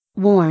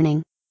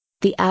Warning.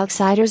 The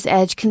Outsider's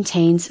Edge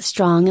contains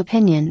strong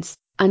opinions,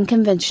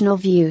 unconventional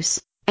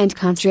views, and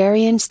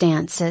contrarian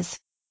stances.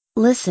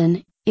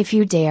 Listen, if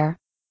you dare.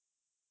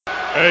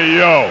 Hey,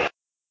 yo!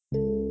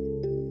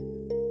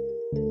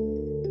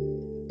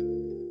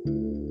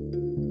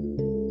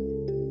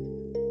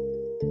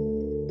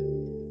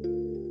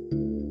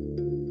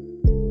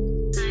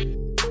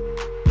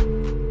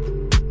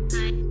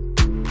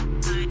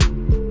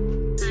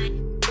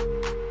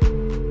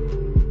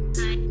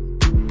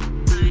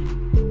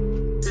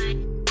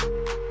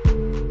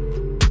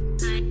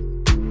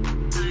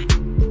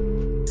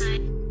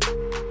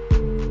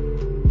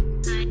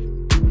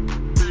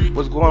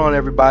 What's going on,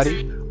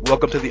 everybody?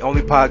 Welcome to the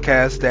only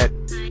podcast that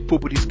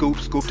poopity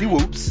scoops, scoopty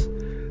whoops,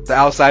 the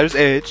Outsider's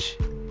Edge.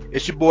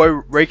 It's your boy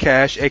Ray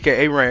Cash,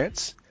 aka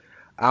Rance.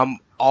 I'm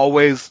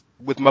always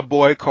with my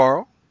boy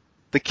Carl,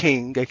 the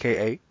King,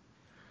 aka.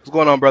 What's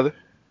going on, brother?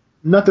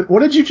 Nothing. What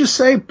did you just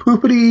say?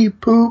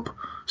 Poopity poop,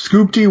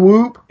 scoopty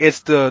whoop.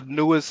 It's the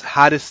newest,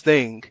 hottest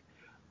thing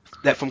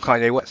that from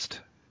Kanye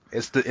West.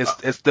 It's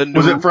the new.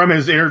 Was it from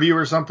his interview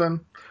or something?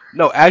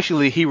 No,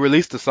 actually, he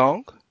released a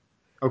song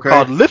Okay.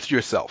 called "Lift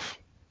Yourself."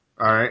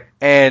 All right.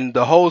 And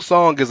the whole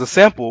song is a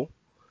sample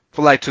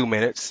for like 2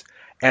 minutes.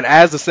 And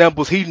as the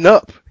sample's heating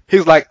up,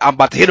 he's like, I'm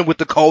about to hit him with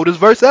the coldest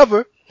verse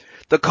ever.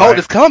 The cold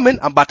is coming.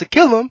 I'm about to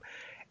kill him.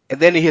 And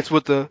then he hits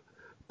with the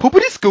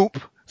poopity scoop,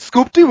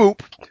 scoopty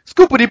whoop,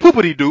 scoopity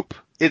poopity doop.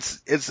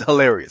 It's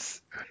hilarious.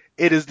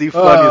 It is the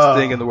funniest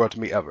thing in the world to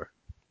me ever.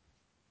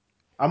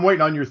 I'm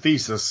waiting on your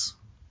thesis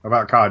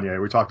about Kanye.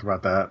 We talked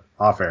about that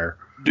off air.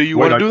 Do you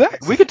want to do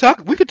that? We could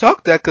talk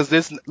that because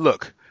this,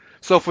 look.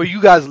 So for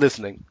you guys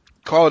listening,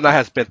 Carl and I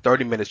have spent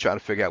 30 minutes trying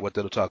to figure out what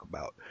they'll talk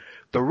about.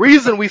 The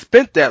reason we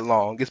spent that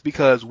long is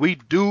because we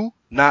do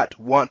not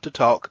want to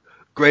talk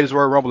Greatest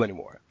Royal Rumble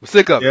anymore. We're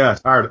sick of it. Yeah,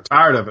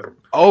 tired of it.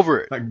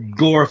 Over it. That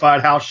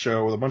glorified house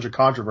show with a bunch of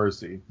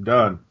controversy.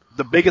 Done.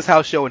 The biggest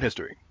house show in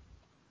history.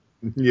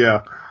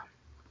 Yeah.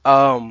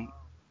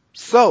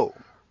 So,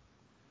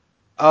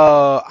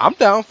 I'm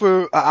down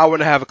for an hour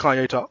and a half of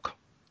Kanye talk.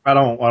 I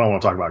don't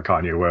want to talk about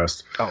Kanye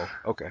West. Oh,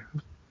 okay.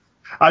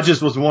 I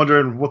just was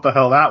wondering what the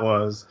hell that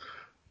was.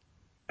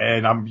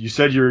 And you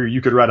said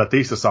you could write a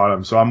thesis on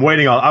him, so I'm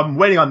waiting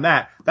on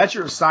that. That's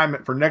your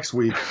assignment for next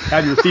week.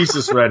 Have your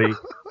thesis ready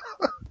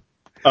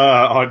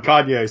on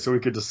Kanye, so we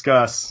could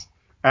discuss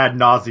ad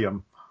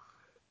nauseum.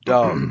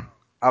 Dog,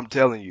 I'm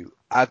telling you,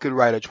 I could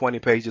write a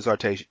 20-page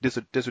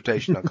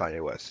dissertation on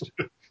Kanye West.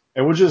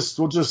 And we'll just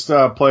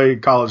play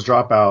College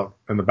Dropout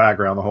in the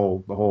background the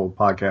whole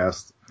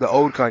podcast. The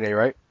old Kanye,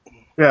 right?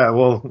 Yeah,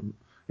 well,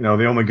 the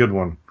only good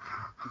one.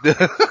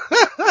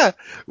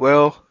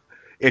 Well,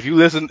 if you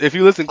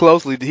listen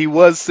closely, he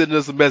was sending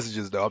us some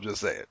messages, though. I'm just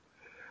saying.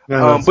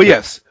 Yeah, but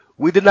yes,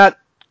 we did not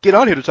get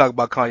on here to talk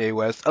about Kanye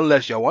West,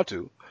 unless y'all want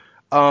to.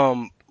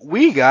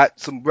 We got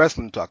some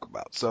wrestling to talk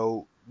about,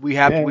 so we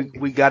have to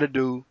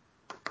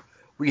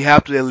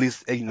at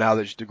least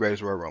acknowledge the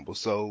Greatest Royal Rumble.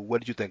 So, what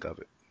did you think of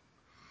it?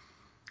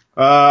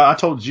 I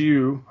told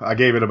you I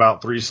gave it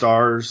about 3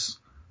 stars.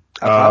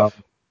 Out of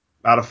 5?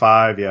 Out of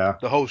 5, yeah.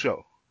 The whole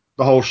show.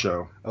 The whole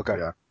show. Okay.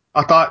 Yeah.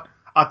 I thought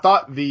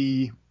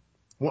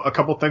a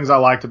couple things I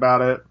liked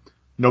about it.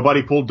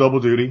 Nobody pulled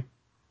double duty.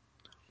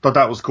 Thought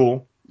that was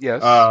cool.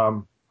 Yes.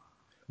 The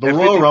Royal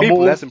 50 Rumble.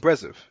 people, that's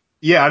impressive.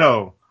 Yeah, I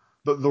know.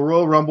 The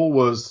Royal Rumble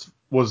was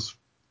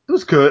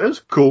good. It was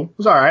cool. It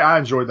was all right. I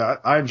enjoyed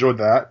that.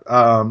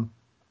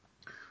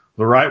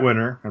 The right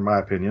winner, in my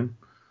opinion.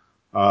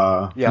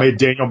 Made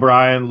Daniel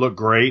Bryan look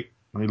great.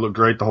 He looked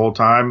great the whole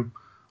time.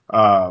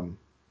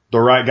 The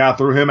right guy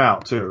threw him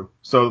out too.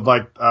 So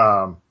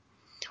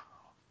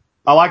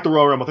I like the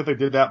Royal Rumble. I think they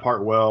did that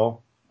part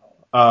well.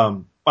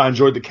 I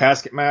enjoyed the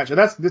casket match, and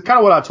that's kind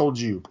of what I told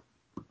you.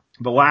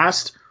 The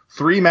last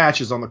 3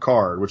 matches on the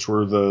card, which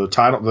were the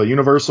title, the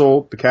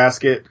Universal, the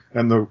casket,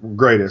 and the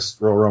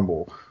Greatest Royal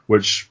Rumble,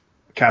 which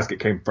casket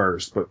came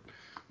first. But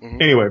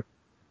anyway,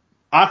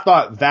 I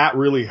thought that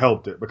really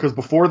helped it because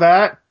before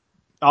that,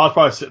 I was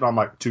probably sitting on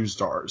like 2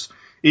 stars.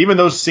 Even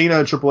though Cena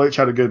and Triple H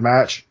had a good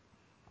match,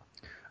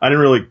 I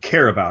didn't really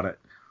care about it.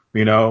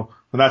 And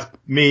that's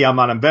me. I'm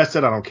not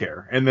invested. I don't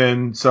care. And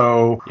then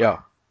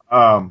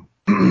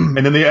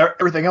and then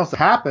everything else that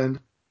happened,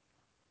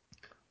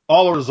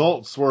 all the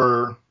results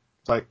were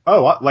like,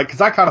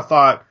 because I kind of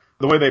thought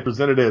the way they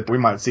presented it, we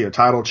might see a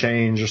title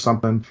change or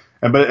something.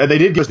 But they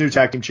did give us new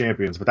tag team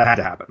champions, but that had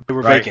to happen. They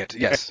were vacant,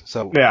 yes.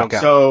 So yeah.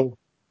 So,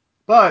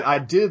 but I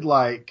did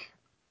like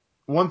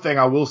one thing.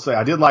 I will say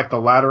I did like the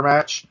ladder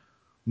match,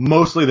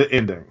 mostly the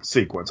ending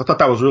sequence. I thought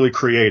that was really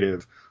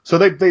creative. So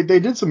they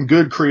did some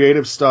good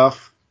creative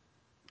stuff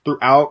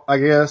throughout, I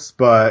guess,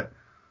 but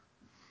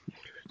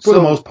for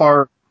the most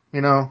part,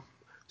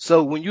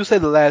 So when you say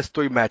the last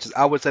 3 matches,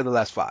 I would say the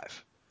last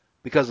 5.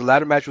 Because the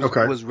ladder match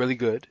was really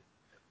good.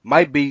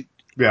 Might be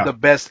the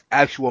best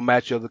actual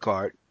match of the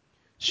card.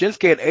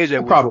 Shinsuke and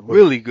AJ was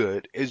really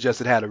good. It's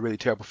just it had a really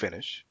terrible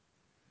finish.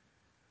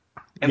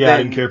 And I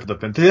didn't care for the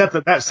finish.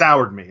 That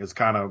soured me. It's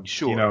kind of,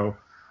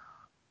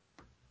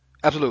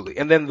 Absolutely.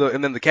 And then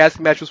the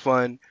casting match was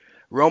fun.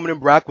 Roman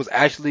and Brock was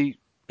actually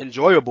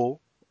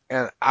enjoyable,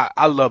 and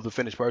I love the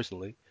finish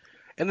personally.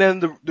 And then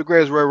the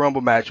Greatest Royal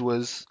Rumble match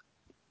was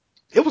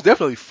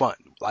definitely fun.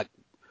 Like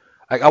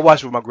I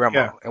watched it with my grandma,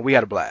 Yeah. and we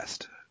had a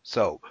blast.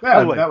 So by Yeah,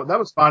 the way, that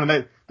was fine,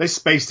 and they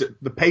spaced it.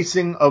 The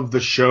pacing of the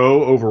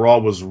show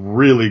overall was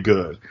really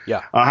good.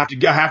 yeah, I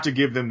have to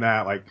give them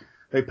that. Like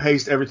they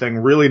paced everything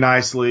really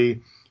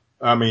nicely.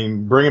 I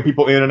mean, bringing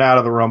people in and out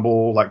of the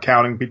Rumble, like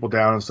counting people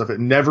down and stuff. It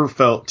never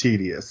felt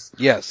tedious.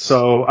 yes,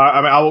 So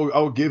I mean, I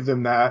will give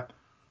them that.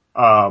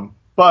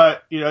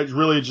 But you know, it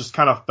really just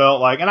kind of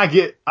felt like, and I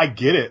get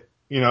it.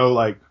 You know,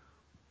 like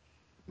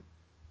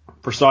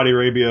for Saudi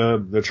Arabia,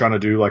 they're trying to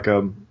do like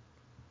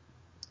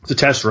it's a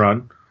test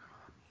run.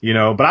 You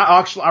know, but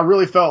I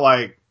really felt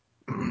like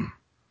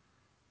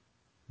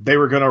they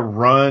were gonna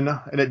run,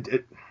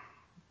 and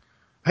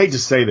I hate to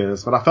say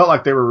this, but I felt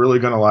like they were really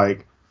gonna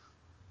like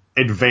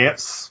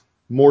advance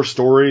more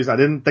stories. I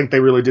didn't think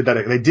they really did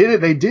that. They did it.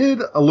 They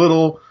did a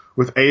little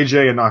with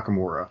AJ and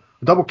Nakamura.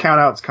 A double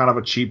countout's kind of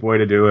a cheap way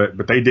to do it,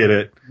 but they did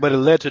it. but it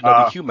led to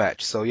another Q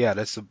match. So yeah,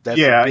 that's a big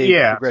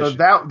progression.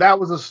 So that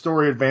was a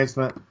story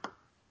advancement.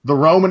 The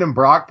Roman and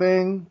Brock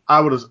thing,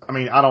 I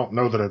don't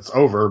know that it's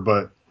over,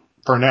 but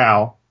for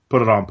now,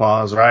 put it on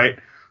pause, right?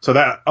 So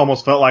that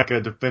almost felt like a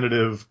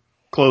definitive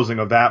closing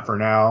of that for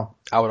now.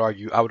 I would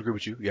agree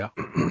with you. Yeah.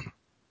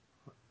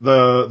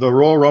 The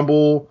Royal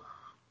Rumble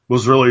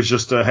was really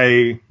just a,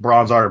 hey,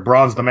 Braun's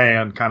the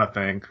man kind of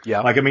thing.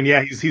 Yeah. Like, I mean,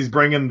 yeah, he's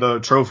bringing the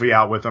trophy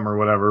out with him or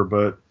whatever,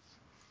 but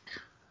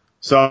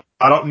so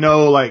I don't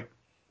know, like,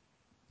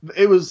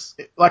 it was,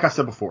 like I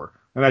said before,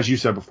 and as you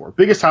said before,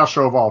 biggest house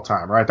show of all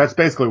time, right? That's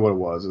basically what it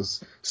was,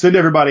 is send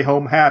everybody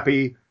home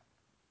happy.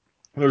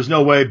 There's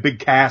no way Big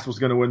Cass was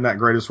going to win that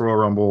Greatest Royal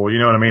Rumble. You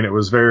know what I mean? It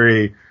was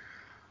very,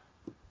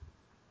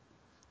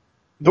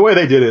 the way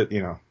they did it,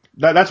 you know,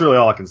 that's really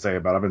all I can say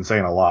about it. I've been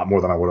saying a lot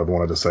more than I would have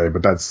wanted to say,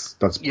 but that's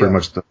pretty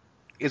much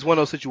It's one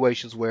of those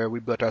situations where we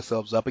built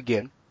ourselves up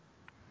again.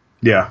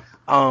 Yeah.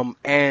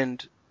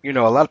 And, you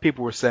know, a lot of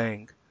people were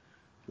saying,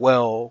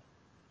 well,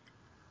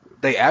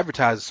 they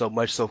advertised so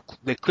much, so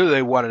they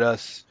clearly wanted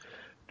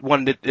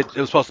it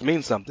was supposed to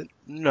mean something.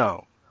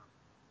 No.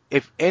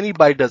 If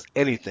anybody does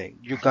anything,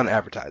 you're going to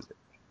advertise it.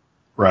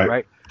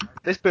 Right?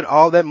 They spent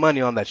all that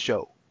money on that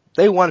show.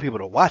 They wanted people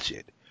to watch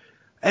it.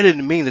 That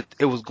didn't mean that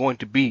it was going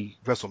to be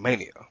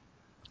WrestleMania.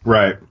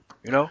 Right.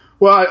 You know?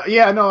 Well,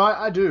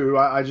 I do.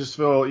 I just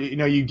feel, you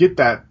know, you get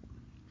that.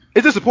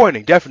 It's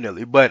disappointing,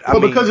 definitely, but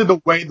because of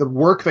the way, the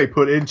work they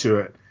put into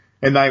it.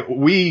 And like,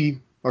 we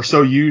are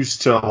so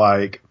used to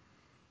like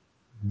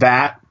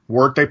that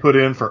work they put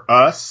in for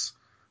us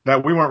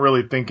that we weren't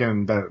really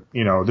thinking that,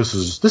 you know, this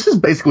is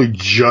basically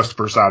just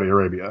for Saudi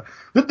Arabia.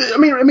 I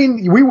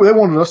mean, they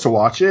wanted us to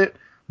watch it,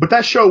 but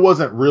that show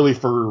wasn't really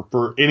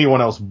for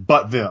anyone else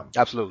but them.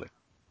 Absolutely.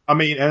 I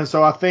mean, and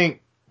so I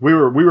think we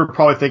were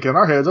probably thinking in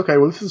our heads, okay,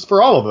 well, this is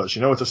for all of us.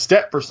 You know, it's a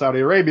step for Saudi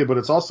Arabia, but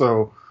it's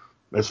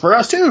for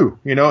us too.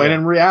 You know, and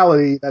in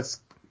reality,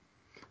 that's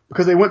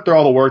because they went through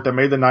all the work. They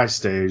made the nice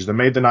stage. They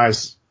made the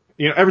nice,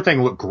 you know,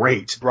 everything looked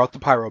great. Brought the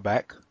pyro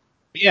back.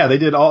 Yeah, they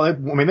did all. I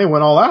mean, they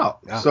went all out.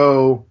 Yeah.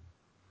 So,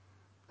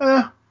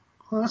 well,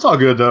 that's all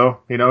good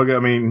though. You know, I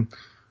mean,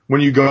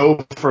 when you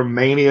go from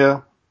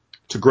Mania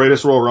to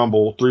Greatest Royal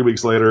Rumble 3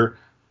 weeks later,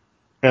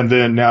 and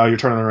then now you're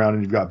turning around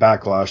and you've got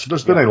Backlash.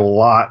 There's been a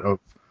lot of.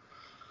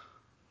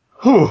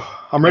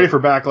 I'm ready for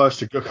Backlash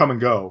to come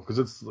and go because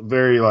it's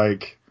very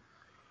like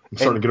I'm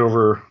starting to get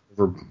over.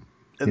 You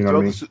know what I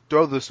mean?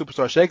 Throw the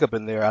Superstar Shakeup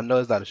in there. I know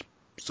it's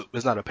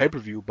not a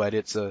pay-per-view, but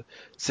it's a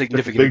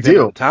significant big event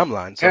deal. in the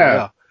timeline. So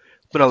yeah.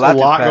 It's been a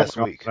lot this past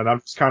week. And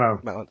I'm just kind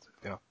of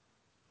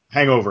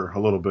hangover a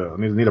little bit. I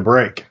need a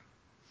break.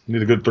 I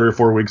need a good 3 or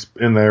 4 weeks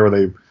in there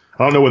where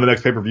I don't know when the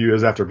next pay-per-view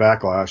is after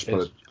Backlash,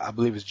 but I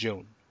believe it's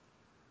June.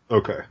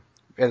 Okay.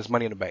 And it's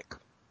Money in the Bank.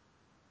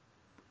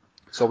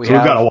 So we've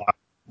got a while.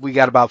 We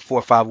got about 4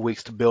 or 5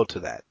 weeks to build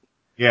to that.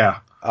 Yeah.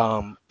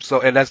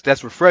 So and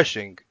that's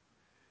refreshing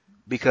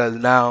because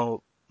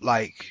now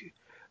like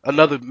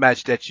another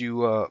match that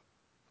you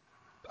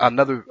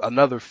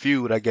another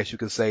feud, I guess you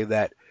could say,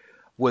 that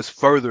was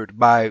furthered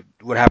by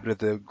what happened at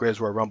the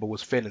Greatest Royal Rumble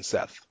was Finn and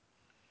Seth.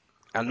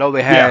 I know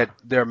they had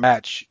their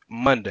match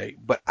Monday,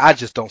 but I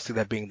just don't see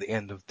that being the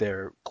end of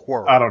their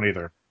quarrel. I don't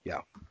either.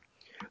 Yeah.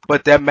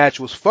 But that match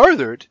was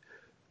furthered.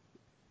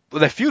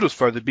 Well, that feud was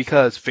furthered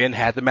because Finn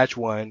had the match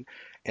won,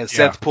 and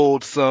Seth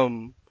pulled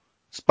some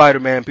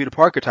Spider-Man, Peter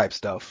Parker type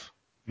stuff.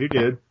 He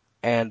did.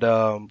 And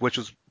which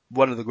was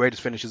one of the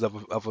greatest finishes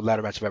of a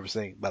ladder match I've ever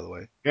seen, by the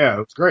way. Yeah, it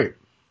was great.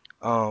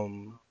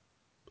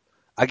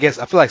 I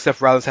feel like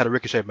Seth Rollins had a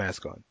Ricochet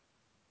mask on.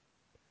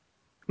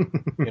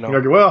 You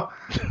know? Well,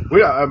 we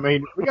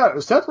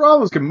got Seth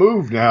Rollins can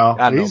move now.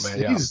 I know,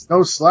 man. He's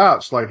no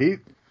slouch. Like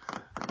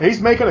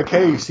he's making a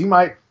case. He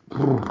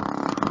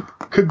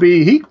could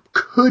be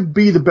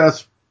the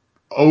best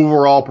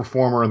overall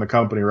performer in the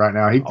company right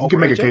now. He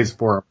can make a case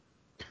for him.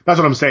 That's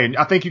what I'm saying.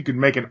 I think you could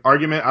make an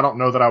argument. I don't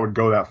know that I would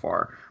go that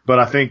far, but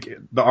I think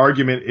the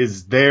argument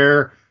is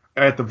there.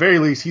 At the very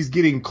least, he's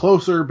getting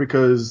closer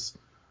because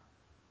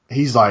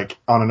he's like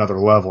on another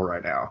level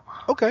right now.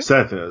 Okay.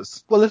 Seth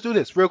is. Well, let's do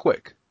this real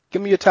quick.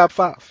 Give me your top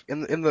 5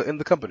 in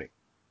the company.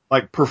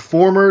 Like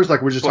performers,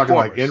 like we're just talking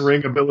like Performers.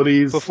 in-ring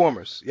abilities.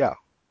 Performers, yeah.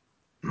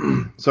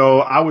 So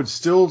I would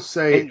still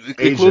say And you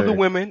can AJ. include the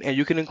women, and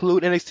you can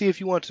include NXT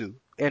if you want to,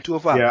 and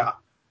 205. Yeah,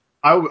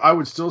 I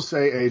would still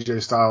say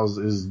AJ Styles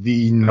is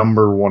the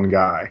number one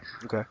guy.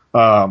 Okay.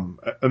 And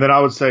then I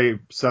would say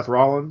Seth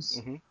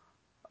Rollins.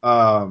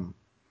 Mm-hmm.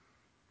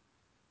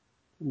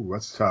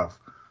 That's tough.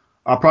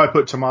 I'll probably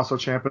put Tommaso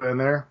Ciampa in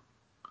there.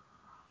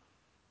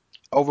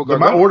 Over But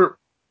Gargano.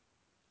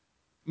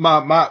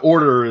 my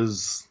order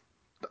is.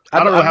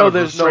 I don't I know have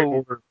there's a straight no.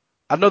 order.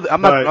 I know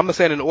I'm not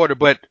saying in order,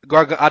 but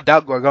I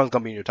doubt Gargano's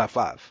gonna be in your top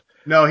 5.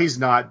 No, he's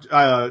not.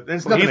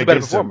 It's nothing He's a better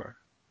against him. performer.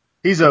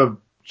 He's a.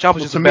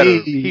 Ciampa's just a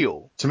better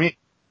heel. To me,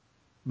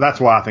 that's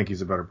why I think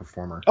he's a better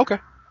performer. Okay.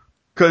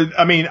 Because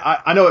I mean,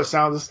 I know this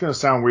is going to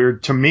sound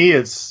weird. To me,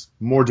 it's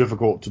more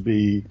difficult to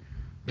be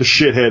the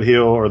shithead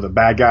heel or the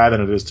bad guy than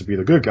it is to be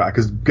the good guy.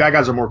 Because bad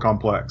guys are more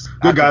complex.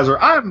 Good guys are,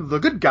 I'm the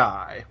good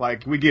guy.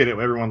 Like, we get it.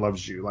 Everyone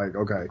loves you. Like,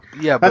 okay.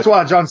 Yeah. That's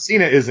why John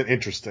Cena isn't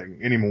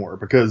interesting anymore.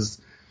 Because.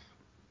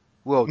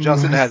 Well, John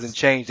Cena hasn't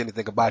changed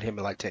anything about him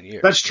in like 10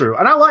 years. That's true.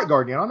 And I like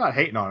Gargano. I'm not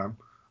hating on him.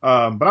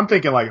 But I'm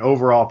thinking like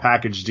overall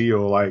package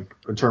deal, like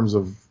in terms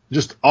of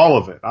just all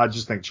of it. I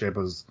just think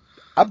Ciampa's.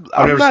 I'm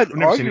not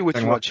arguing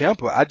with you on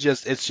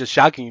Ciampa. It's just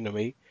shocking to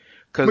me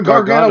because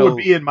Gargano would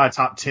be in my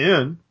top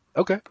 10.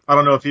 Okay. I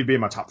don't know if he'd be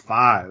in my top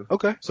 5.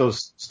 Okay. So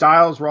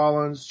Styles,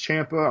 Rollins,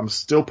 Ciampa. I'm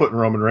still putting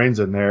Roman Reigns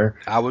in there.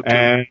 I would too.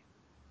 And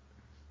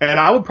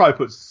I would probably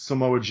put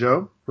Samoa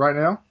Joe right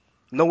now.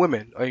 No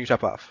women are in your top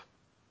 5.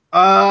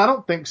 I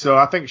don't think so.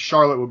 I think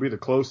Charlotte would be the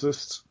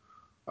closest.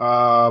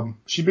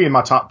 She'd be in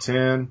my top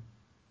 10.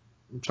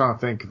 I'm trying to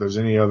think if there's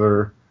any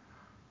other.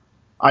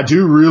 I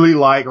do really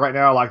like right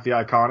now. I like the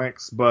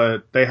Iconics,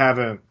 but they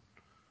haven't.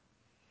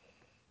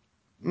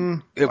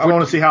 I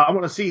want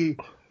to see.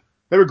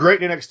 They were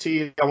great in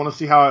NXT. I want to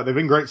see how they've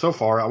been great so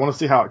far. I want to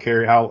see how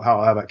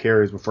that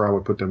carries before I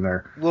would put them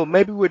there. Well,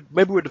 maybe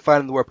we're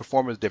defining the word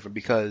performance different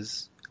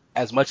because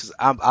as much as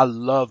I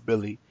love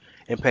Billy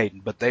and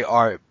Peyton, but they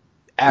are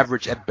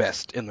average at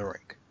best in the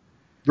ring.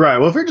 Right.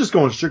 Well, if you're just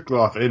going strictly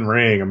off in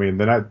ring, I mean,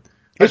 then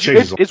that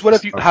changes. It's what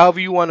if you, however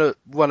you want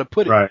to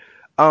put it. Right.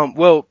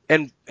 Well,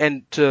 and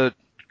to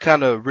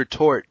kind of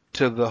retort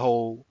to the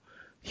whole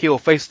heel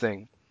face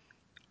thing,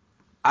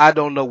 I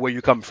don't know where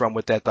you're coming from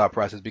with that thought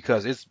process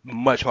because it's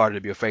much harder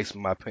to be a face,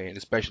 in my opinion,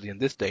 especially in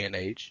this day and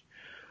age,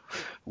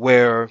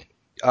 where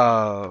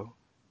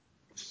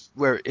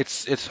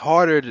it's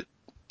harder.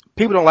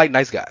 People don't like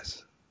nice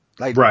guys,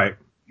 like right.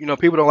 You know,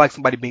 people don't like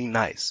somebody being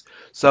nice.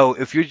 So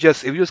if you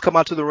just come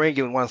out to the ring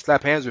and want to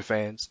slap hands with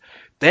fans,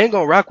 they ain't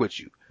gonna rock with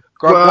you.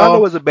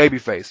 Gargano is a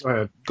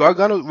babyface.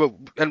 Gargano,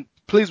 and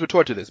please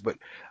retort to this, but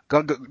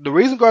the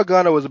reason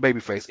Gargano is a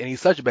babyface, and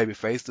he's such a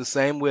babyface, the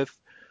same with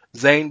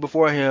Zayn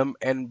before him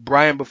and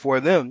Bryan before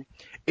them,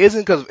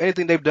 isn't because of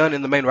anything they've done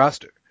in the main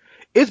roster.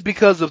 It's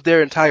because of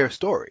their entire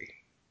story.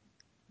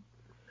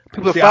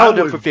 People have followed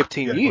them for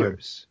 15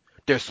 years.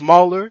 They're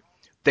smaller.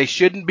 They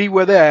shouldn't be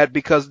where they're at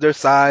because of their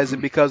size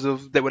and because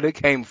of where they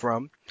came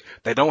from.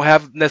 They don't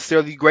have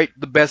necessarily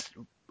the best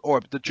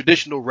or the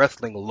traditional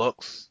wrestling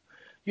looks,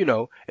 you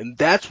know, and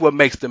that's what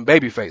makes them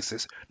baby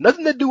faces.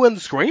 Nothing they do in the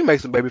screen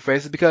makes them baby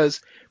faces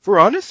because, if we're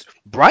honest,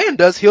 Bryan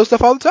does heel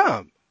stuff all the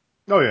time.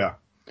 Oh yeah.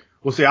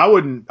 Well, see, I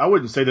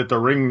wouldn't say that the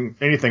ring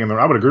anything in the.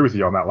 I would agree with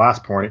you on that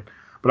last point,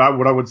 but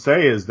what I would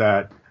say is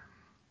that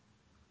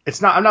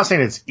it's not. I'm not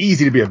saying it's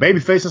easy to be a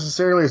babyface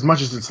necessarily, as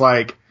much as it's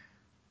like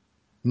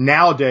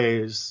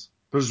nowadays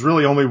there's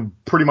really only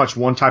pretty much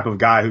one type of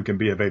guy who can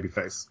be a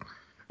babyface,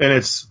 and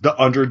it's the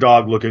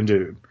underdog looking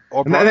dude.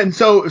 And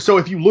so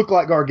if you look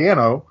like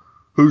Gargano,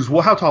 who's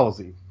how tall is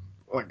he?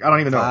 Like I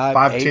don't even know,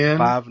 5'10",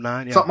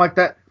 5'9", yeah. something like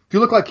that. If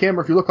you look like him,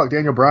 or if you look like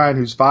Daniel Bryan,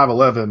 who's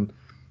 5'11".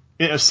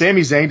 Sami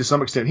Zayn, to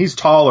some extent, he's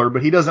taller,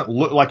 but he doesn't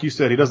look, like you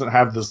said, he doesn't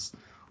have this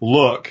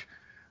look.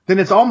 Then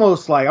it's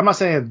almost like, I'm not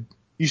saying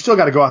you still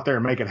got to go out there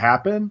and make it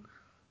happen,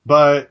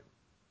 but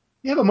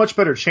you have a much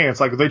better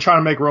chance. Like, they try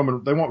to make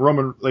they want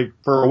Roman, like,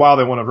 for a while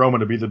they wanted Roman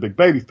to be the big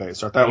baby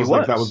face. Right? That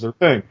was their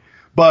thing.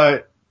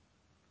 But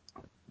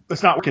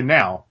it's not working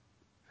now.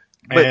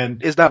 But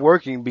it's not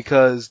working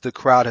because the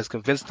crowd has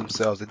convinced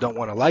themselves they don't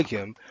want to like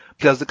him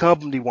because the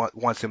company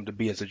wants him to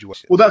be in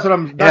situations. Well, that's what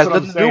I'm saying. It has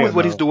nothing to do with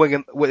what he's doing.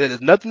 It has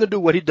nothing to do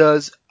with what he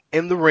does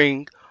in the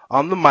ring,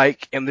 on the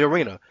mic, in the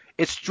arena.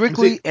 It's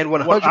strictly and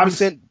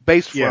 100%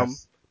 based from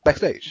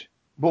backstage.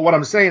 But what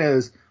I'm saying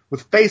is,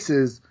 with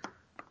faces,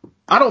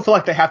 I don't feel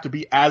like they have to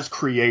be as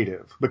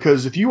creative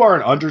because if you are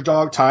an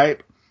underdog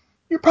type,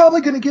 you're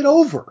probably going to get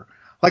over.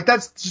 Like,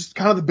 that's just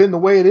kind of been the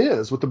way it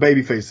is with the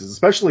baby faces,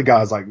 especially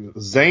guys like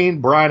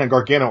Zayn, Bryan, and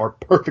Gargano are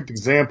perfect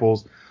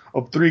examples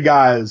of three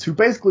guys who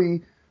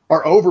basically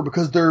are over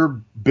because they're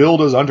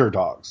billed as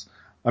underdogs.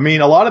 I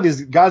mean, a lot of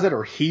these guys that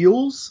are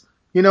heels,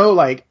 you know,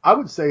 like, I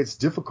would say it's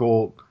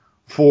difficult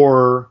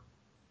for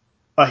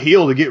a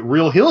heel to get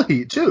real heel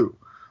heat, too.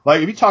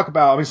 Like, if you talk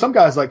about, I mean, some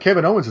guys like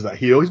Kevin Owens is a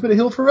heel. He's been a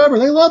heel forever.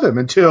 They love him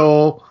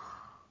until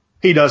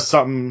he does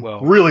something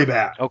really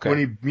bad when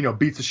he,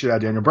 beats the shit out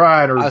of Daniel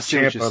Bryan or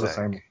Ciampa the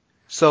same.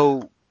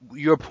 So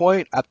your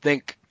point, I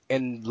think,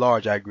 in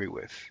large, I agree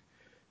with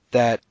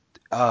that.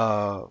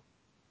 I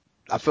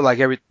feel like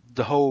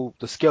the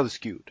scale is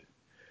skewed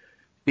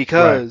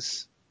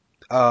because,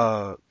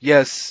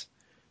 yes,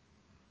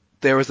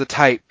 there is a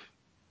type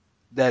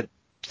that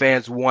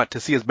fans want to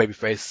see as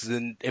babyface,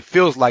 and it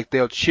feels like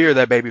they'll cheer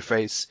that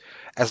babyface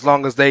as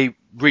long as they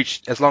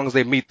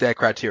meet that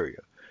criteria.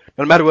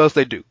 No matter what else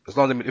they do, as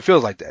long as it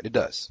feels like that, it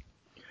does.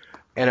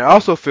 And it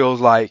also feels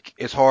like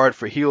it's hard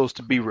for heels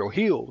to be real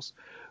heels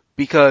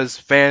because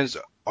fans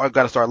are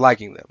gonna start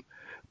liking them.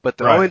 But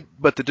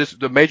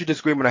the major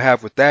disagreement I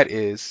have with that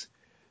is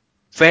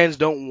fans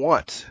don't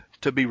want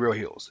to be real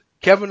heels.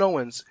 Kevin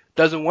Owens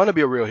doesn't want to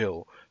be a real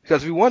heel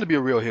because if he wanted to be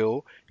a real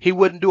heel, he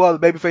wouldn't do all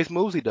the babyface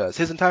moves he does.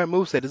 His entire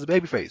moveset is a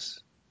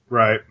babyface.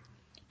 Right.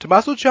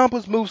 Tommaso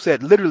Ciampa's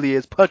moveset literally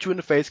is punch you in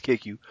the face,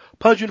 kick you,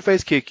 punch you in the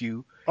face, kick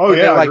you. Oh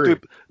yeah, I agree.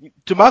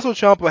 Tommaso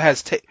Ciampa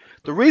has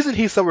the reason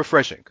he's so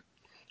refreshing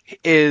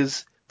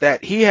is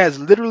that he has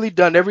literally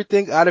done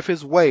everything out of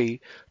his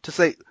way to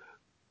say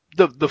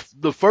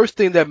the first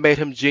thing that made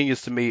him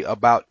genius to me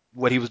about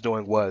what he was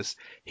doing was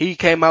he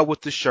came out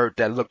with the shirt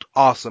that looked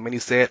awesome and he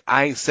said,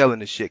 I ain't selling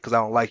this shit because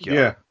I don't like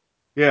y'all.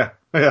 Yeah.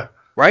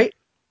 Right?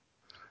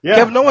 Yeah.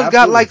 Kevin Owens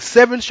got like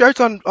 7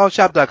 shirts on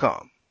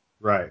shop.com.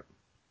 Right.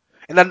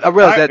 And I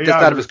realize that's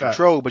out of his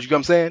control, but you know what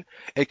I'm saying?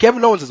 And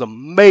Kevin Owens is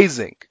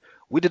amazing.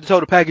 We did the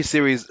Total Package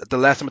series the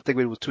last time I think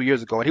it was 2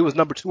 years ago, and he was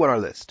number 2 on our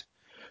list.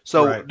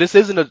 So this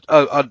isn't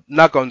a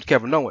knock on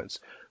Kevin Owens.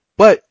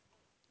 But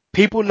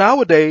people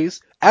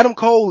nowadays, Adam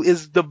Cole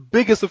is the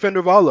biggest offender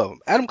of all of them.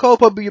 Adam Cole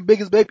probably your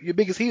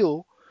biggest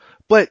heel,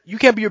 but you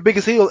can't be your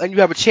biggest heel and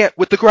you have a chant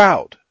with the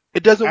crowd.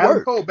 It doesn't work.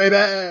 Adam Cole, baby,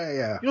 yeah. You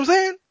know what I'm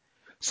saying?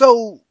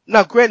 So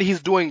now, granted,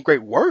 he's doing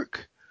great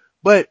work,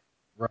 but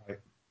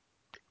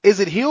is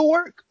it heel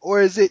work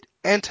or is it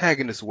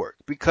antagonist work?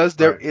 Because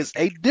there is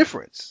a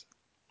difference.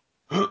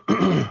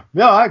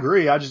 No, I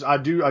agree. I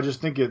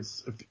just think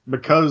it's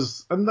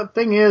because, and the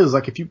thing is,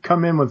 like, if you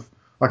come in with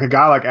like a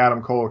guy like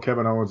Adam Cole or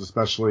Kevin Owens,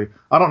 especially,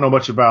 I don't know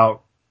much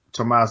about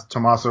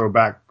Tommaso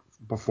back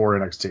before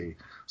NXT,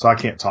 so I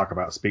can't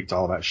speak to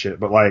all that shit.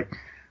 But like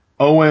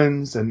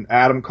Owens and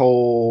Adam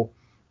Cole,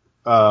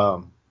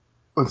 and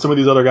some of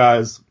these other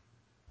guys,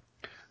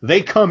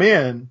 they come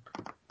in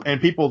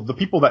and the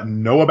people that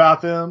know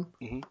about them,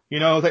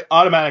 they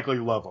automatically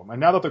love them. And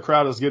now that the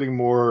crowd is getting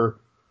more,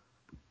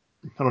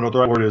 I don't know what the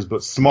right word is,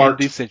 but smart.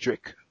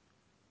 Indie-centric.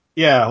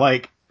 Yeah,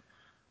 like,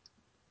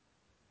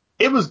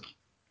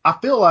 I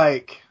feel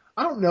like,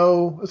 I don't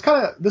know, it's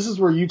kind of, this is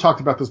where you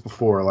talked about this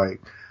before,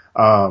 like,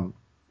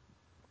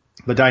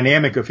 the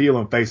dynamic of heel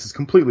and face has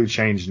completely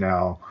changed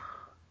now,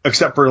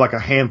 except for like a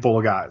handful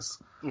of guys.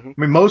 I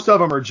mean, most of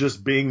them are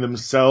just being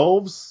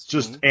themselves,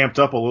 just amped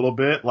up a little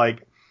bit.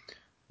 Like,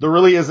 there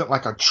really isn't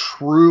like a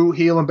true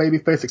heel and baby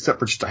face except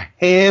for just a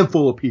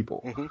handful of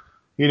people.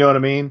 You know what I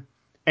mean?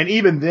 And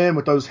even then,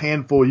 with those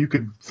handful, you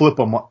could flip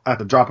them at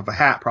the drop of a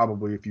hat,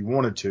 probably, if you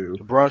wanted to.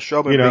 Braun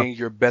Strowman being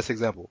your best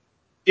example.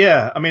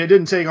 Yeah, I mean, it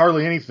didn't take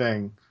hardly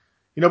anything.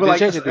 But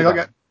like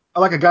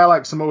a guy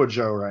like Samoa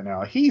Joe right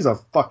now, he's a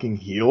fucking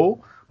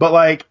heel. But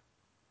like,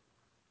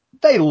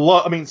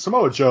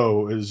 Samoa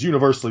Joe is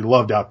universally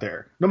loved out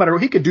there. No matter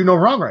what, he could do no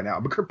wrong right now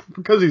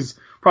because he's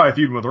probably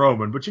feuding with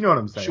Roman. But you know what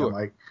I'm saying? Sure.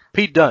 Like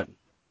Pete Dunne,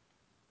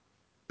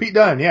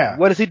 yeah.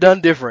 What has he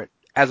done different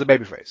as a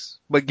babyface?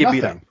 But get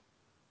beat up.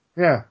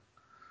 Yeah.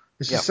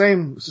 It's the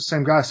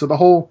same guy. So the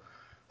whole,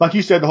 like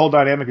you said, the whole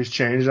dynamic has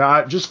changed.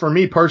 Just for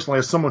me personally,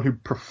 as someone who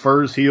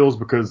prefers heels,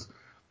 because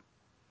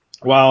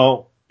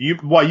while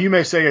you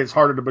may say it's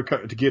harder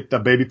to get the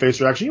babyface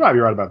reaction, you might be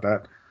right about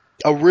that.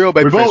 A real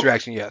babyface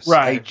reaction, yes.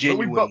 Right. A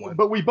genuine one.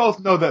 But we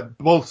both know that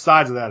both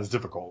sides of that is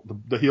difficult.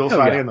 The heel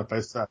side and the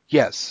face side.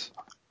 Yes.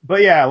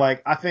 But yeah,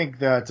 like, I think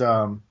that,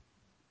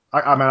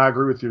 I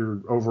agree with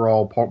your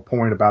overall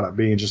point about it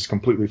being just a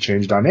completely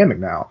changed dynamic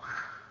now.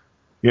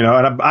 And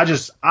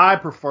I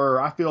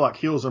feel like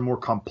heels are more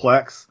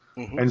complex.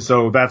 And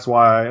so that's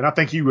why, and I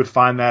think you would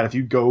find that if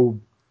you go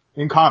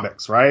in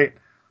comics, right?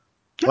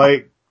 Yeah.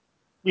 Like,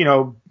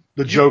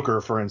 the Joker,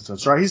 for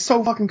instance, right? He's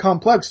so fucking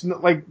complex.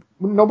 Like,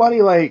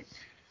 nobody, like,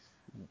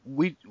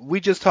 we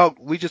just talked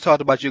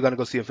about you're going to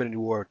go see Infinity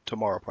War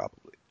tomorrow,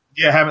 probably.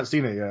 Yeah, I haven't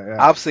seen it yet. Yeah.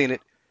 I've seen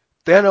it.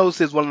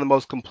 Thanos is one of the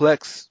most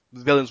complex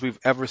villains we've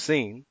ever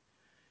seen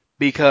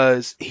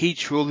because he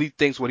truly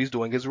thinks what he's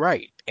doing is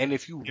right. And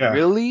if you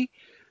really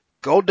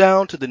go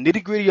down to the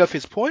nitty gritty of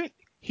his point,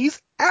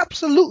 he's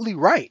absolutely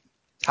right.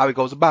 How he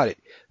goes about it.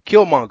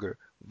 Killmonger,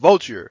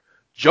 Vulture,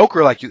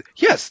 Joker,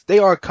 yes, they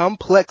are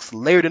complex,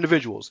 layered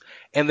individuals.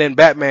 And then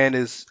Batman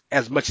is,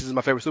 as much as he's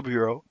my favorite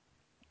superhero,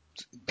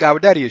 guy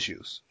with daddy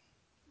issues.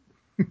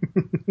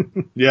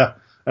 Yeah,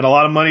 and a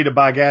lot of money to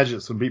buy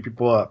gadgets and beat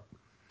people up.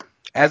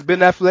 As Ben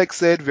Affleck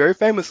said very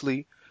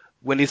famously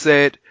when he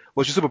said,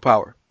 "What's your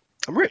superpower?"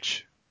 I'm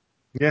rich.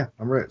 Yeah,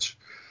 I'm rich.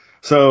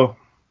 So,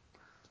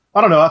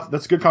 I don't know.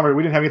 That's a good conversation.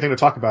 We didn't have anything to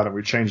talk about it.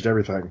 We changed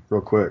everything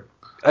real quick.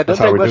 It That's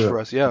doesn't how take we much do for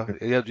it. us. Yeah,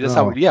 yeah. That's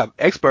how No. we. Yeah,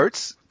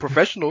 experts,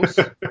 professionals.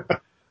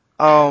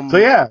 So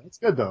yeah, it's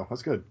good though.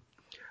 That's good.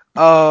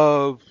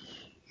 Uh,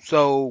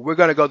 so we're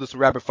gonna go to some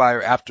rapid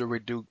fire after we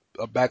do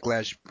a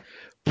Backlash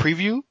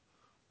preview.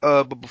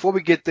 But before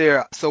we get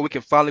there, so we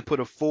can finally put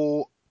a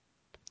full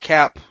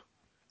cap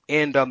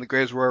end on the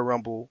Greatest Royal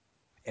Rumble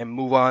and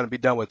move on and be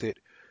done with it.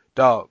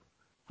 Dog,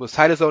 was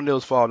Titus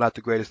O'Neil's fall not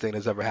the greatest thing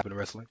that's ever happened in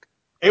wrestling?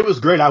 It was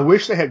great. I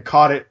wish they had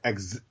caught it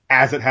as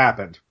it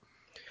happened.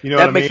 You know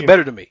That what I makes mean? it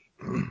better to me.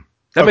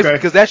 That makes Okay.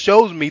 because that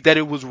shows me that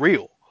it was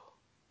real.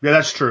 Yeah,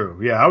 that's true.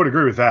 Yeah, I would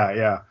agree with that.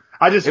 Yeah.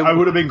 I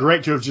would have been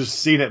great to have just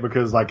seen it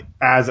because like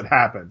as it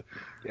happened.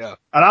 Yeah.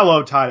 And I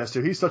love Titus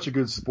too. He's such a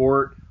good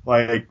sport.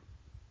 Like,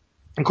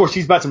 of course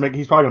he's probably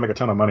gonna make a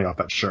ton of money off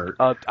that shirt.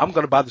 I'm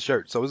gonna buy the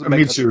shirt, so it's gonna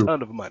Me make a too.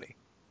 ton of money.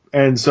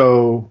 And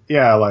so,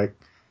 yeah, like,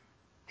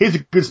 he's a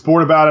good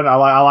sport about it.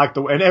 I like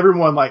and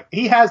everyone, like,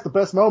 he has the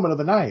best moment of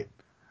the night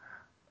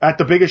at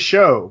the biggest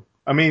show.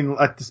 I mean,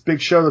 at this big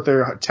show that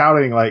they're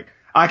touting, like,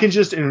 I can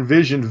just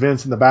envision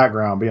Vince in the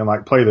background being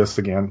like, play this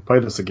again, play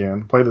this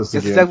again, play this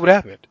That's again. exactly what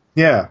happened.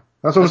 Yeah,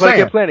 that's what That's I'm why I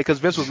saying. kept playing it because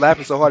Vince was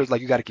laughing so hard. It's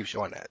like you got to keep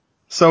showing that.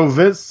 So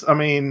Vince, I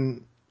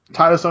mean,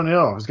 Titus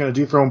O'Neil is going to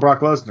dethrone Brock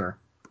Lesnar.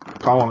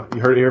 Colin,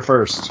 you heard it here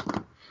first.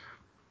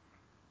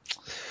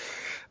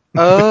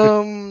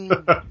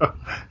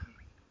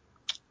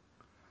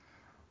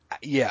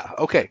 Yeah.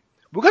 Okay.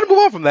 We're gonna move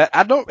on from that.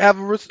 I don't have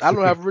a. It's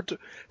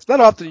not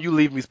often you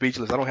leave me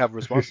speechless. I don't have a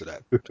response to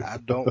that. I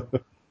don't.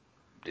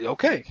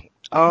 Okay.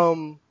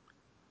 All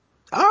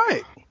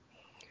right.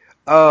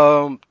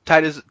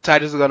 Titus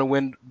is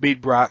gonna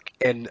beat Brock,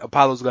 and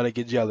Apollo's gonna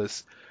get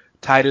jealous.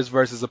 Titus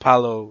versus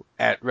Apollo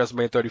at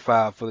WrestleMania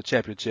 35 for the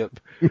championship.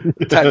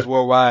 Titus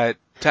Worldwide.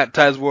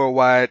 Titus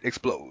Worldwide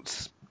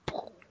explodes.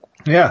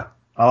 Yeah,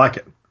 I like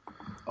it.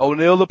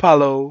 O'Neil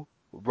Apollo,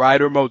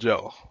 Ryder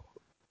Mojo.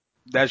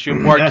 That's your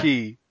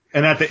marquee.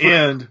 And at the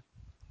end,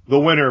 the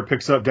winner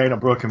picks up Dana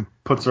Brooke and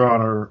puts her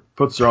on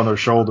their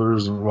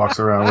shoulders and walks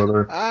around with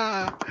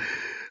her.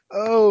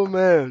 Oh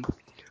man.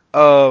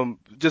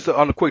 Just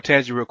on a quick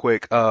tangent, real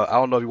quick. I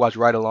don't know if you watched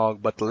Ride Along,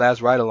 but the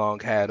last Ride Along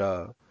had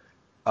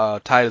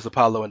Titus,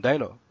 Apollo, and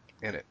Dana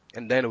in it,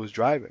 and Dana was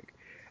driving.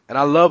 And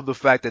I love the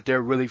fact that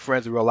they're really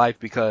friends in real life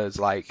because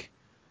like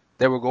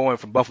they were going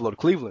from Buffalo to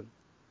Cleveland,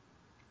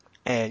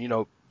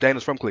 and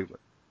Dana's from Cleveland,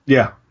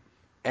 Yeah.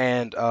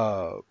 and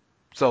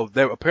so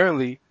they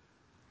apparently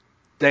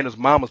Dana's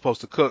mom was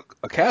supposed to cook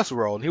a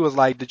casserole, and he was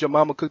like, "Did your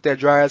mama cook that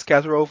dry ass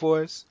casserole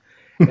for us?"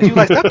 And she was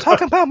like, "Stop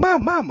talking about my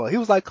mama." He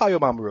was like, "Call your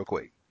mama real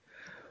quick."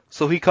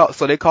 So they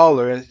call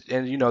her and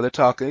they're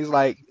talking. He's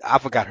like, I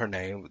forgot her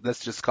name. Let's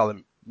just call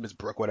him Miss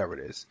Brooke, whatever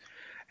it is.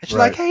 And she's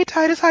like, Right. "Hey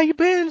Titus, how you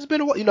been? It's been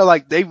a while."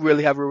 Like they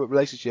really have a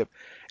relationship.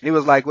 And he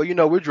was like, "Well,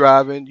 we're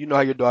driving. You know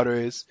how your daughter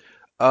is.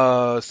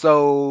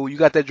 So you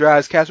got that dry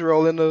ass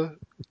casserole in the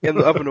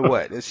oven or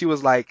what?" And she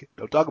was like,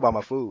 "Don't talk about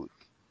my food."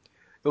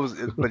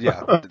 But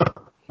yeah,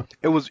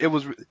 it was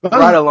right That's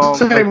the along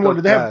like same one. those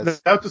Did they have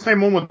guys. that's the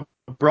same one with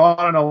Braun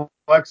and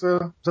Alexa?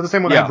 Is that the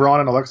same one that had Yeah. Braun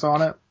and Alexa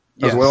on it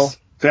as well? Yes.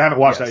 See, I haven't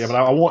watched that Yes. yet,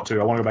 but I want to.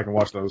 I want to go back and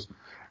watch those.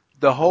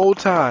 The whole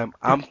time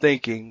I'm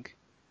thinking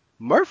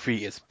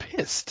Murphy is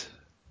pissed.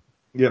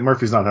 Yeah,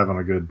 Murphy's not having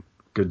a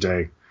good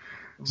day.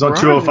 He's on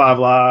Brian 205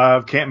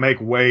 Live, can't make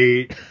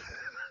weight.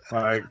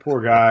 Like,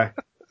 poor guy.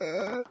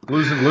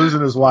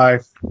 Losing his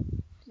wife.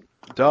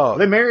 Are Dog.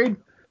 they married?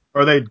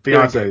 Or are they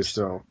They're fiancés engaged.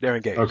 still? They're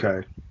engaged.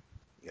 Okay.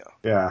 Yeah.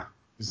 Yeah.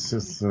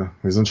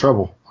 He's in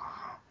trouble.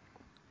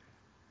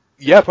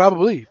 Yeah,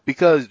 probably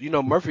because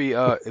Murphy.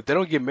 If they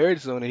don't get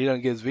married soon and he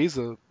doesn't get his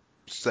visa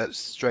set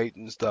straight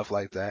and stuff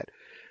like that,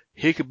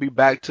 he could be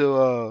back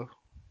to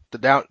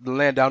the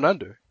land down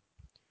under,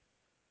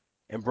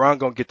 and Braun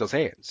gonna get those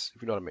hands.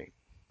 If you know what I mean.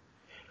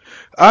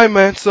 All right,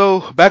 man.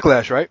 So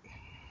Backlash, right?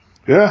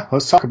 Yeah,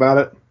 let's talk about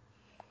it.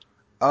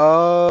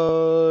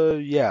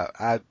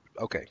 Yeah.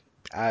 Okay.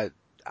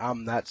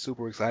 I'm not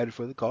super excited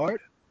for the card.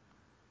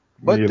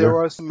 Me But there either.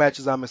 are some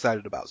matches I'm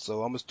excited about.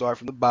 So I'm gonna start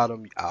from the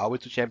bottom. I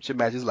always do championship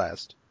matches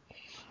last.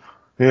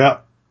 Yeah.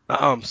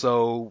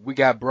 So we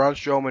got Braun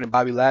Strowman and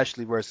Bobby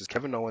Lashley versus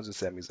Kevin Owens and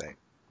Sami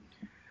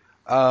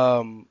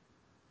Zayn.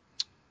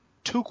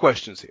 Two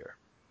questions here.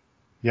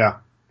 Yeah.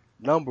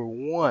 Number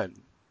one,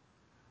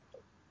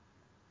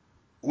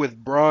 with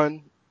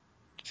Braun,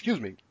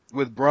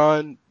 with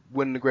Braun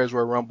winning the Greatest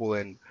Royal Rumble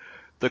and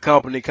the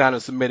company kind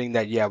of submitting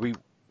that, yeah, we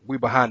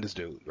behind this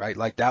dude, right?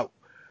 Like that.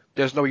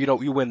 There's no,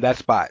 you win that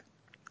spot,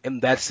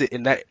 and that's it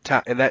in that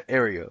time in that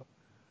area.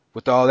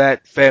 With all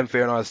that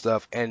fanfare and all that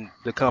stuff, and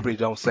the company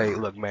don't say,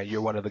 look, man,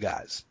 you're one of the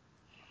guys.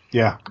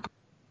 Yeah.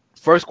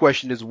 First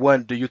question is,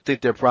 one, do you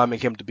think they're priming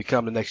him to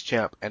become the next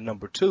champ? And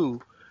number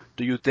two,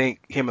 do you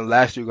think him and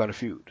Lashley are going to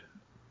feud?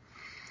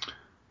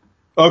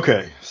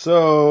 Okay.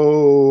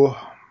 So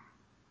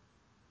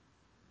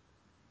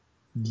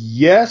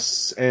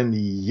yes and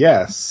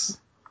yes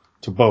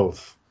to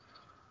both.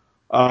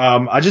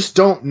 I just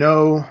don't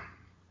know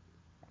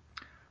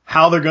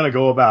how they're going to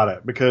go about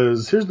it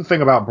because here's the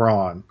thing about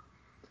Braun.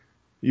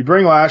 You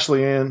bring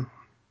Lashley in.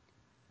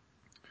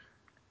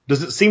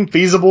 Does it seem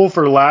feasible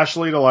for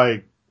Lashley to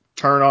like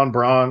turn on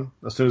Braun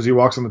as soon as he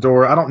walks in the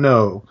door? I don't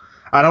know.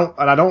 I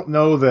don't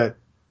know that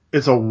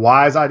it's a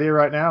wise idea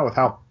right now with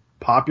how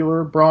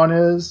popular Braun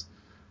is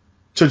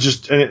to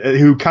just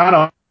who kind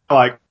of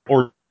like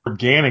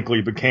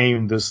organically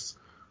became this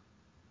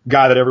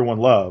guy that everyone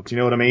loved. You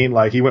know what I mean?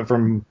 Like he went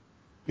from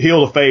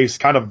heel to face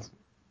kind of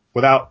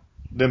without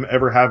them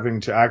ever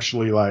having to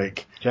actually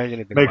like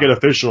make it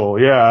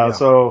official. Yeah.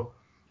 So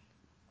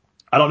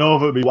I don't know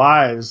if it would be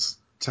wise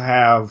to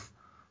have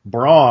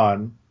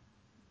Braun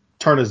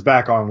turn his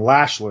back on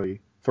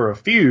Lashley for a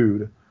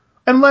feud,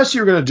 unless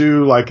you're going to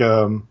do like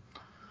I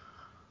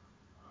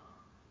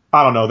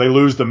don't know, they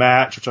lose the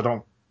match, which I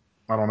don't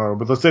know,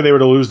 but let's say they were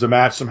to lose the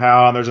match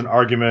somehow and there's an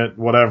argument,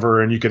 whatever,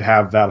 and you could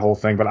have that whole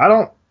thing. But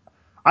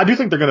I do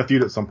think they're going to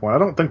feud at some point. I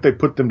don't think they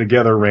put them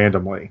together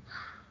randomly.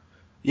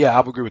 Yeah, I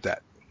would agree with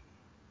that.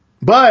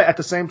 But at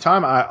the same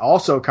time, I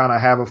also kind of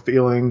have a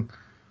feeling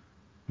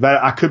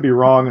that I could be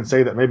wrong and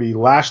say that maybe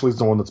Lashley's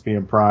the one that's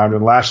being primed,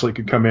 and Lashley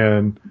could come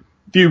in,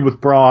 feud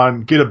with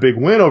Braun, get a big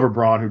win over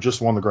Braun, who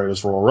just won the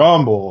Greatest Royal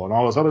Rumble and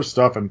all this other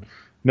stuff and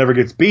never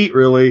gets beat,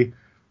 really,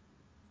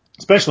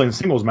 especially in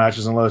singles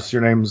matches, unless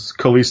your name's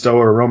Kalisto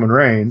or Roman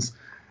Reigns.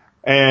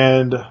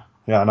 And,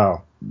 yeah, I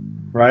know.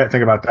 Right?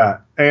 Think about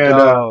that.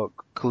 And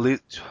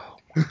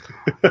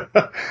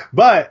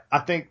but I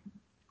think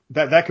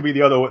that could be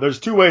the other way. There's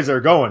two ways they're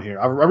going here.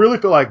 I really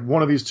feel like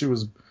one of these two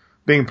is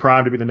being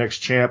primed to be the next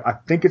champ. I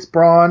think it's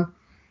Braun.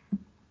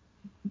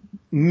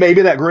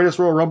 Maybe that Greatest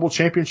Royal Rumble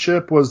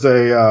championship was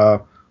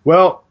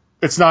well,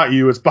 it's not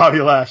you, it's Bobby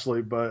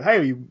Lashley, but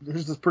hey,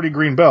 there's this pretty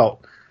green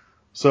belt.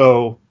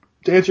 So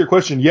to answer your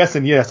question, yes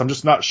and yes. I'm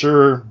just not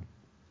sure.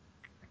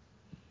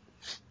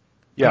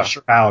 Yeah. Not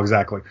sure how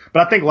exactly.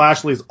 But I think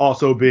Lashley is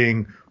also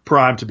being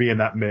primed to be in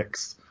that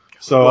mix.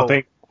 So I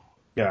think,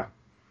 yeah.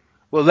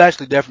 Well,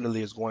 Lashley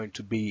definitely is going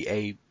to be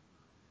a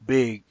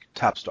big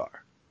top star.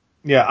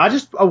 Yeah,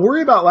 I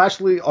worry about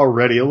Lashley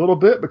already a little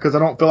bit because I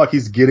don't feel like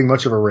he's getting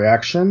much of a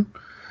reaction.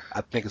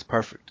 I think it's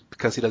perfect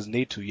because he doesn't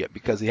need to yet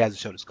because he hasn't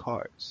shown his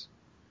cards.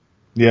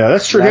 Yeah,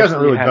 that's true. He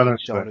hasn't really done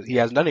anything. He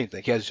hasn't done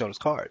anything. He hasn't shown his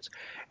cards.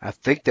 I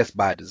think that's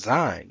by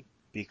design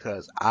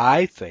because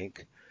I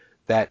think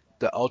that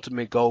the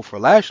ultimate goal for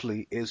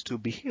Lashley is to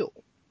be heel.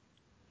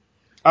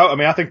 Oh, I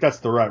mean, I think that's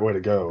the right way to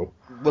go.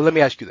 Well, let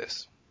me ask you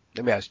this.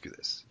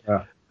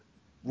 Yeah.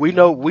 We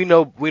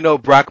know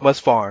Brock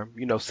must farm.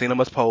 You know, Cena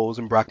must pose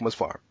and Brock must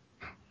farm.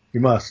 He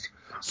must.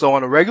 So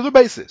on a regular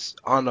basis,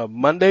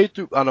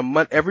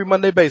 every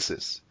Monday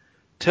basis,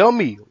 tell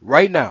me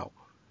right now,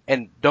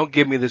 and don't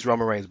give me this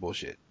Roman Reigns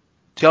bullshit.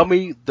 Tell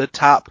me the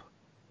top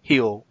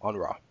heel on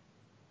Raw.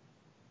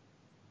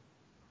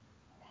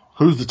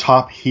 Who's the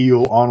top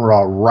heel on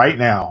Raw right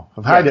now?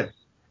 If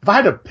I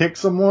had to pick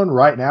someone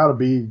right now to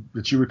be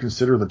that you would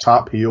consider the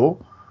top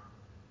heel,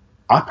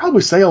 I'd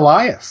probably say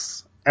Elias.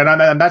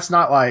 And that's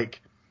not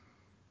like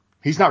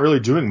he's not really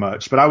doing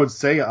much, but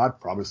I'd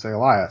probably say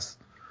Elias.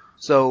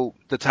 So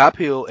the top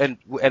heel and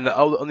the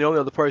only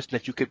other person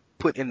that you could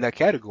put in that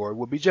category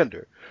would be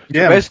Jinder.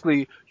 So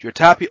basically, your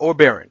top heel or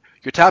Baron,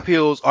 your top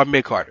heels are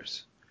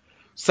mid-carders.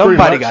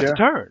 Somebody got to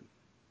turn.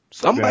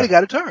 Somebody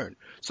got to turn.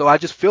 So I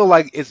just feel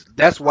like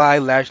that's why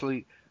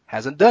Lashley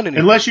hasn't done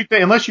anything. Unless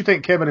you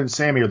think Kevin and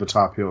Sammy are the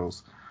top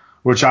heels,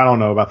 which I don't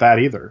know about that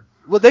either.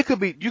 Well, they could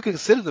be. You can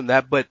consider them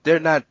that, but they're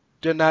not.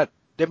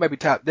 They might be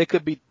top. They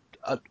could be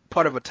a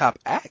part of a top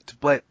act,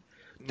 but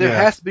there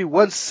has to be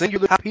one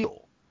singular top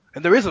heel,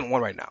 and there isn't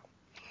one right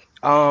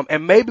now.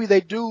 And maybe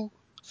they do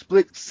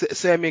split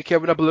Sammy and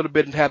Kevin up a little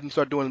bit and have them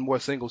start doing more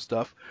single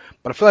stuff.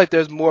 But I feel like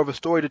there's more of a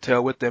story to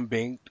tell with them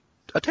being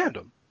a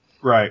tandem.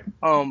 Right.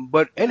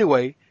 But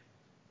anyway,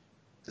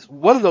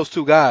 one of those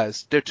two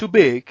guys, they're too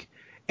big,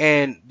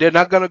 and they're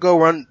not gonna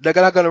run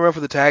for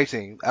the tag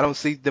team. I don't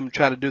see them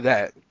trying to do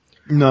that.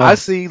 No. I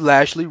see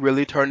Lashley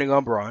really turning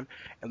on Braun,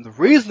 and the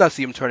reason I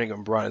see him turning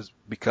on Braun is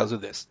because of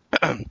this.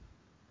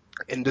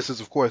 And this is,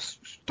 of course,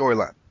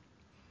 storyline.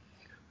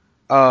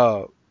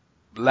 When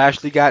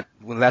Lashley got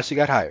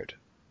hired,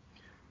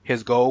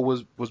 his goal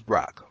was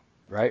Brock,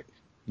 right?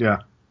 Yeah.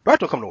 Brock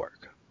don't come to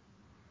work.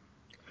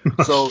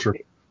 So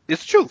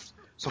it's the truth.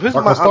 So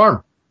Brock must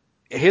farm.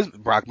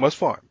 Brock must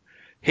farm.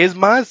 His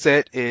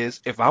mindset is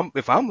if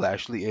I'm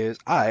Lashley is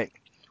all right.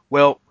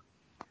 Well,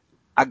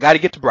 I got to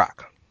get to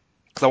Brock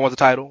because I want the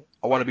title.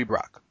 I want to be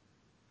Brock.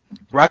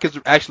 Brock is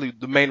actually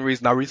the main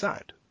reason I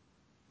resigned.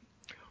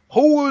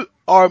 Who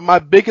are my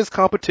biggest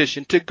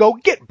competition to go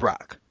get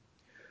Brock?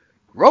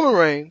 Roman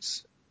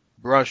Reigns,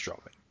 Braun Strowman.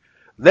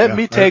 Let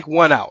me take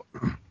one out.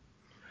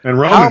 And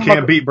Roman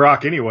can't beat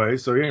Brock anyway,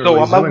 so he ain't really,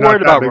 I'm not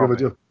worried about big Roman. of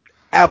a deal.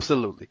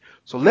 Absolutely.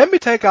 So let me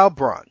take out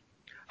Braun.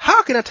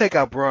 How can I take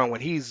out Braun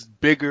when he's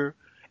bigger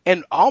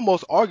and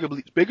almost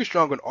arguably bigger,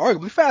 stronger, and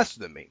arguably faster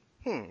than me?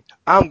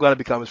 I'm going to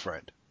become his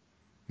friend.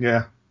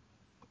 Yeah.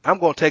 I'm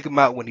going to take him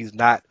out when he's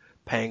not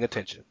paying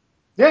attention.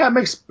 Yeah, it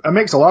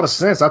makes a lot of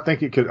sense. I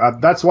think it could.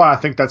 That's why I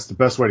think that's the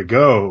best way to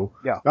go.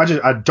 Yeah.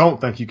 I don't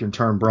think you can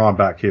turn Braun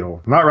back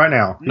heel. Not right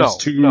now.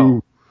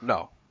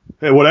 No.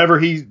 Whatever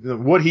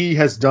what he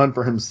has done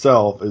for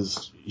himself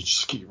is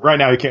right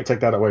now. You can't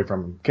take that away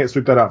from him. Can't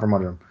sweep that out from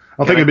under him. I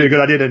don't think it'd be a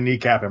good idea to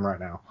kneecap him right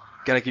now.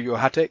 Can I give you a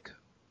hot take?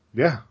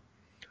 Yeah.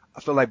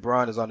 I feel like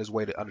Braun is on his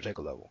way to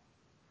Undertaker level.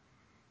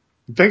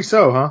 You think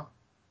so, huh?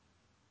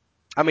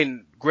 I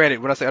mean, granted,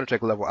 when I say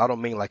Undertaker level, I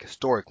don't mean like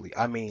historically.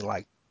 I mean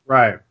like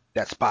Right.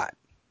 that spot.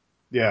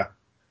 Yeah.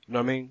 You know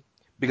what I mean?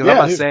 Because Yeah, I'm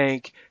not dude.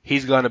 saying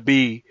he's going to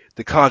be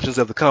the conscience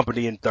of the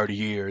company in 30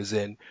 years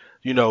and,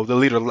 the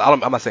leader. I'm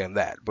not saying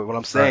that. But what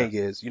I'm saying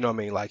is, you know what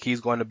I mean? Like,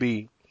 he's going to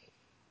be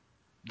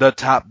the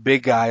top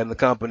big guy in the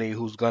company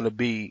who's going to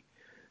be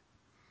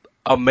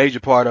a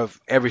major part of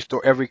every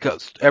story,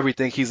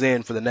 everything he's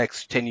in for the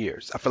next 10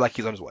 years. I feel like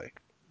he's on his way.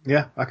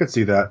 Yeah, I could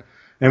see that.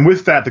 And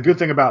with that, the good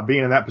thing about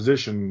being in that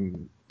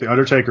position, the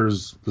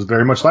Undertaker's was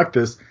very much like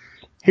this.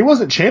 He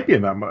wasn't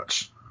champion that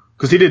much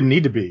because he didn't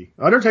need to be.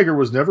 Undertaker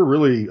was never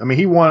really. I mean,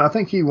 he won. I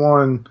think he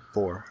won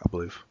 4, I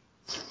believe.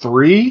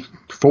 4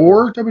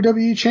 WWE I want to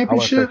say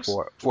championships.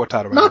 4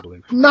 title reigns, I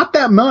believe. Not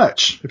that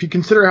much if you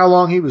consider how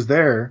long he was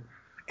there.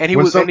 And he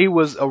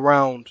was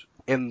around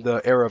in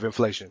the era of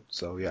inflation.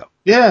 So yeah.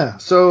 Yeah.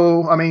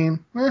 So I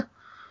mean,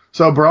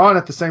 So Braun,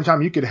 at the same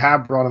time, you could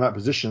have Braun in that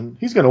position.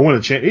 He's going to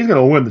win he's going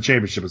to win the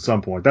championship at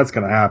some point. That's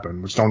going to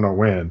happen. We just don't know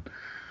when.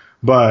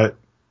 But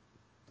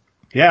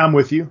yeah, I'm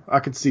with you. I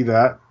could see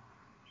that.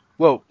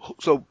 Well,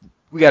 so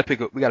we got to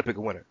pick a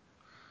winner.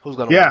 Who's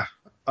going to win? Yeah.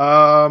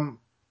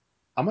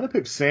 I'm going to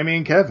pick Sammy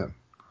and Kevin.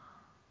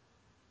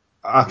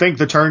 I think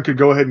the turn could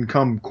go ahead and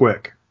come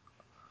quick.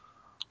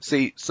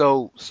 See,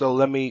 so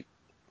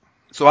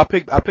I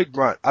picked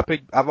Braun.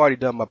 I've already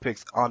done my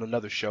picks on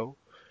another show.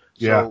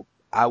 So Yeah.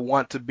 I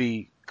want to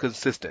be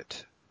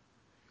consistent.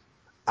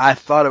 I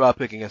thought about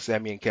picking a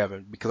Sammy and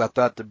Kevin because I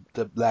thought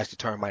the Lashley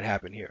turn might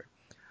happen here.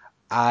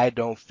 I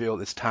don't feel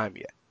it's time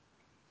yet.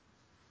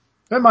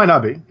 It might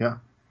not be. Yeah.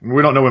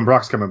 We don't know when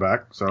Brock's coming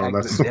back. So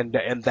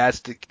And that's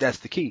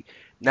the key.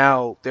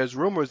 Now, there's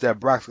rumors that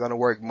Brock's going to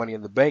work Money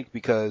in the Bank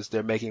because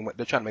they're trying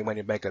to make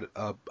Money in the Bank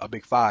a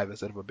big 5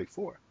 instead of a big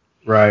 4.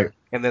 Right.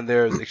 And then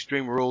there's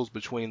Extreme Rules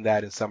between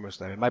that and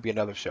SummerSlam. It might be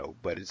another show,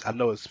 but I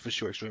know it's for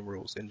sure Extreme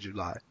Rules in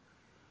July.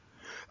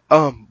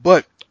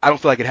 But I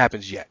don't feel like it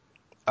happens yet.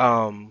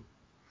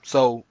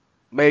 So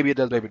maybe it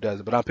does, maybe it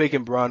doesn't. But I'm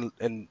picking Braun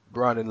and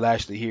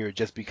Lashley here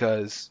just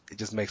because it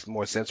just makes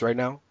more sense right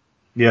now.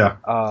 Yeah.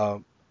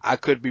 I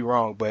could be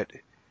wrong, but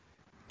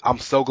I'm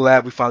so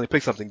glad we finally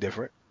picked something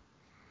different.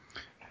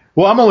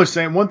 Well, I'm only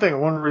saying one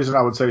reason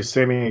I would say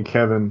Sammy and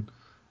Kevin,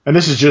 and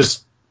this is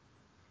just,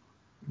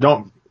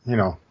 it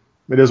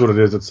is what it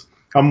is.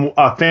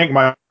 I think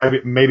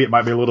maybe it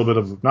might be a little bit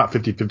of not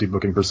 50-50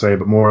 booking per se,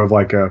 but more of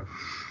like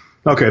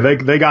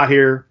they got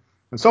here,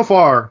 and so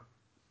far,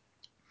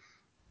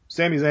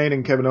 Sami Zayn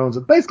and Kevin Owens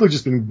have basically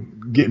just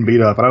been getting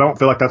beat up, and I don't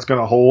feel like that's going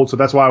to hold. So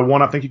that's why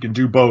I think you can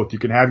do both. You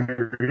can have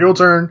your heel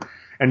turn,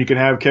 and you can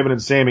have Kevin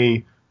and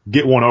Sami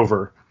get one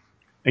over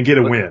and get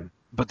a win.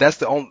 But that's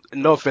the only.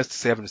 No offense to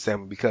Kevin and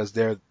Sami because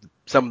they're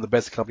some of the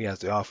best the company has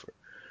to offer.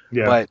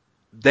 Yeah. But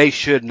they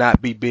should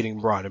not be beating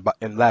Braun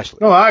and Lashley.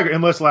 No, I agree,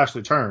 unless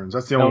Lashley turns.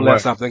 That's the only way.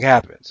 Unless something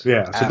happens.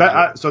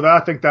 Yeah. So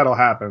I think that'll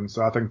happen.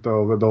 So I think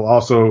they'll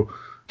also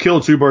kill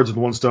 2 birds with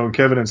 1 stone.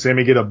 Kevin and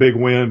Sami get a big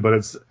win, but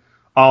it's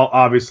all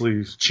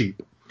obviously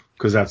cheap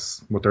because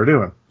that's what they're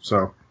doing.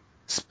 So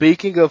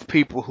speaking of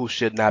people who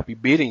should not be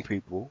beating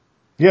people,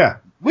 yeah,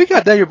 we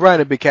got Daniel Bryan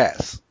and Big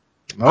Cass.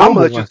 I'm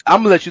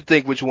gonna let you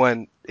think which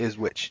one is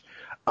which.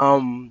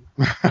 So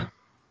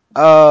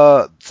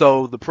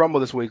the promo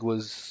this week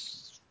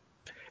wasn't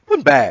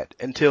bad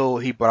until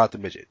he brought out the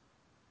midget.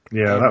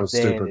 Yeah, that was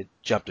stupid. Then it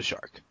jumped the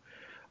shark.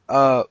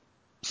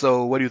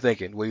 So what are you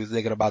thinking? What are you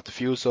thinking about the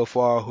feud so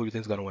far? Who do you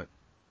think's gonna win?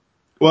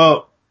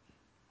 Well,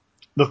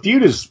 the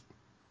feud is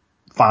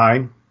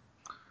fine.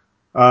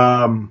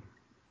 I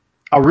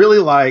really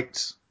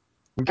liked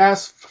when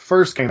Cass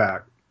first came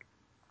back.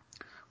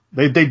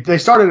 They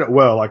started it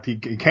well. Like he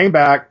came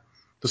back.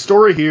 The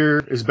story here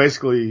is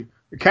basically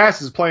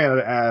Cass is playing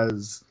it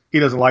as he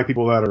doesn't like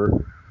people that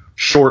are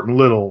short and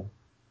little.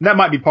 And that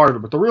might be part of it,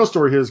 but the real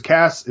story here is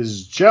Cass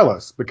is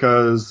jealous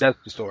because that's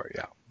the story.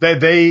 Yeah,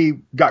 they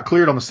got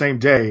cleared on the same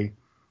day,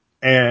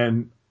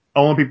 and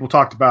only people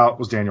talked about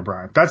was Daniel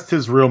Bryan. That's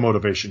his real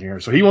motivation here.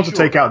 So he wants to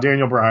take out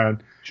Daniel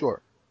Bryan. Sure.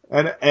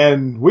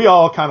 And we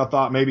all kind of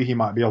thought maybe he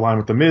might be aligned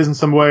with The Miz in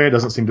some way. It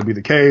doesn't seem to be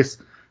the case.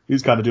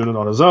 He's kind of doing it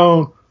on his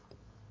own.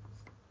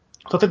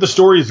 So I think the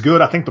story is good.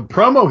 I think the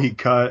promo he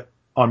cut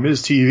on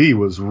Miz TV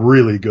was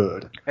really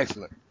good.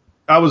 Excellent.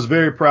 I was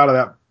very proud of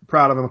him.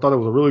 I thought it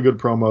was a really good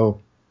promo.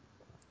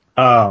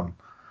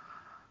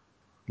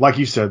 Like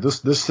you said,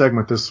 this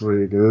segment this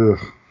week, it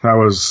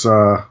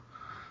got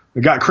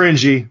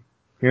cringy.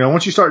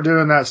 Once you start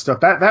doing that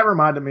stuff, that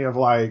reminded me of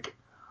like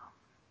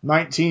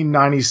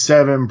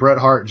 1997. Bret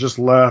Hart just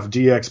left.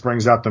 DX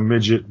brings out the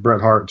midget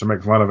Bret Hart to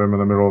make fun of him in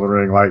the middle of the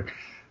ring. Like,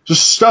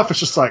 just stuff. It's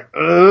just like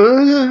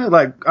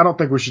I don't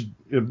think we should.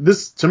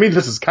 This to me,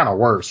 this is kind of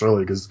worse,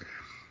 really, because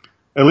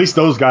at least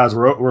those guys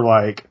were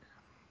like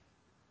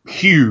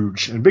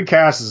huge, and Big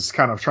Cass is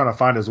kind of trying to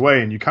find his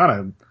way, and you kind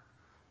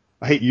of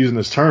I hate using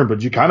this term,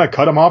 but you kind of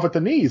cut him off at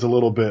the knees a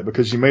little bit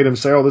because you made him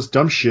say all this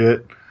dumb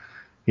shit,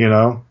 you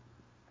know?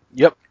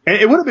 Yep. And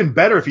it would have been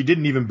better if he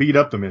didn't even beat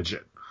up the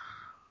midget.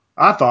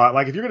 I thought,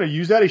 like, if you're going to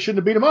use that, he shouldn't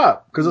have beat him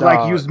up because,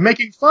 like, he was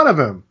making fun of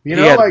him. You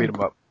know, he had like, to beat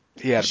him up.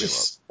 He had to beat him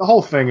up. The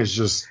whole thing is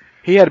just.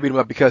 He had to beat him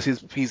up because he's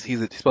supposed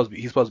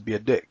to be a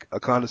dick, a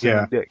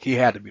condescending dick. He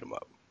had to beat him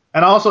up.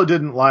 And I also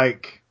didn't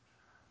like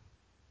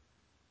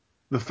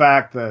the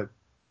fact that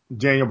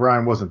Daniel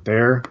Bryan wasn't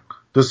there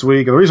this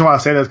week. And the reason why I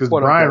say that is because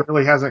Bryan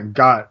really hasn't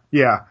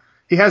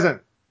he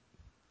hasn't.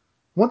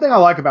 One thing I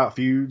like about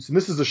feuds, and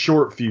this is a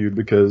short feud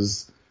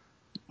because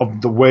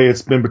of the way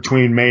it's been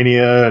between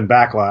Mania and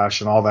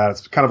Backlash and all that.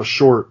 It's kind of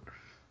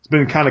it's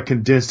been kind of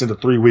condensed into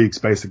 3 weeks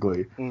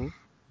basically. Mm-hmm.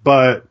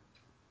 But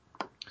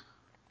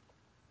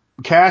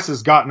Cass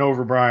has gotten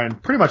over Bryan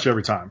pretty much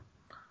every time.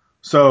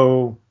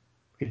 So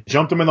he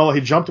jumped him in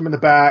the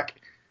back.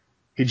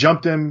 He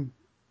jumped him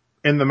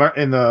in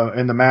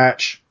the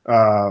match.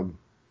 I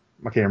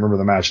can't remember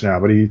the match now,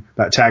 but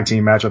that tag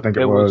team match, I think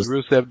it was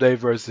Rusev Day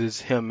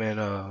versus him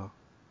and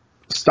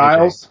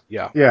Styles.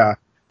 AJ. Yeah.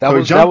 That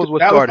was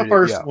what started the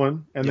first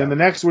one, and then the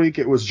next week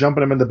it was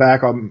jumping him in the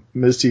back on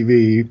Miz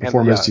TV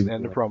before Miz TV.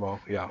 And the promo,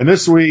 yeah. And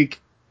this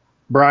week,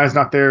 Bryan's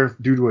not there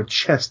due to a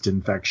chest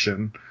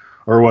infection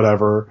or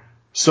whatever.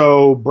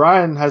 So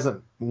Bryan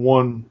hasn't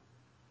won.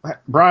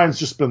 Bryan's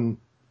just been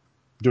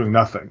doing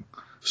nothing.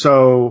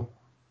 So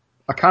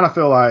I kind of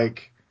feel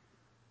like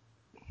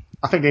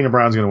I think Daniel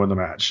Bryan's going to win the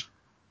match.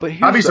 But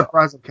I'd be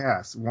surprised if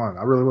Cass won.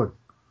 I really would.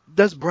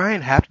 Does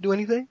Bryan have to do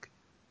anything?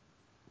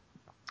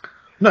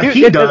 No,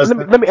 he does.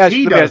 Let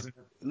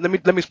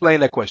me explain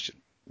that question.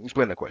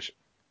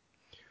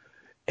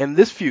 In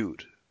this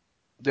feud,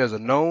 there's a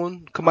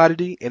known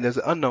commodity and there's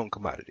an unknown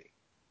commodity.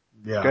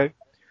 Yeah. Okay.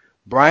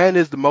 Bryan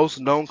is the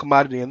most known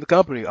commodity in the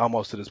company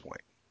almost to this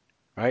point,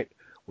 right?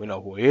 We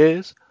know who he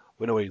is.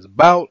 We know what he's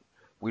about.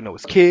 We know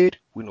his kid.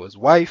 We know his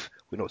wife.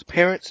 We know his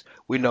parents.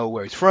 We know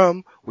where he's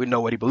from. We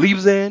know what he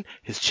believes in,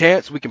 his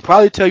chants. We can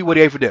probably tell you what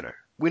he ate for dinner.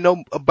 We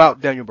know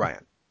about Daniel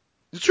Bryan.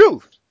 The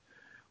truth.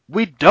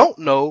 We don't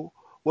know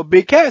what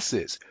Big Cass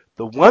is.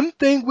 The one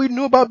thing we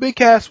knew about Big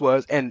Cass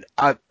was, and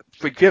I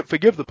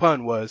forgive the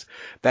pun, was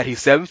that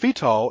he's 7 feet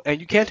tall, and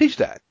you can't teach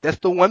that. That's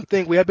the one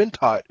thing we have been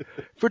taught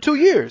for 2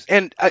 years.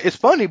 And it's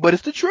funny, but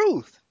it's the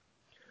truth.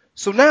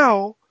 So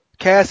now,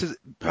 Cass is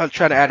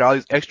trying to add all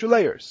these extra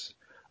layers.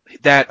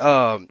 That,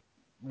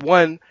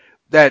 one,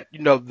 that,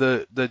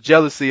 the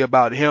jealousy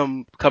about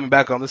him coming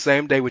back on the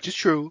same day, which is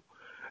true,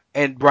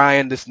 and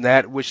Bryan this and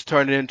that, which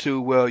turned it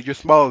into, well, you're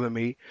smaller than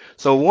me.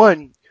 So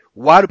one,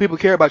 why do people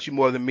care about you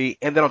more than me?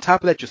 And then on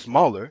top of that, you're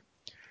smaller.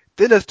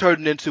 Then that's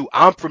turned into,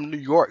 I'm from New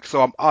York,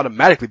 so I'm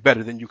automatically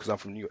better than you because I'm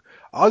from New York.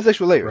 All these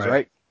extra layers,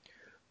 right?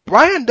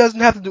 Bryan doesn't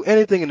have to do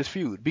anything in this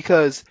feud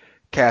because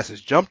Cass has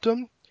jumped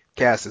him,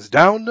 Cass has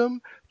downed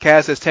him,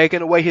 Cass has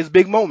taken away his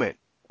big moment,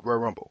 Royal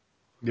Rumble.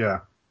 Yeah.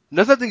 And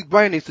that's nothing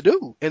Bryan needs to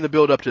do in the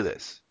build up to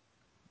this.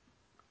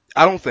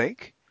 I don't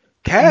think.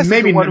 Cass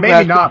maybe is the one who maybe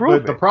has not, to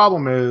prove but the it.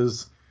 problem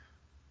is,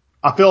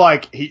 I feel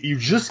like you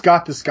just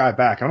got this guy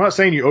back. I'm not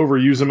saying you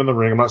overuse him in the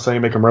ring. I'm not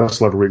saying make him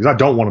wrestle every week because I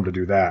don't want him to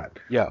do that.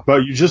 Yeah.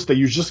 But you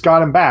just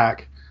got him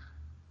back.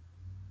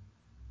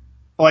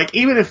 Like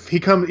even if he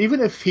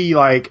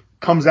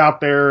comes out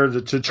there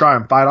to try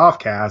and fight off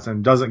Cass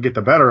and doesn't get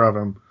the better of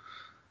him,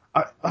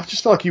 I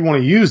just feel like you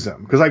want to use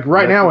him because like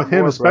right now with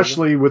him,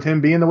 especially with him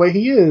being the way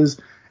he is,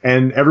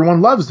 and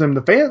everyone loves him.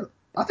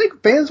 I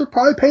think fans are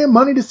probably paying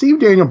money to see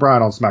Daniel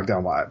Bryan on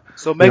SmackDown Live.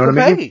 So make him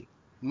pay.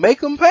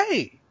 Make him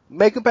pay.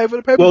 Make him pay for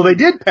the pay-per-view. Well, they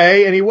did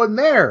pay, and he wasn't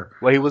there.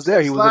 Well, he was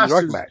there. He was in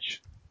the dark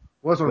match.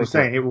 That's what I'm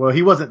saying. Well,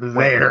 he wasn't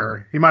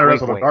there. He might have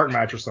wrestled a dark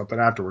match or something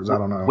afterwards. I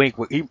don't know. Wink.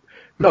 He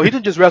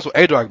didn't just wrestle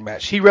a dark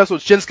match. He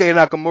wrestled Shinsuke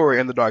Nakamura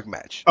in the dark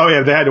match. Oh,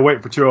 yeah, they had to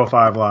wait for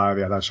 205 Live.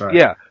 Yeah, that's right.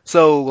 Yeah,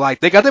 so,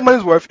 they got their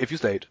money's worth, if you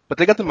stayed. But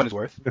they got their money's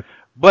worth.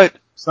 But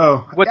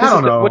so,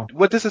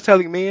 what this is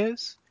telling me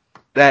is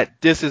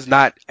that this is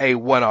not a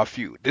one-off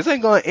feud. This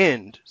ain't going to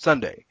end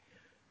Sunday.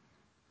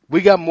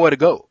 We got more to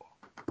go.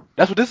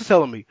 That's what this is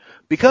telling me.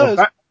 Because,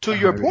 to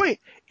your point,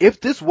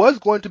 if this was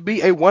going to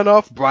be a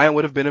one-off, Bryan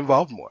would have been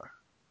involved more.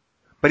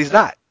 But he's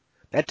not.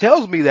 That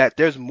tells me that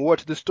there's more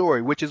to the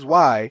story, which is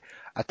why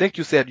I think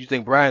you said you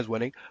think Bryan's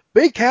winning.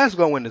 Big Cass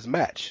going to win this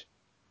match.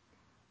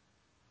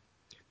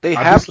 They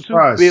have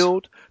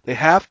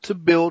to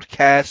build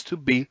Cass to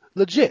be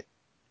legit.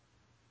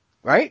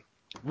 Right?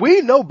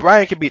 We know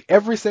Bryan can beat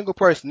every single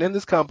person in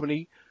this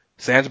company,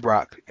 sans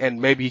Brock,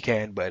 and maybe he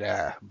can,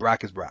 but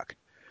Brock is Brock.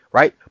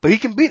 Right? But he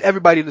can beat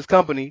everybody in this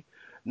company,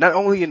 not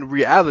only in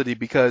reality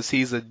because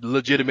he's a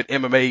legitimate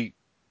MMA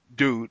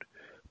dude,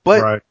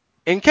 but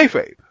in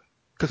kayfabe.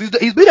 Because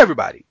he's beat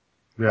everybody.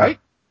 Yeah. Right?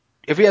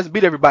 If he hasn't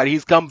beat everybody,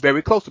 he's come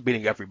very close to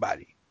beating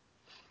everybody.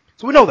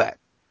 So we know that.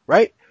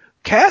 Right?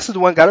 Cass is the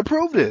one got to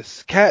prove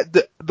this.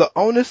 The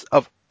onus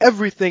of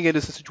everything in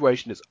this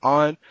situation is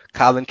on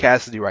Colin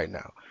Cassidy right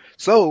now.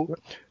 So,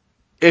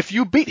 if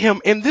you beat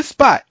him in this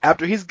spot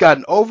after he's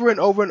gotten over and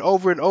over and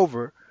over and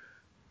over,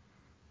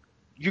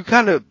 you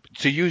kind of,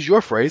 to use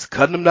your phrase,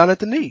 cutting him down at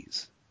the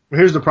knees.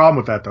 Here's the problem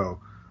with that, though.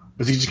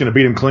 Is he just going to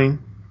beat him clean?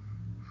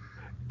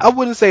 I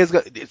wouldn't say it's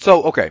good.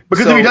 So, okay.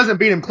 Because so, if he doesn't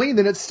beat him clean,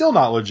 then it's still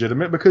not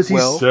legitimate because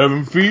he's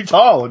 7 feet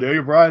tall and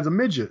Daniel Bryan's a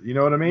midget. You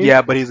know what I mean?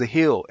 Yeah, but he's a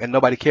heel, and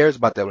nobody cares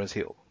about that when it's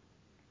heel.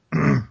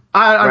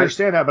 I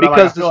understand that, but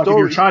because I feel like if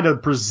you're trying to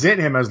present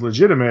him as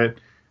legitimate,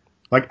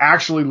 like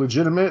actually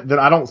legitimate, then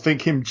I don't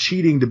think him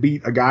cheating to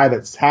beat a guy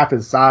that's half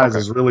his size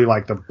is really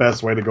like the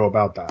best way to go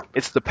about that.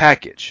 It's the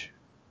package.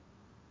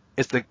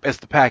 It's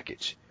the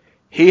package.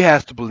 He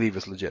has to believe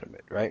it's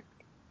legitimate, right?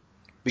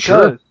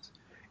 Because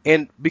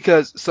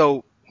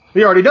so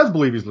he already does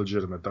believe he's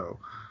legitimate, though.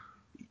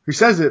 He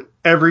says it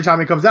every time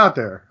he comes out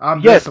there.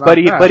 But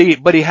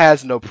he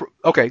has no proof.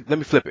 Okay, let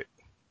me flip it.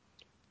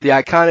 The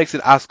Iconics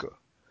and Asuka.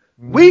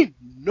 We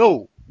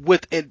know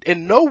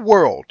in no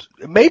world,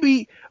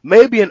 maybe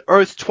in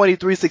Earth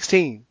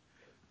 2316,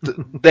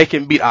 they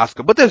can beat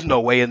Asuka, but there's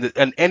no way in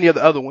any of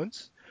the other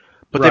ones.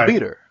 But they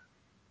beat her.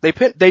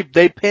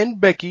 They pinned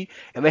Becky,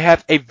 and they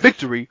have a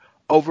victory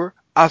over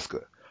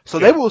Asuka. So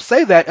they will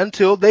say that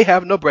until they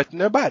have no breath in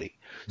their body.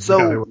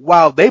 So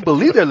while they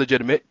believe they're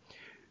legitimate,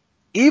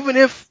 even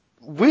if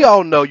we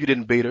all know you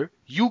didn't beat her,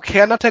 you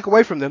cannot take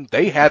away from them.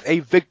 They have a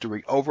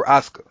victory over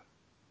Asuka.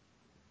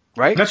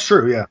 Right? That's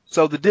true, yeah.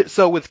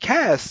 So with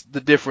Cass, the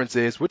difference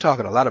is we're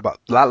talking a lot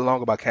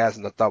long about Cass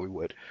than I thought we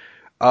would.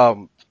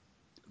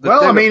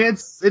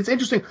 It's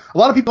interesting. A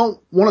lot of people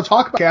don't want to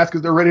talk about Cass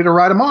because they're ready to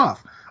write him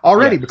off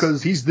already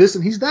because he's this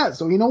and he's that.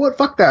 So you know what?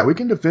 Fuck that. We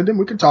can defend him.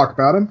 We can talk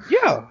about him.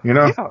 Yeah. You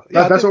know,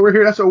 that's what we're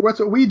here. That's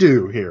what we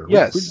do here.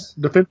 Yes.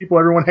 We defend people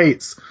everyone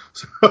hates.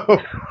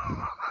 So.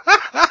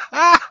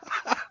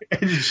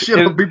 And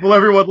shit on people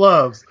everyone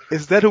loves.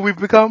 Is that who we've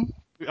become?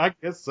 I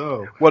guess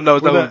so. Well, no,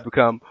 it's not who we've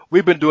become.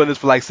 We've been doing this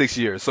for like 6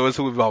 years, so it's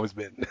who we've always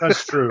been.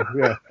 That's true.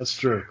 Yeah, that's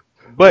true.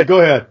 But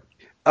go ahead.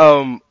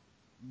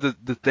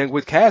 The thing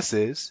with Cass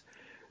is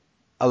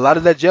a lot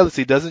of that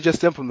jealousy doesn't just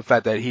stem from the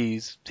fact that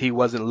he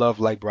wasn't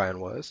loved like Bryan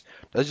was.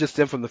 It doesn't just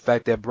stem from the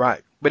fact that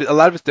but a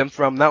lot of it stems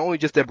from not only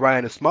just that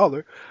Bryan is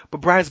smaller,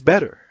 but Bryan's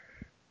better.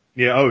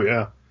 Yeah. Oh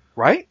yeah.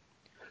 Right.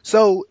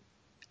 So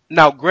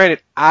now,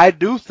 granted, I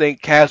do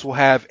think Cass will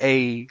have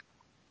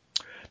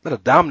not a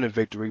dominant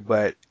victory,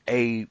 but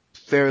a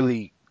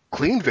fairly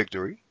clean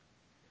victory.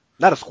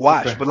 Not a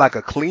squash, but like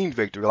a clean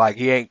victory. Like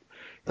he ain't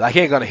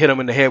gonna hit him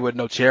in the head with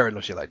no chair and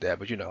no shit like that,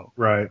 but you know.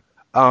 Right.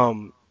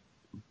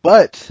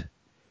 But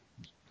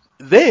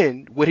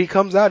then when he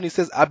comes out and he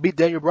says, I beat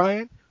Daniel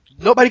Bryan,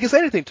 nobody can say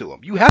anything to him.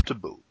 You have to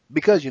boo.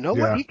 Because you know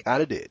what? He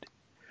kinda did.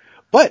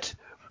 But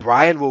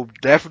Bryan will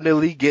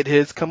definitely get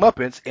his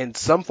comeuppance in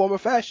some form or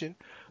fashion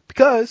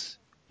because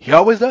he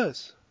always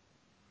does.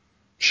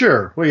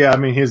 Sure. Well, yeah, I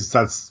mean, his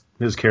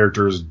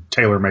character is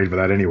tailor-made for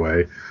that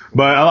anyway.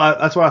 But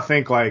that's why I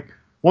think, like,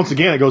 once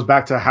again, it goes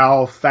back to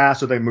how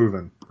fast are they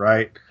moving,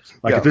 right?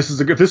 Like, if this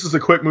is a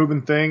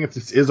quick-moving thing, if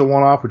this is a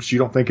one-off, which you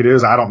don't think it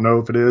is, I don't know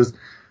if it is.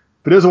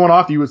 If it is a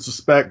one-off, you would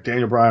suspect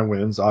Daniel Bryan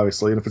wins,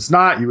 obviously. And if it's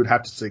not, you would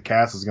have to say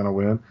Cass is going to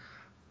win.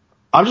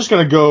 I'm just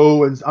going to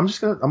go, and I'm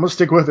going to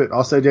stick with it.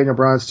 I'll say Daniel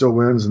Bryan still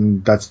wins,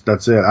 and that's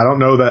it. I don't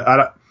know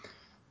that.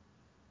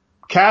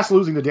 Cass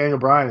losing to Daniel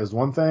Bryan is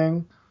one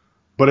thing.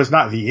 But it's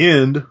not the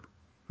end,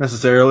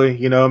 necessarily.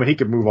 You know, I mean, he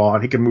could move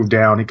on. He could move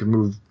down. He could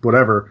move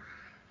whatever.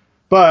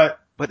 But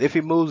if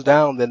he moves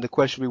down, then the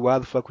question would be, why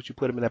the fuck would you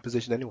put him in that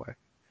position anyway?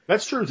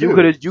 That's true, too.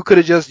 You could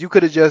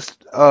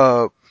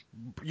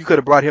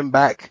have brought him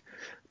back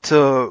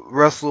to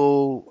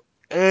wrestle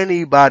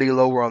anybody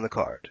lower on the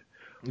card.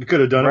 You could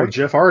have done it with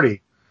Jeff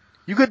Hardy.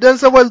 You could have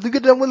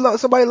done with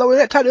somebody lower than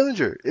that, Ty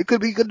Dillinger. He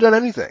could have done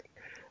anything.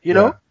 You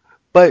know?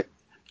 But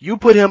you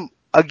put him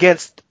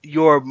against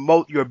your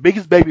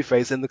biggest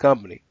babyface in the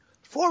company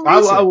for a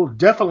reason. I will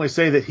definitely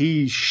say that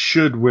he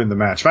should win the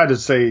match. If I had to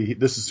say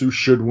this is who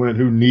should win,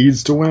 who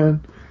needs to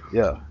win.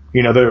 Yeah.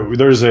 You know,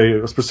 there's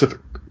a specific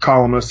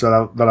columnist that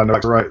I know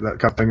to write that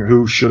kind of thing,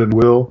 who should and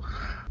will.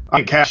 I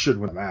think Cass should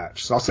win the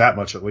match. So I'll say that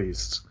much at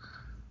least.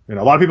 You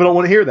know, a lot of people don't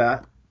want to hear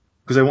that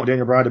because they want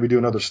Daniel Bryan to be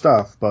doing other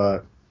stuff,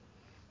 but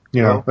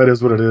you know, that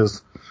is what it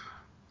is.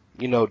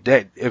 You know,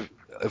 if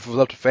it was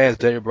up to fans,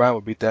 Daniel Bryan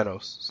would beat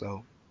Thanos.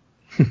 So.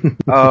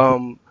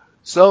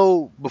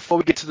 So before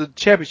we get to the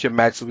championship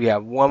match, we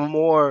have one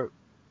more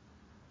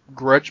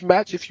grudge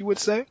match, if you would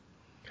say.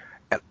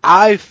 And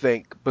I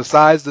think,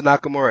 besides the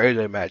Nakamura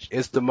AJ match,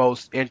 it's the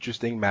most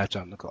interesting match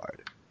on the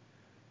card.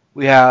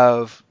 We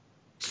have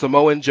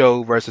Samoan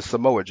Joe versus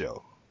Samoa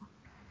Joe.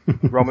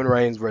 Roman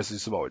Reigns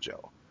versus Samoa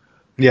Joe.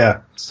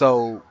 Yeah.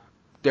 So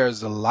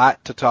there's a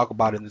lot to talk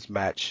about in this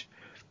match.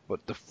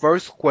 But the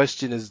first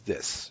question is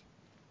this.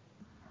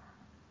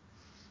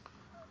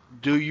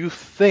 Do you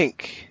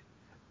think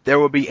there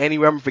will be any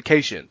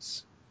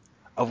ramifications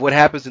of what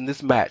happens in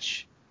this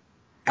match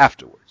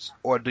afterwards?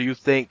 Or do you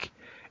think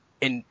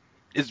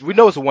we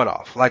know it's a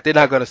one-off. Like, they're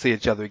not going to see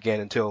each other again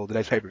until the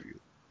next pay-per-view.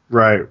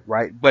 Right.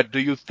 Right? But do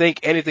you think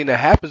anything that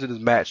happens in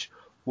this match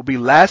will be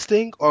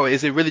lasting? Or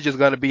is it really just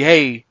going to be,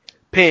 hey,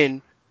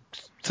 pin,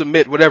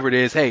 submit, whatever it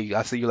is, hey,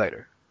 I'll see you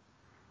later?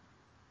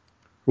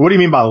 What do you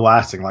mean by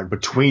lasting? Like,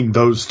 between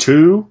those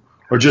two?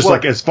 or just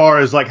like as far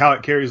as like how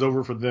it carries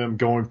over for them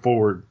going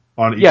forward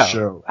on each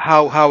show.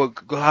 How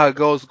it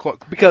goes,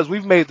 because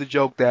we've made the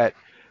joke that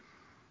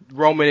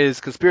Roman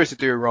is conspiracy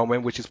theory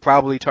Roman, which is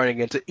probably turning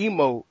into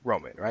emo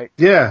Roman, right?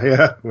 Yeah.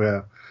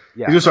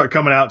 He's gonna start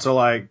coming out to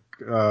like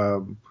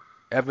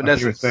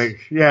Evanescence.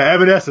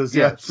 Evanescence.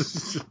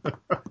 Yes.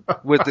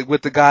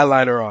 with the guy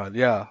liner on.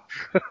 Yeah.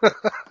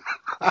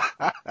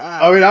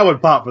 I mean, I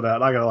would pop for that.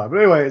 Not gonna lie. But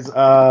anyways,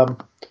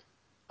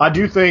 I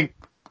do think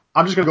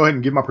I'm just gonna go ahead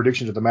and give my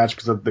predictions of the match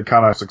because they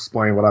kind of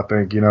explain what I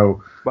think is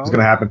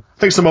gonna happen. I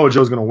think Samoa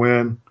Joe's gonna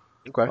win.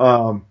 Okay.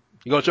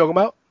 You gonna choke him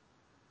out?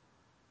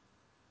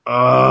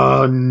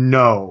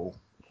 No.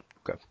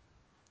 Okay.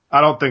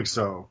 I don't think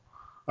so.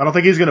 I don't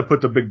think he's gonna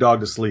put the big dog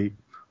to sleep.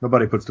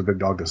 Nobody puts the big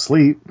dog to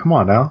sleep. Come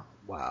on now.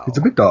 Wow. He's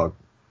a big dog.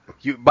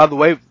 By the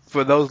way,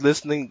 for those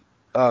listening,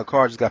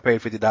 Carl just got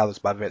paid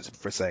 $50 by Vince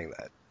for saying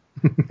that.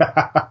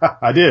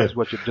 I did. Just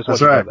want you That's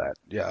to right. know that.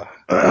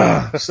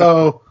 Yeah.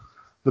 So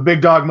the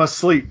big dog must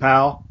sleep,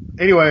 pal.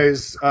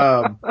 Anyways,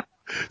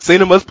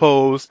 Cena must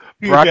pose,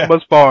 Brock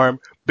must farm,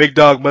 big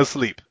dog must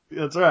sleep.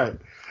 That's right.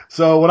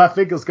 So what I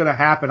think is going to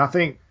happen,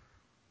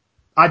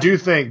 I do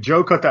think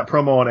Joe cut that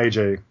promo on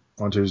AJ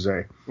on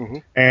Tuesday,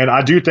 and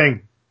I do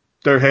think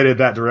they're headed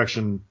that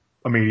direction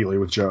immediately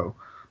with Joe.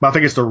 But I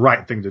think it's the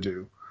right thing to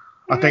do.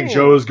 I think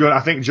Joe is good.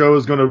 I think Joe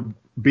is going to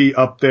be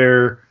up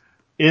there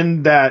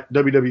in that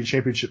WWE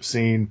Championship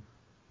scene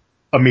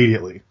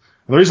immediately. And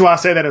the reason why I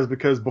say that is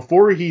because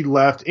before he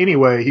left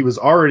anyway, he was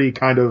already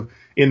kind of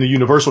in the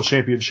Universal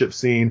Championship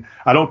scene.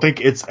 I don't think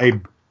it's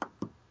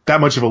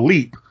that much of a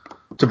leap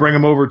to bring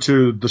him over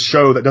to the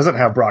show that doesn't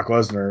have Brock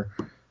Lesnar,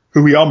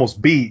 who he almost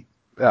beat.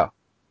 Yeah.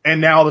 And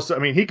now,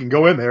 he can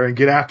go in there and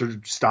get after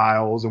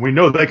Styles, and we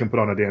know they can put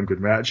on a damn good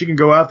match. He can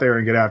go out there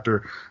and get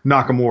after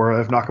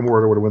Nakamura if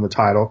Nakamura were to win the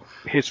title.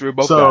 History of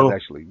both guys,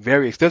 actually.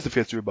 Very extensive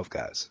history of both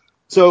guys.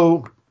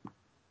 So,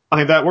 I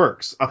think that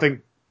works. I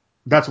think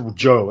that's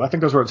Joe. I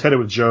think that's where it's headed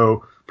with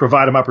Joe,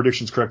 provided my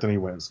prediction's correct and he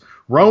wins.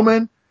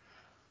 Roman,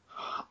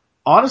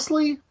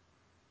 honestly,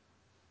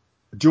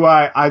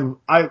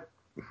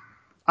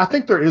 I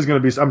think there is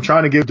going to be. I'm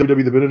trying to give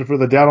WWE the benefit of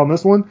the doubt on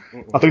this one.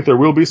 I think there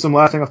will be some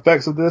lasting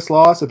effects of this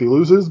loss if he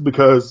loses,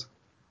 because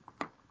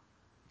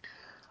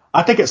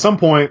I think at some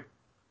point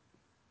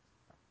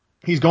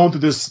he's going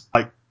through this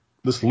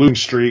losing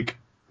streak,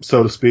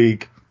 so to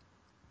speak.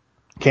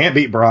 Can't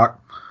beat Brock.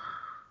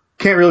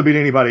 Can't really beat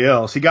anybody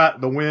else. He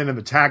got the win in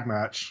the tag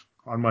match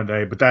on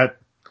Monday, but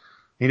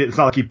it's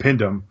not like he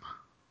pinned him.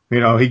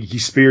 He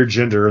speared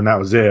Jinder and that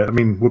was it. I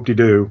mean,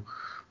 whoop-de-doo.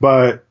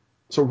 But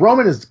so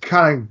Roman is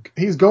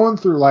he's going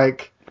through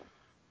like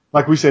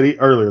we said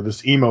earlier,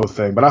 this emo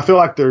thing. But I feel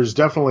like there's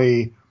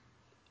definitely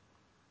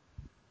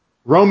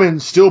Roman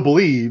still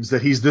believes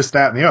that he's this,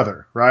 that, and the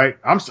other, right?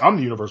 I'm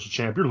the Universal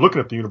Champ. You're looking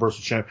at the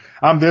Universal Champ.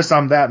 I'm this,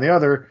 I'm that, and the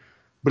other.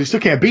 But he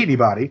still can't beat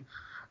anybody.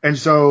 And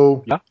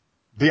so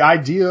the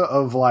idea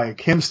of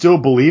like him still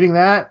believing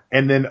that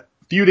and then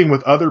feuding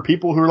with other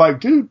people who are like,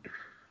 dude,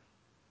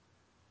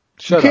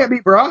 you can't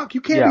beat Brock.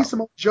 You can't beat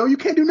Samoa Joe. You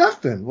can't do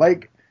nothing.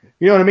 Like,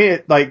 you know what I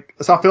mean?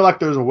 So I feel like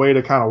there's a way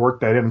to kind of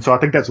work that in. And so I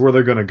think that's where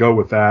they're going to go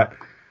with that.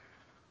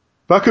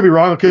 But I could be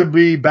wrong. It could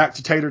be back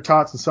to tater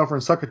tots and suffer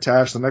and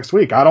succotash the next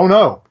week. I don't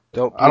know.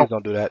 Please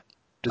don't do that.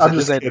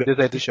 This ain't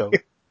the show.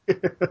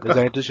 This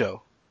ain't the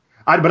show.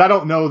 But I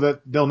don't know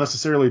that they'll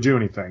necessarily do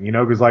anything,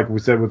 because like we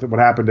said with what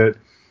happened at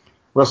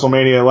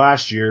WrestleMania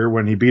last year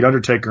when he beat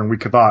Undertaker, and we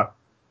thought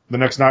the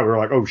next night we were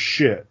like, oh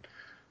shit,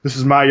 this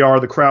is my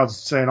yard. The crowd's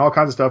saying all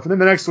kinds of stuff. And then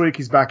the next week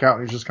he's back out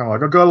and he's just kind of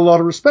like, I got a lot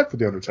of respect for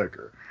the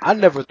Undertaker. I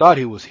never thought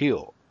he was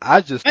heel.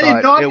 I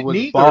thought it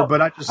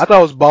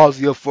was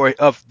ballsy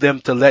of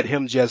them to let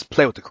him just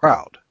play with the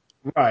crowd.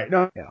 Right.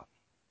 No,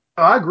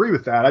 I agree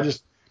with that.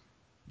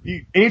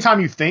 Anytime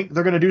you think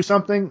they're going to do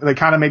something, they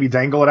kind of maybe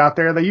dangle it out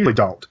there. They usually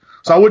don't.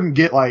 So I wouldn't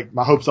get like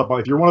my hopes up.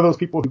 If you're one of those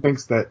people who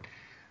thinks that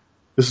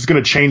this is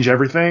going to change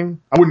everything,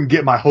 I wouldn't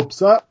get my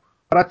hopes up.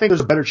 But I think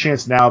there's a better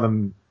chance now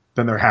than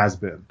there has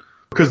been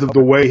because of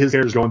the way his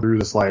hair is going through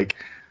this. Like,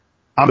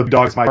 I'm the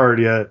dog, it's my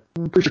priority yet.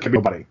 I'm pretty sure it can't be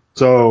nobody.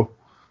 So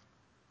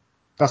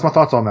that's my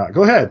thoughts on that.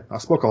 Go ahead. I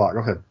spoke a lot. Go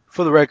ahead.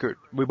 For the record,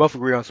 we both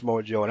agree on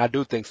Samoa Joe, and I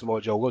do think Samoa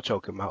Joe will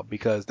choke him out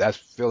because I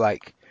feel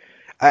like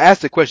I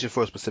asked the question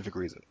for a specific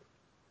reason.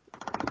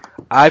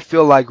 I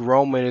feel like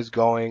Roman is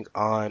going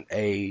on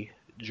a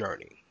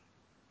journey.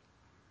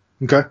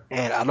 Okay.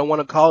 And I don't want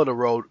to call it a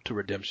road to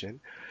redemption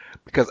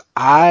because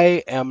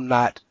I am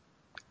not.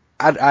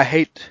 I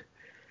hate.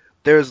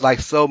 There's like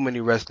so many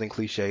wrestling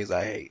cliches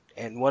I hate,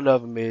 and one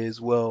of them is,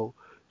 well,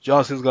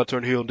 John Cena's gonna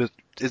turn heel. This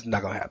is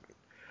not gonna happen.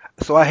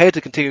 So I hate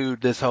to continue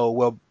this whole,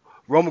 well,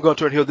 Roman gonna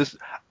turn heel. This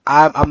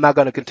I'm not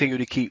gonna continue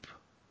to keep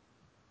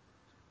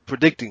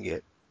predicting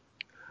it,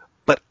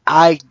 but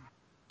I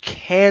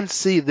can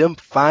see them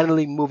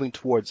finally moving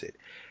towards it,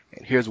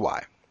 and here's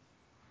why.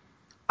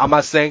 I'm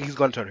not saying he's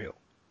gonna turn heel,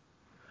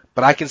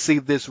 but I can see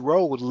this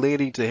road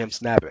leading to him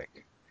snapping.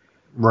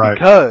 Right.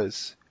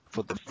 Because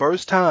for the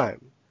first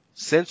time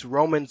since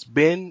Roman's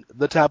been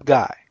the top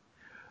guy,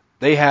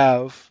 they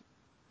have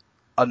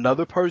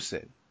another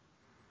person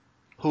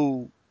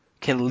who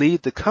can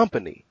lead the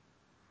company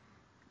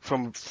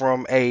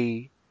from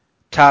a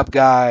top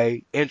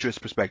guy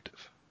interest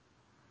perspective.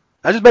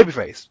 Not just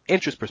babyface,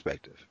 interest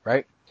perspective,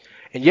 right?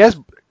 And yes,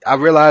 I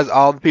realize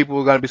all the people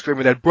are going to be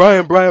screaming that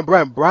Bryan.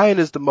 Bryan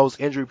is the most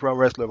injury-prone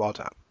wrestler of all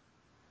time.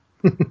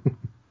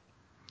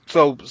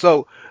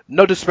 So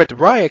no disrespect to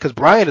Bryan, because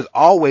Bryan is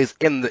always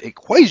in the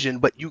equation,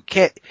 but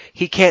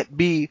he can't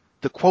be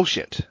the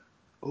quotient.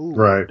 Ooh,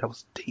 Right. that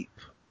was deep.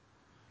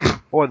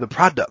 Or the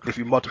product, if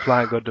you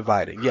multiply and go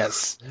dividing.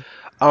 Yes.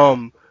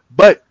 And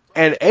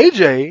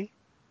AJ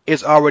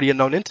is already a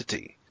known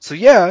entity. So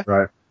yeah,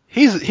 Right.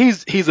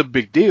 he's a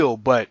big deal,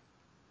 but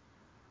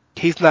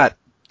he's not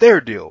their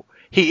deal.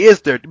 He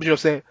is their, you know what I'm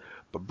saying?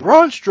 But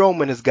Braun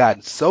Strowman has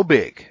gotten so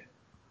big,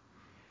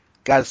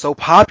 gotten so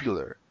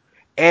popular,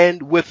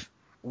 and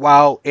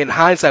while in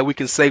hindsight we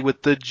can say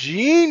with the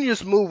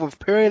genius move of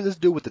pairing this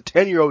dude with a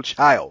 10-year-old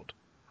child,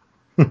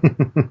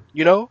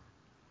 you know?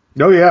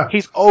 Oh yeah.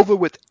 He's over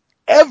with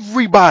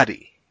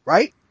everybody,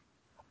 right?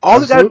 All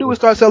he got to do is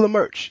start selling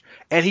merch.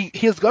 And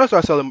he's going to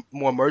start selling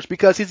more merch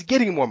because he's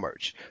getting more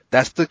merch.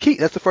 That's the key.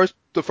 That's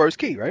the first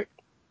key, right?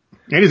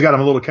 And he's got him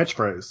a little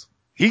catchphrase.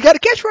 He got a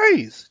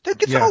catchphrase. That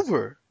gets Yeah.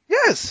 over.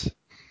 Yes.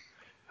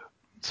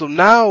 So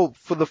now,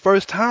 for the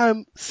first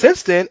time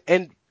since then,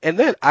 and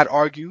then I'd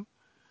argue,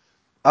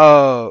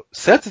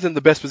 Seth is in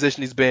the best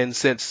position he's been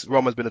since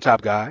Roman's been the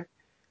top guy,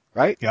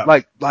 right? Yeah.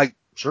 Like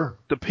Sure.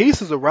 the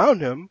pieces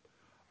around him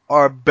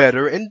are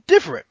better and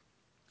different.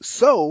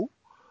 So,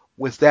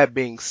 with that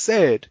being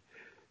said,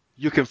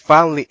 you can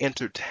finally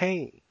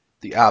entertain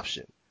the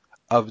option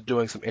of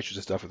doing some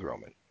interesting stuff with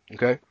Roman.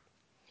 Okay?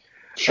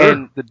 Sure.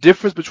 And the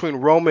difference between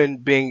Roman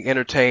being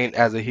entertained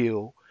as a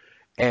heel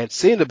and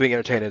Cena being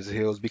entertained as a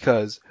heel is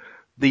because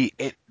the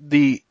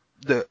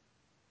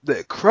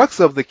crux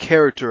of the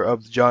character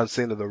of John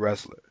Cena the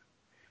wrestler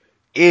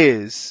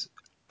is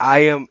I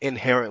am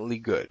inherently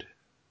good.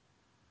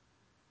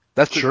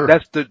 That's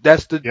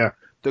Yeah.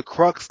 the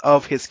crux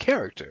of his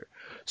character.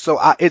 So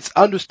it's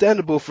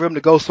understandable for him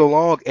to go so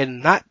long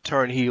and not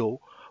turn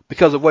heel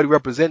because of what he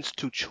represents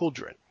to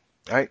children,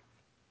 right?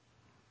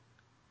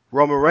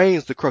 Roman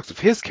Reigns, the crux of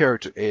his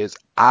character is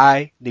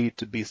I need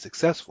to be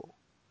successful.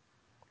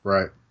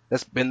 Right.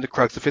 That's been the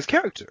crux of his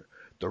character.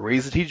 The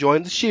reason he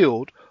joined the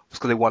Shield was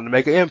because they wanted to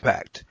make an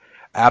impact.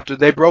 After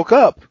they broke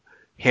up,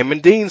 him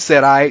and Dean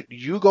said, all right,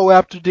 you go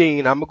after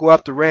Dean, I'm going to go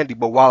after Randy,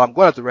 but while I'm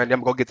going after Randy, I'm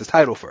going to go get this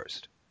title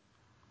first.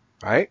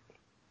 Right?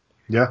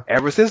 Yeah.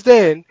 Ever since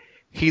then,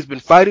 he's been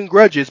fighting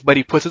grudges, but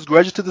he puts his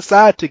grudges to the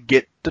side to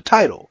get the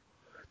title.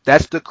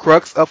 That's the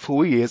crux of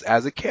who he is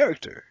as a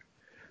character.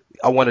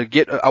 I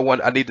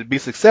need to be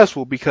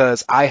successful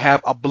because I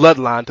have a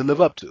bloodline to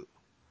live up to.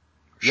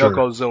 Sure.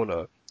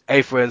 Yokozuna,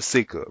 Afa and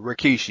Sika,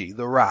 Rikishi,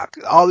 The Rock,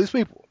 all these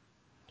people.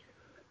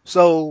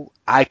 So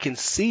I can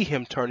see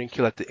him turning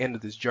heel at the end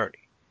of this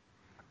journey.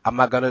 I'm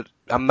not gonna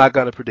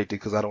predict it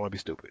because I don't want to be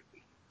stupid.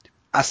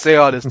 I say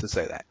all this to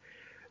say that.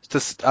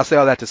 I say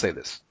all that to say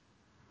this.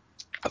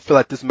 I feel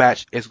like this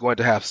match is going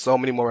to have so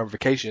many more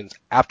ramifications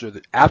after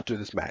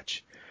this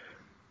match,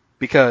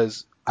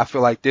 because I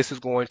feel like this is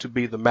going to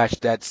be the match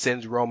that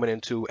sends Roman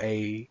into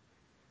a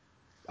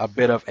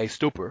bit of a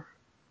stupor,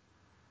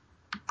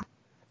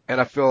 and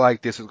I feel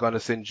like this is going to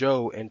send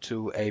Joe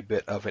into a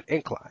bit of an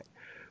incline.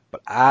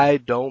 But I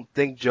don't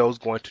think Joe's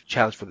going to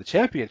challenge for the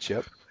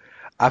championship.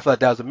 I feel like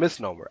that was a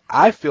misnomer.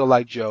 I feel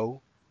like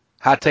Joe,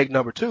 hot take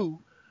number 2,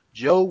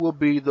 Joe will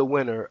be the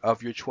winner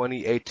of your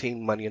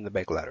 2018 Money in the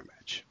Bank ladder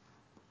match.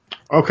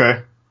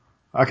 Okay.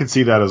 I can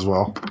see that as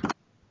well.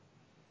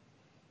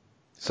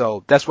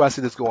 So that's where I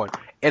see this going.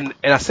 And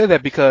I say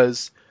that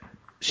because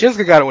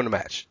Shinsuke got to win the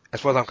match,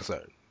 as far as I'm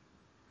concerned.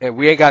 And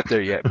we ain't got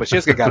there yet, but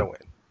Shinsuke got to win.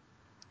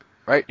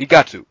 Right? He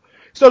got to.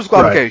 It's no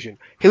disqualification.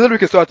 Right. He literally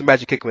can start the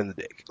match and kick him in the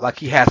dick. Like,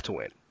 he has to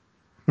win.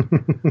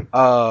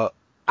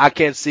 I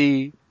can't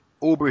see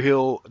Uber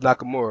Hill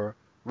Nakamura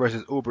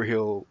versus Uber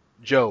Hill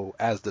Joe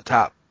as the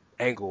top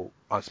angle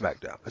on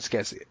SmackDown. I just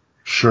can't see it.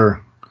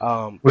 Sure.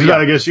 But yeah.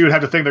 I guess you would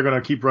have to think they're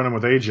going to keep running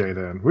with AJ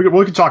then. We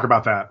can talk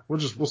about that. We'll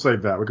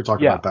save that. We can talk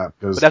about that.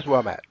 But that's where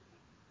I'm at.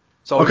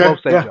 So okay.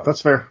 Yeah, Joe.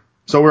 That's fair.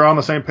 So we're on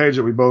the same page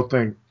that we both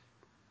think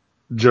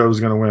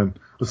Joe's going to win.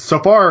 So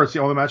far, it's the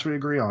only match we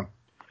agree on.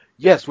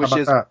 Yes, which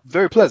is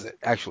very pleasant,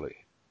 actually.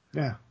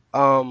 Yeah.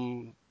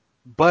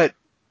 But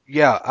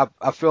yeah,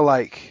 I feel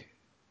like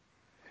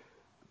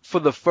for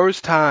the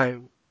first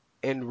time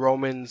in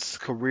Roman's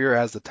career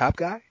as the top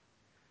guy,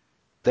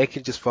 they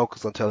can just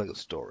focus on telling a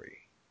story.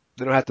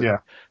 They don't have to. Yeah.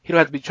 He don't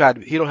have to be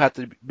tried. He don't have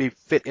to be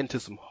fit into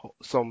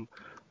some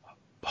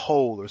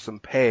hole or some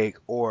peg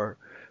or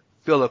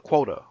fill a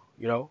quota.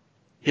 You know,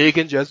 he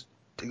can just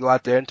go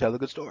out there and tell a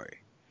good story,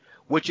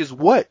 which is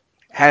what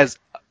has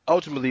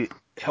ultimately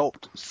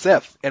helped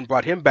Seth and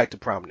brought him back to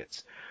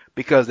prominence,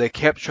 because they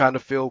kept trying to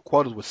fill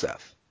quotas with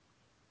Seth.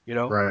 You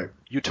know, right?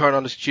 You turn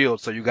on the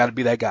Shield, so you got to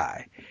be that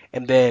guy,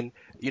 and then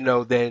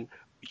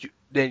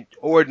then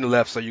Orton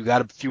left, so you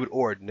got to feud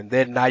Orton, and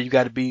then now you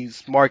got to be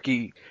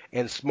smarky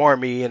and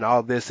smarmy and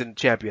all this and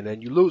champion,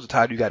 and you lose the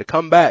title, you got to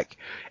come back,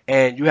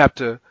 and you have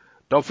to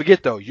Don't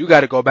forget though, you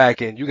got to go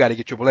back and you got to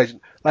get Triple H.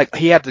 Like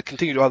he had to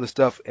continue to do all this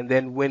stuff, and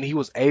then when he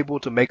was able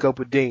to make up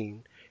with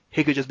Dean,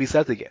 he could just be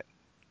Seth again,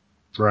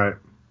 Right.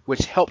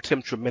 which helped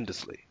him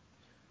tremendously.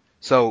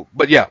 So,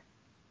 but yeah,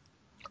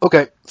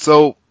 okay.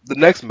 So the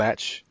next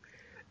match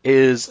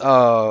is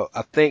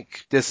I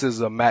think this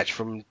is a match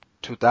from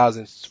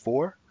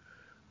 2004,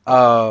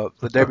 the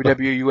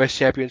WWE US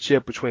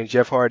Championship between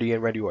Jeff Hardy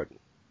and Randy Orton.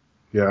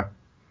 Yeah.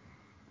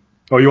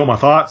 Oh, you want my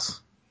thoughts?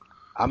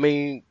 I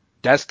mean,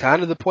 that's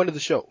kind of the point of the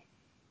show.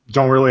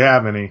 Don't really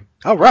have any.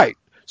 All right.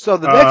 So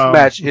the next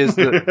match is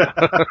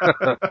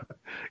the.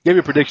 Give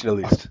me a prediction at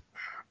least.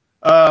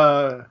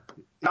 I'll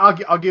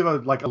give a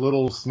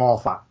little small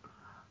thought,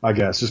 I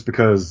guess, just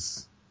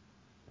because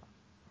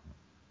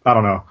I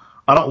don't know.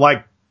 I don't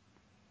like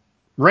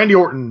Randy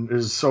Orton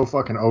is so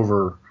fucking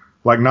over.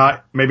 Like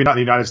maybe not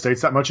in the United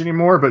States that much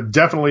anymore, but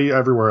definitely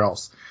everywhere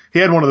else. He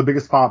had one of the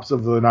biggest pops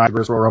of the night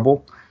versus Royal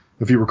Rumble,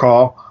 if you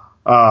recall.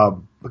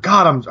 But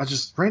God,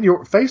 Randy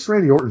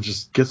Orton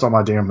just gets on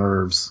my damn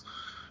nerves.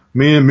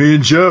 Me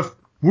and Jeff,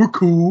 we're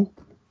cool.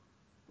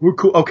 We're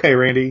cool. Okay,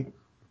 Randy,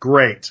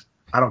 great.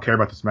 I don't care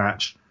about this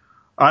match.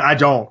 I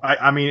don't.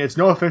 I mean, it's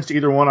no offense to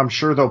either one. I'm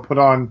sure they'll put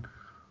on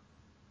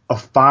a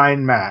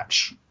fine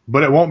match,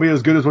 but it won't be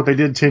as good as what they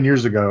did 10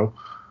 years ago.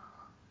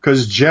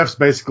 Because Jeff's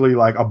basically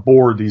like a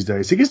board these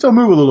days. He can still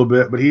move a little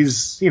bit, but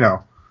he's,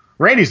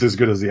 Randy's as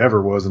good as he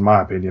ever was, in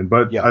my opinion.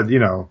 But, Yeah. he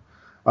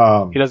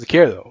doesn't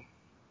care though.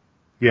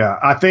 Yeah,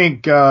 I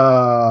think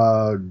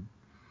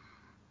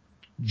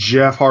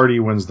Jeff Hardy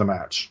wins the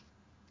match.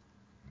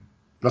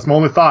 That's my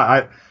only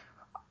thought.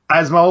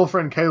 As my old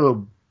friend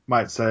Caleb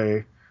might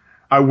say,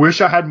 I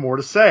wish I had more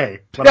to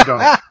say, but I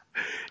don't.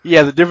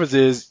 Yeah, the difference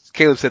is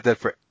Caleb said that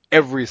for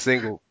every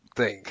single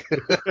thing.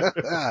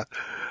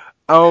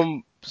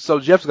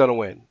 So Jeff's gonna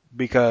win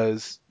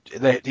because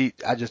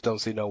I just don't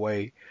see no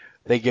way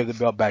they give the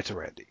belt back to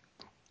Randy.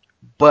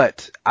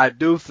 But I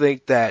do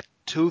think that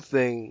two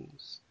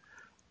things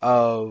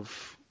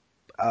of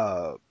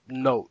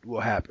note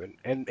will happen,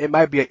 and it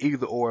might be an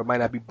either or, it might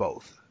not be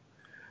both.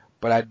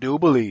 But I do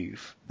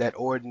believe that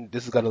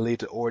this is going to lead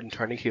to Orton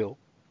turning heel.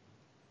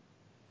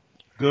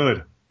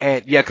 Good.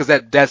 And yeah, because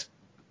that's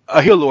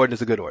a heel Orton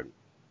is a good Orton.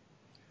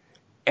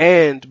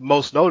 And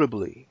most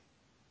notably,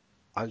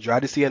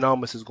 Andrade Cien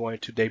Almas is going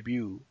to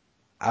debut,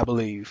 I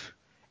believe,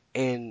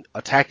 in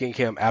attacking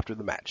him after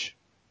the match.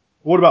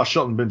 What about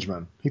Shelton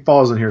Benjamin? He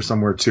falls in here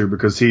somewhere too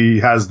because he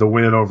has the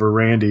win over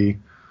Randy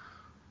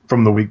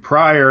from the week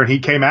prior, and he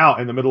came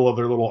out in the middle of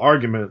their little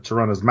argument to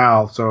run his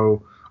mouth.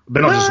 So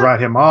they don't just write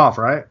him off,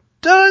 right?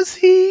 Does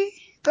he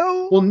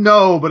though? Well,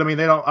 no, but I mean,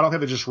 I don't think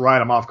they just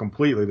write him off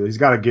completely. He's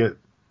got to get.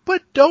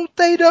 But don't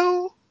they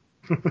though?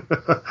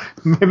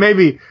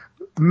 Maybe.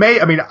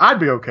 I mean, I'd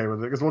be okay with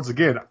it because once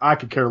again, I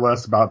could care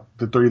less about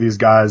the three of these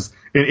guys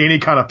in any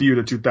kind of feud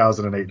in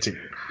 2018.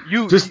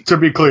 Just to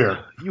be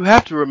clear, you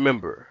have to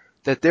remember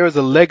that there is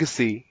a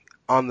legacy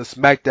on the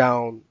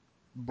SmackDown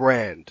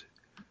brand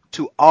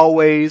to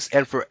always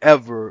and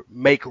forever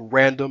make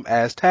random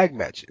ass tag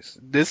matches.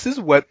 This is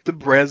what the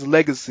brand's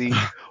legacy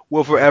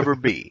will forever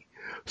be.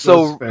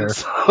 So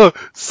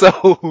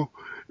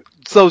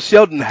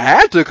Sheldon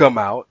had to come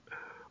out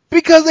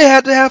because they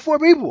had to have 4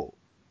 people.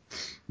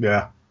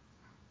 Yeah.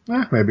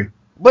 Maybe.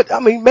 But I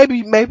mean,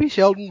 maybe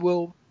Sheldon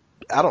will.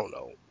 I don't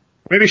know.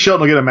 Maybe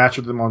Sheldon will get a match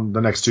with him on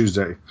the next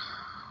Tuesday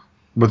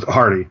with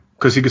Hardy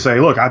because he could say,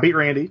 "Look, I beat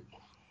Randy.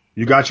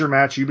 You got your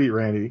match. You beat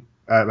Randy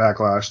at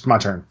Backlash. It's my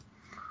turn."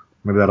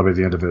 Maybe that'll be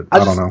the end of it.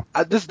 I don't know.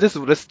 I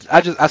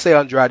say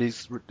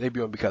Andrade's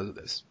debuting because of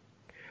this.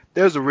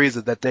 There's a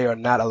reason that they are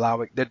not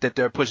allowing that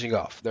they're pushing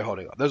off. They're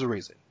holding off. There's a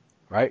reason,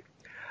 right?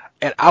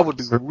 And I would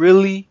be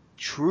really,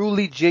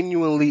 truly,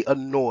 genuinely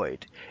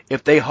annoyed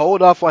if they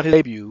hold off on his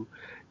debut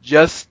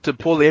just to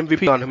pull the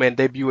MVP on him and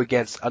debut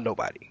against a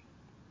nobody.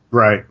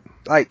 Right.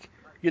 Like,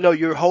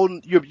 you're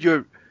holding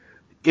you're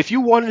if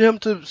you wanted him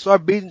to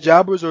start beating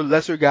jobbers or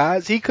lesser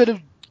guys, he could have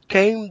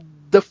came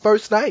the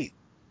first night.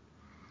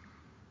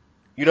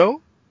 Yeah,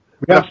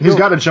 he's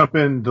got to jump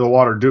into the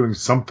water doing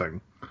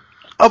something.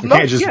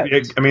 Can't just.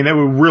 I mean, it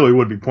really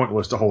would be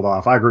pointless to hold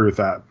off. I agree with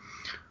that.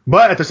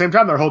 But at the same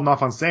time, they're holding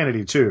off on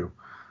Sanity too.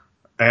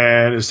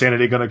 And is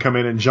Sanity going to come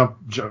in and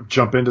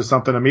jump into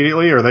something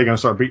immediately, or are they going to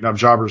start beating up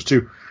jobbers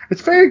too?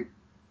 It's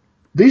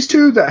these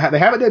two they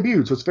haven't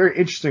debuted, so it's very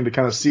interesting to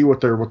kind of see what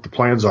the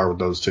plans are with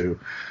those two.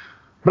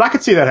 But I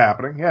could see that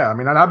happening. Yeah, I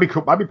mean, I'd be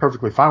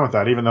perfectly fine with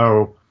that, even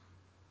though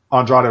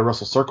Andrade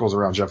wrestles circles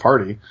around Jeff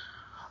Hardy.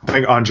 I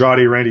think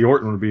Andrade Randy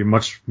Orton would be a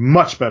much,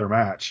 much better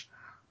match,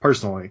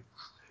 personally.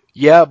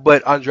 Yeah,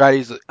 but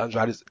Andrade's.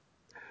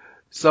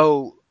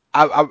 So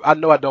I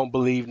know I don't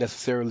believe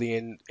necessarily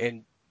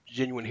in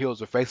genuine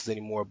heels or faces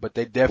anymore, but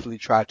they definitely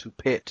try to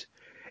pit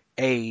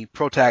a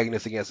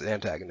protagonist against an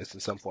antagonist in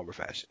some form or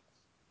fashion.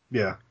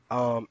 Yeah.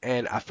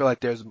 And I feel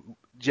like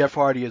Jeff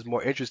Hardy is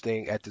more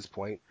interesting at this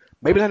point.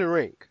 Maybe not in the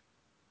ring,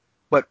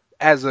 but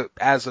as a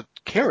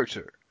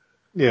character.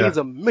 Yeah. He's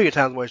a million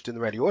times more interesting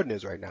than Randy Orton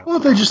is right now. Well,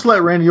 if they just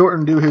let Randy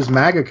Orton do his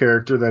MAGA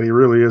character that he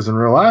really is in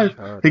real life,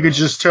 he could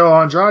just tell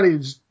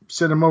Andrade,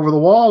 send him over the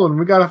wall, and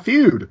we got a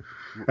feud.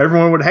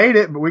 Everyone would hate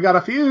it, but we got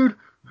a feud.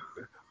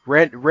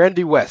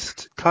 Randy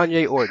West,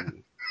 Kanye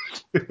Orton.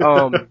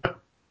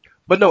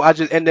 But no, I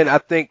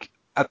think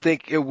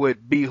it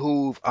would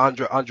behoove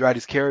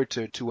Andrade's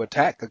character to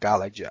attack a guy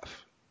like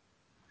Jeff,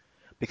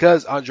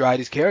 because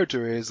Andrade's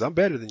character is I'm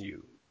better than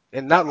you,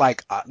 and not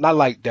like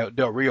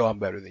Del Rio I'm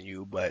better than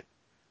you, but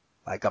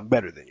like I'm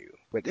better than you.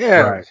 But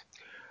yeah,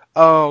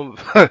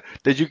 Right.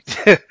 did you?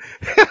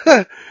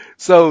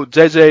 So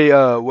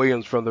JJ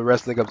Williams from the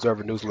Wrestling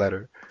Observer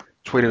newsletter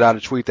tweeted out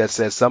a tweet that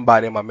says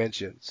somebody in my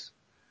mentions,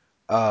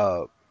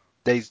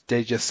 they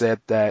just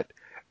said that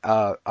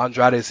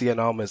Andrade Cien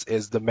Almas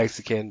is the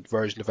Mexican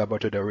version of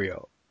Alberto Del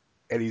Rio,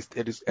 and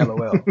it is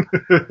LOL.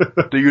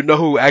 Do you know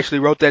who actually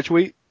wrote that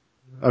tweet?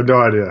 I have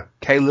no idea.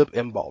 Caleb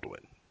M.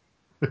 Baldwin.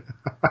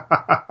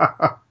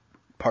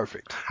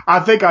 Perfect. I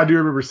think I do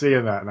remember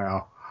seeing that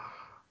now.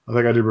 I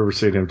think I do remember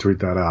seeing him tweet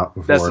that out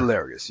before. That's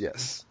hilarious,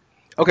 yes.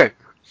 Okay.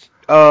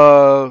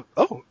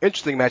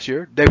 Interesting match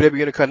here. WWE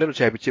Intercontinental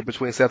Championship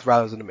between Seth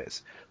Rollins and The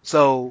Miz.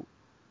 So,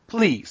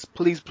 please,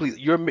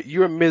 you're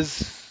a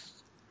Miz.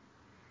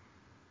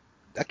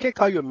 I can't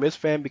call you a Miz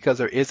fan because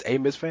there is a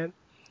Miz fan.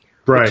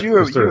 Right.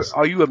 But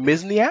are you a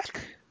Mizniac?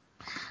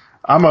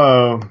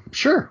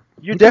 Sure.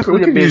 You're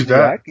definitely a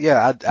Mizniac.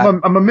 Yeah,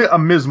 I'm a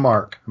Miz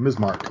Mark.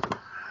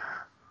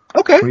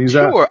 Okay,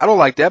 sure. That? I don't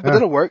like that, but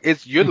that'll work.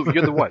 You're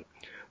the one.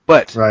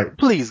 But right.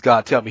 Please,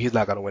 God, tell me he's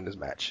not going to win this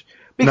match.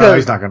 No,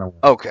 he's not going to win.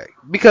 Okay,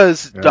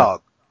 because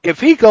dog, if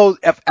he goes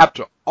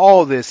after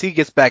all this, he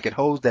gets back and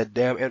holds that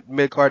damn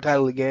mid-card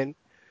title again.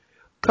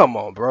 Come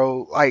on,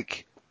 bro.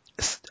 Like,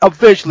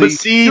 eventually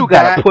you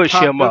gotta push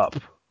him up.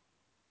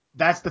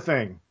 That's the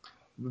thing.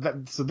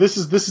 So this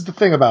is the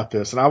thing about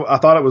this, and I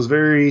thought it was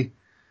very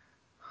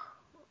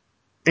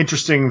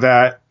interesting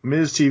that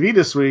Miz TV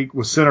this week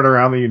was centered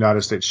around the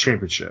United States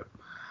Championship.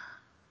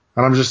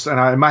 And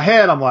in my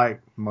head, I'm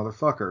like,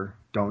 motherfucker,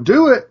 don't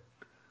do it.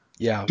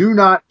 Yeah. Do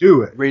not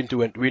do it. Reading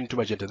too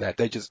much into that.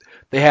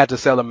 They had to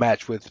sell a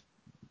match with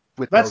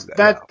that's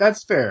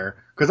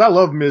fair. Because I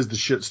love Miz the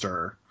shit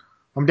stirrer.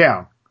 I'm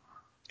down.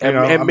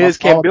 And Miz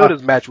can't build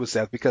his match with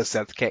Seth because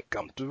Seth can't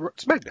come to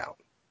SmackDown.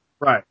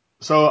 Right.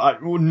 So I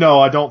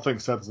don't think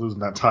Seth's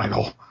losing that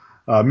title.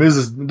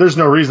 There's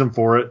no reason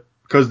for it.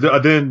 Because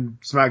then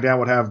SmackDown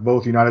would have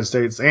both United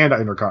States and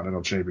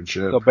Intercontinental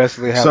Championship. So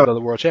basically have another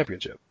World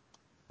Championship.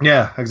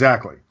 Yeah,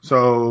 exactly.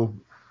 So,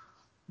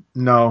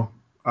 no.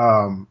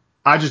 I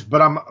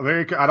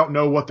don't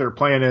know what their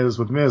plan is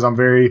with Miz. I'm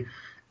very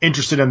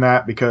interested in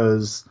that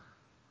because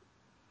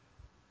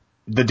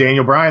the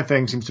Daniel Bryan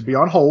thing seems to be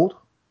on hold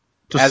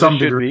to some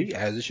degree.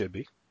 As it should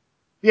be.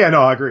 Yeah,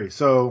 no, I agree.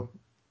 So,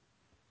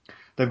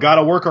 they've got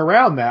to work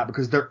around that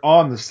because they're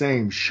on the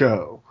same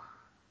show.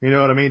 You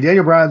know what I mean?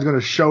 Daniel Bryan's going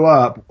to show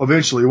up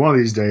eventually one of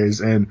these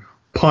days and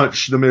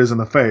punch The Miz in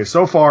the face.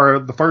 So far,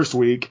 the first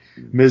week,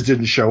 Miz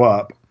didn't show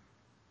up.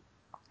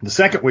 The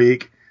second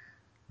week,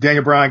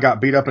 Daniel Bryan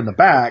got beat up in the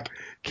back.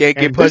 Can't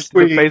get punched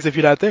in the face if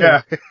you're not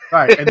there. Yeah,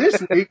 right. And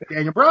this week,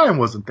 Daniel Bryan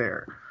wasn't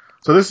there.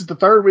 So this is the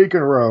third week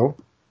in a row.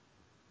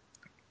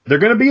 They're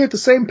going to be at the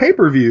same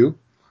pay-per-view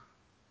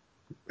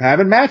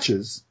having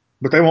matches,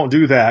 but they won't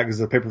do that because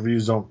the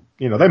pay-per-views don't,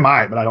 they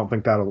might, but I don't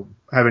think that'll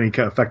have any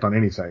kind of effect on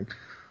anything.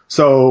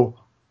 So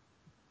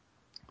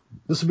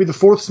this will be the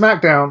fourth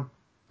SmackDown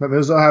that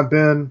Miz will have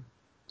been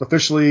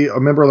officially a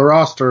member of the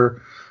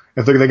roster.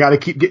 If they got to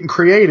keep getting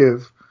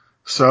creative,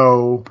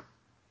 so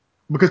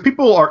because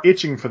people are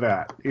itching for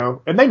that,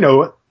 and they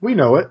know it, we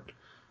know it.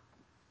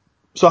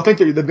 So I think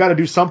they've got to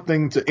do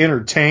something to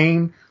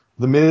entertain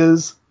the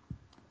Miz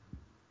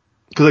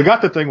because they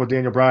got the thing with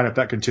Daniel Bryan. If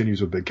that continues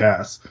with Big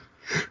Cass,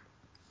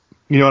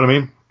 you know what I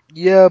mean?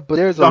 Yeah, but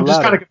I'm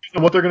just kind of confused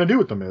on what they're going to do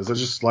with the Miz. It's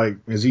just like,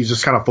 is he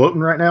just kind of floating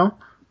right now?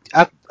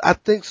 I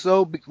think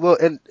so. Well,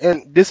 and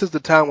this is the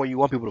time when you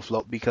want people to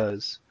float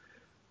because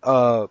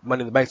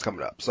Money in the Bank's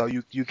coming up, so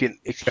you can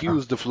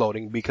excuse the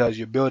floating because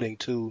you're building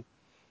to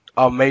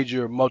a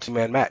major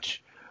multi-man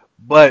match.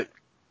 But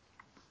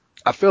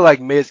I feel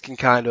like Miz can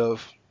kind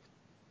of,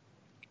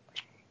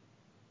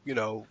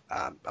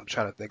 I'm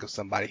trying to think of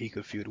somebody he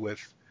could feud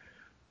with.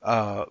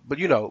 But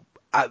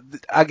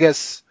I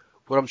guess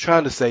what I'm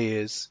trying to say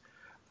is,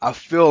 I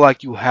feel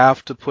like you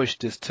have to push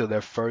this to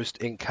their first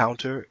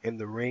encounter in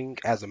the ring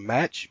as a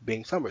match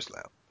being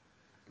SummerSlam.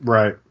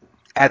 Right.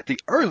 At the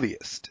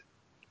earliest.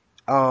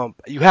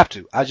 You have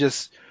to.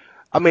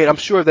 I'm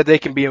sure that they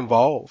can be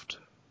involved,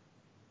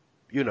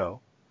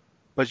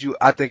 but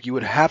I think you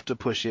would have to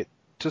push it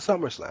to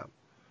SummerSlam.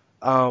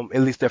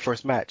 At least their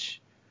first match.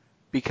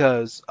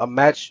 Because a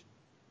match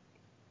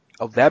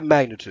of that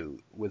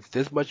magnitude with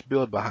this much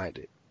build behind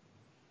it,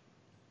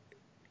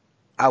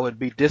 I would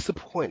be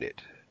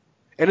disappointed.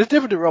 And it's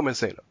different than Roman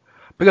Cena.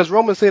 Because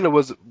Roman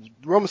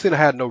Cena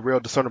had no real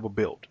discernible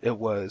build. It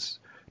was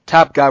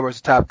top guy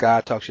versus top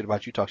guy, talk shit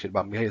about you, talk shit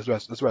about me, hey,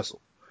 let's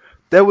wrestle.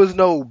 There was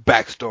no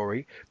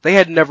backstory. They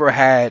had never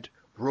had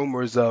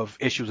rumors of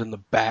issues in the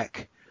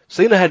back.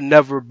 Cena had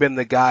never been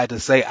the guy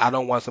to say, I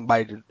don't want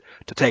somebody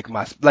to take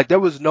my... Like, there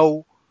was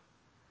no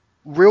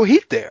real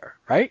heat there,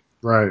 right?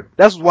 Right.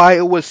 That's why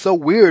it was so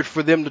weird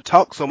for them to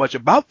talk so much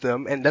about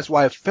them, and that's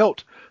why it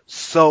felt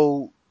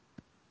so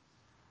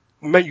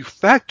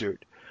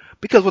manufactured.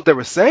 Because what they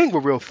were saying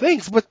were real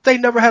things, but they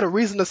never had a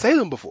reason to say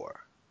them before.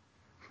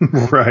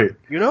 Right.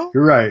 You know?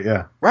 You're right,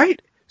 yeah.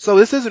 Right? So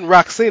this isn't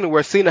Rock Cena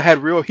where Cena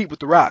had real heat with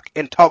The Rock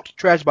and talked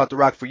trash about The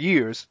Rock for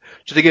years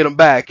just to get him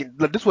back. And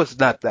this was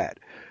not that.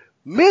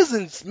 Miz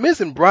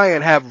and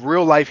Bryan have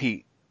real life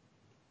heat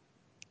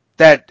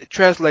that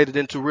translated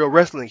into real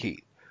wrestling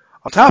heat.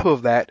 On top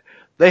of that,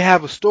 they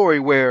have a story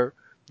where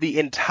the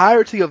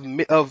entirety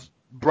of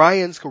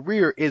Bryan's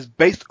career is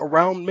based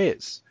around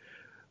Miz.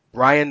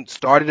 Bryan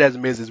started as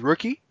Miz's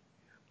rookie.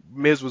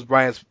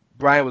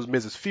 Bryan was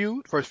Miz's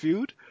first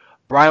feud.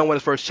 Bryan won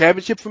his first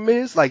championship for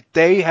Miz. Like,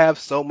 they have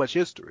so much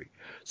history.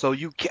 So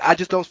I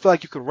just don't feel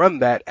like you can run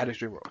that at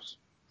Extreme Rules.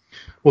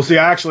 Well, see,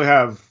 I actually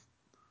have,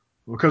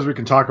 because we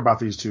can talk about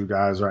these two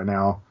guys right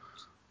now.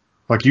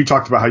 Like, you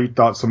talked about how you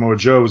thought Samoa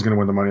Joe was going to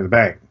win the Money in the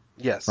Bank.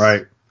 Yes.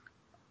 Right?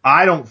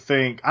 I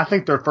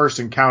think their first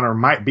encounter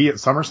might be at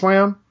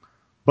SummerSlam,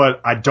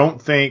 but I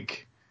don't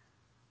think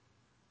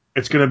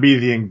it's going to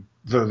be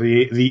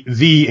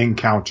the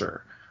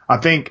encounter. I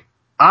think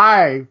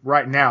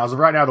right now,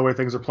 the way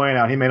things are playing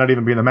out, he may not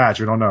even be in the match.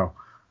 We don't know.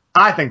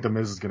 I think The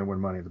Miz is going to win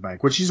Money in the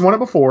Bank, which he's won it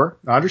before.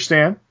 I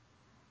understand.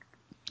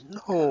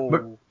 No.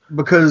 But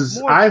because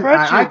more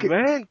crutches,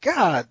 man.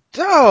 God,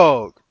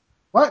 dog.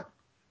 What?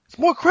 It's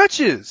more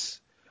crutches.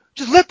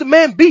 Just let the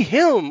man be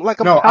him. Like,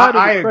 I'm tired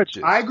of the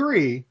crutches. I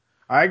agree.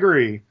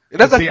 And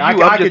that's not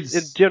you.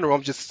 In general,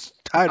 I'm just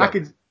tired of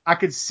it. I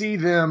could see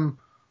them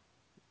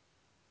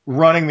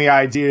running the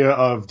idea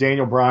of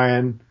Daniel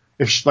Bryan.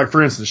 If, like,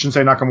 for instance,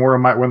 Shinsuke Nakamura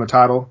might win the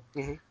title.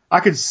 Mm-hmm. I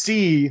could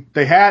see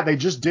they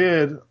just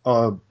did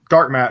a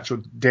dark match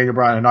with Daniel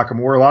Bryan and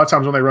Nakamura. A lot of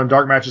times when they run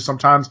dark matches,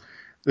 sometimes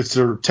it's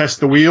to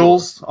test the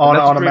wheels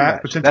on a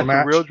match. Potential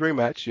match. That's a real dream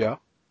match, yeah.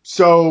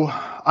 So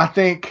I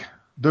think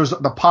there's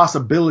the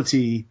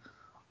possibility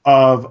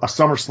of a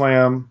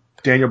SummerSlam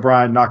Daniel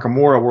Bryan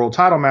Nakamura world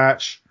title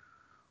match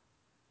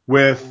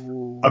with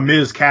a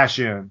Miz cash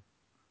in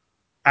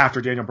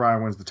after Daniel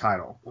Bryan wins the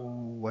title.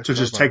 To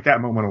just take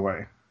that moment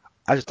away.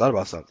 I just thought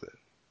about something.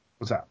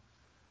 What's that?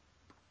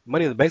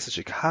 Money in the Bank's in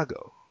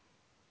Chicago.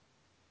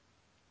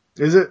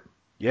 Is it?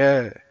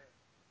 Yeah.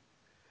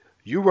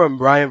 You run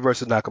Bryan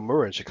versus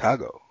Nakamura in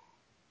Chicago.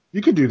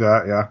 You could do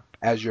that, yeah.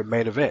 As your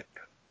main event.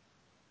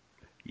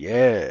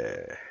 Yeah.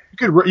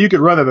 You could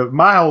run it, but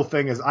my whole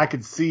thing is I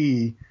could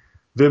see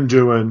them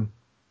doing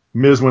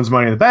Miz wins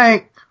Money in the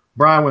Bank,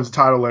 Bryan wins the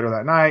title later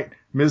that night,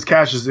 Miz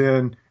cashes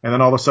in, and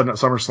then all of a sudden at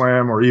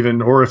SummerSlam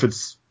or if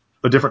it's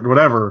a different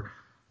whatever,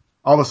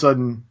 all of a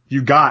sudden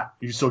you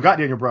still got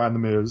Daniel Bryan the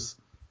Miz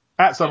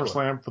at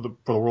SummerSlam for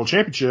the World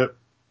Championship.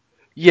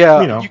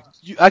 Yeah, you know.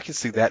 I can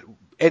see that,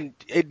 and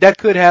that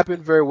could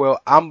happen very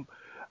well. I'm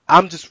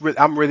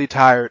really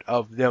tired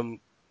of them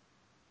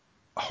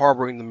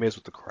harboring the Miz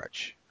with the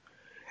crutch,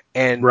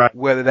 and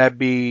whether that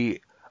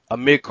be a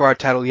mid-card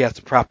title he has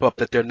to prop up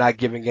that they're not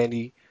giving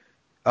any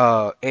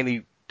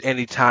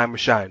time or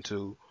shine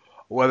to,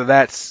 whether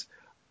that's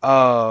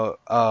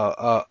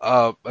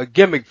a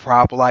gimmick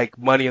prop like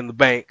Money in the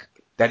Bank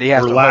that he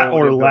has to hold,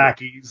 or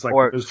lackeys like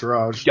Mr.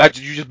 Raj.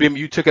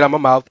 You took it out of my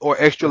mouth, or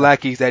extra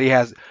lackeys that he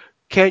has.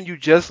 Can you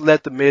just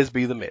let the Miz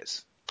be the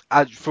Miz?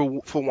 For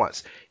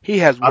once, he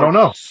has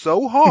worked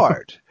so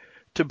hard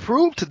to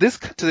prove to this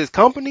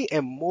company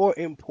and more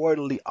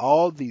importantly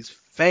all these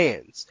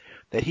fans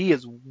that he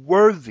is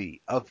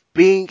worthy of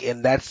being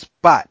in that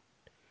spot.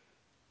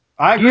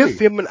 I agree. Give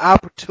him an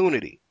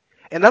opportunity,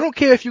 and I don't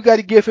care if you got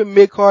to give him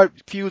mid-card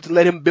feuds and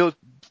let him build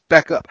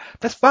back up.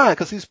 That's fine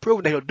because he's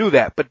proven that he'll do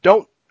that. But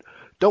don't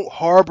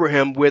harbor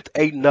him with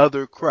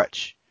another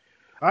crutch.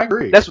 I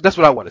agree. That's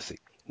what I want to see.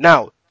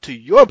 Now, to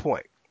your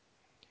point,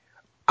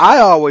 I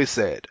always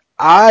said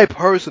I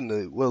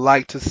personally would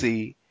like to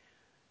see,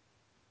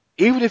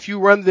 even if you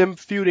run them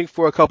feuding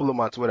for a couple of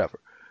months, whatever,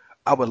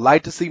 I would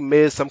like to see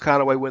Miz some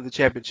kind of way win the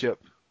championship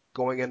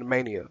going into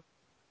Mania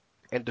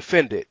and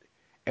defend it,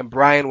 and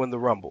Bryan win the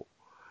Rumble.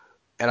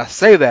 And I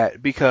say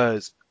that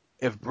because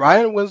if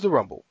Bryan wins the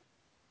Rumble,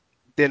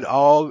 then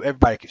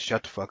everybody can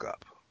shut the fuck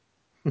up.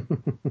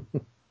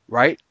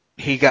 Right?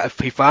 He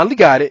finally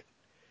got it.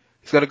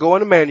 He's gonna go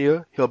into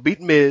Mania. He'll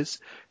beat Miz.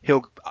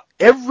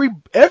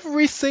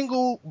 Every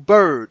single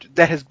bird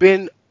that has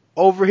been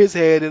over his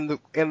head and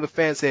the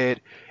fan's head,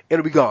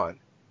 it'll be gone,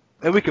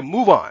 and we can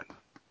move on.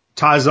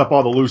 Ties up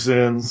all the loose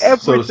ends.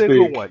 Every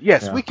single one.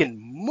 Yes, we can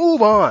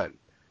move on.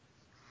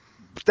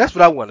 That's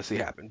what I want to see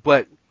happen.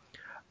 But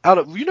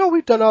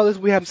we've done all this.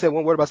 We haven't said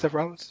one word about Seth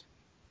Rollins.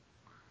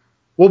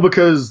 Well,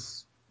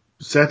 because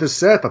Seth is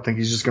Seth. I think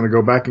he's just going to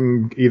go back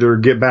and either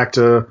get back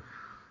to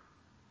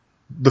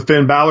the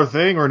Finn Balor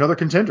thing or another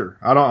contender.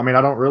 I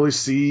don't really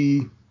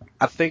see.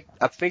 I think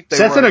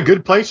Seth's in a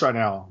good place right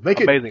now.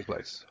 Amazing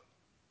place.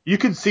 You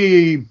could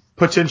see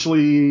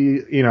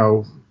potentially,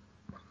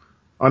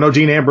 I know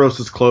Dean Ambrose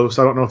is close.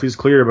 I don't know if he's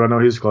clear, but I know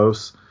he's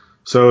close.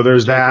 So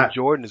there's that.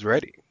 Jordan is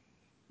ready.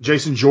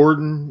 Jason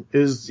Jordan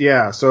is,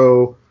 yeah.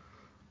 So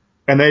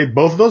And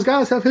both of those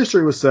guys have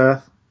history with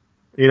Seth.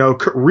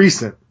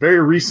 Very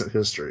recent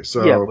history.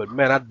 So Yeah, but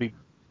man, I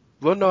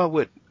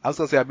wouldn't. I was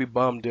gonna say I'd be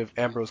bummed if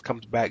Ambrose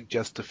comes back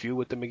just to feud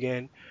with them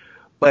again.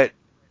 But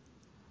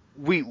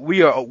we're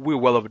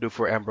well overdue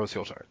for Ambrose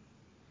heel turn.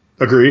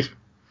 agreed.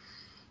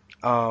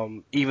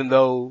 Even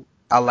though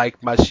I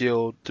like my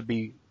Shield to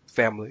be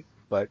family,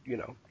 but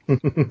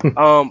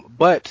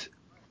but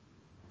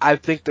I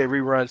think they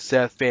rerun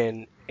Seth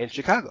Finn in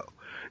Chicago.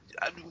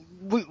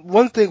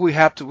 One thing we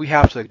have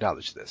to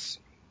acknowledge this: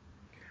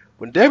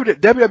 when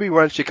WWE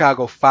runs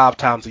Chicago 5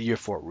 times a year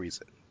for a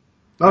reason,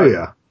 Oh right?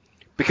 yeah,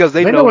 Because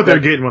they know know what they're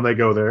that getting when they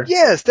go there.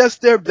 yes, that's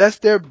their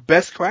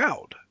best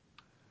crowd.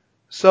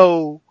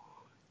 So,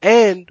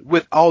 and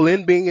with All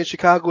In being in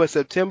Chicago in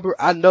September,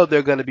 I know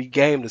they're going to be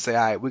game to say,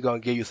 all right, we're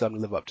going to give you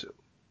something to live up to.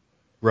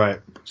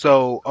 Right.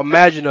 So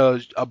imagine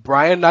a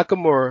Brian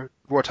Nakamura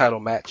World Title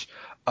match,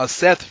 a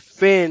Seth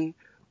Finn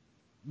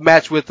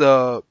match with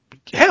run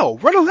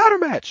a ladder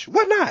match.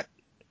 Why not?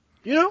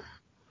 You know,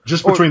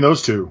 Just or between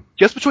those two.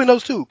 just between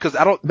those two, because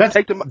I don't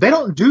take them. They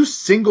don't do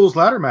singles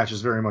ladder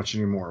matches very much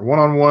anymore.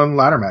 One-on-one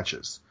ladder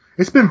matches.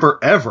 It's been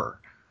forever.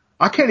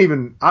 I can't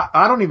even.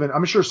 I don't even.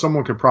 I'm sure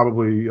someone could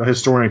probably a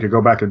historian could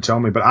go back and tell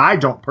me, but I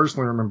don't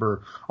personally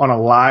remember on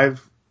a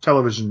live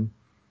television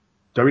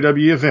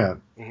WWE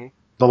event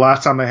the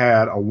last time they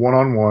had a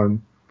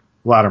one-on-one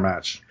ladder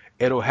match.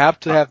 It'll have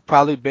to have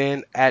probably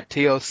been at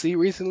TLC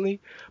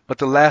recently, but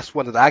the last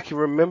one that I can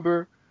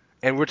remember,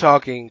 and we're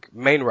talking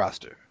main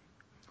roster.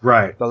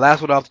 Right. The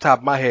last one off the top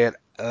of my head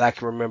that I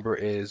can remember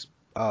is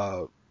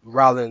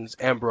Rollins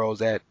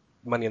Ambrose at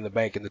Money in the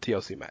Bank in the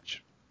TLC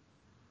match.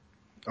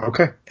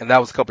 Okay. And that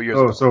was a couple years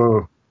ago.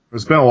 So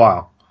it's been a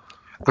while.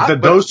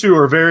 But those two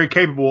are very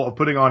capable of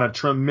putting on a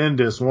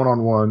tremendous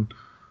one-on-one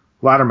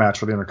ladder match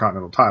for the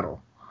Intercontinental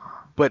title.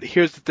 But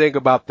here's the thing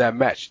about that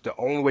match. The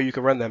only way you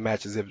can run that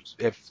match is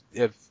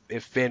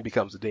if Finn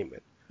becomes a demon.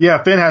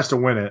 Yeah, Finn has to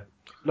win it.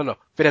 No.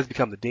 Finn has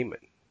become the demon.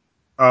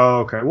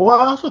 Oh, okay. Well,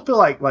 I also feel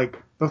like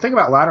the thing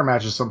about ladder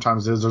matches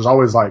sometimes is there's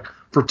always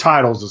for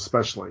titles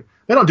especially,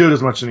 they don't do it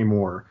as much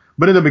anymore.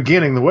 But in the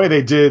beginning, the way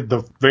they did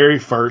the very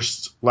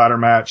first ladder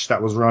match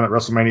that was run at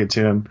WrestleMania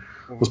 10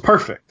 was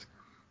perfect.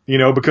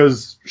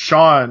 Because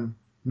Shawn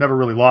never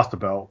really lost the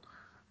belt,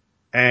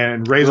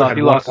 and Razor had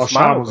won while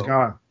Shawn was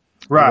gone.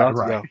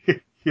 Right.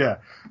 Yeah.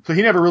 So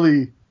he never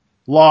really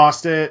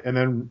lost it, and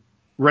then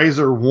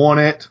Razor won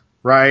it,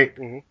 right?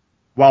 Mm-hmm.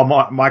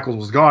 While Michaels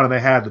was gone, and they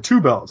had the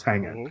two belts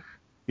hanging.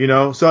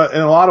 Mm-hmm. So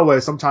in a lot of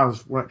ways,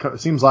 sometimes it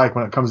seems like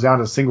when it comes down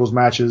to singles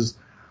matches,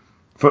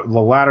 for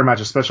the ladder match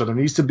especially, there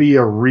needs to be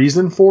a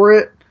reason for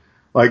it.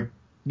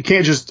 You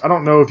can't just, I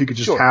don't know if you could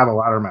just have a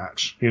ladder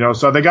match,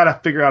 so they got to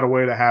figure out a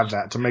way to have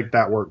that, to make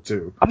that work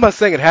too. I'm not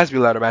saying it has to be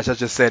a ladder match. I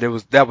just said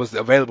that was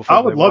available for them.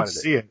 I would love to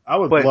see it. I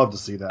would love to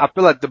see that. I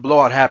feel like the blow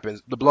off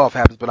happens,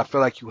 but I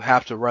feel like you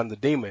have to run the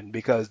demon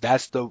because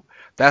that's the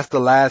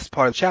last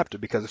part of the chapter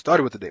because it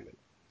started with the demon.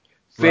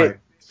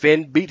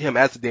 Finn beat him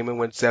as the demon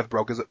when Seth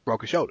broke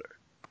his shoulder.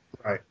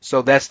 Right.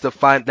 So that's the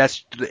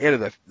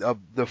end of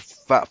the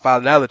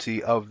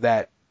finality of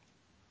that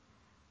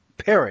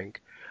pairing.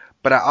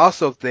 But I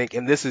also think,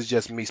 and this is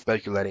just me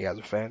speculating as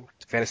a fan,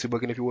 fantasy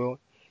booking if you will,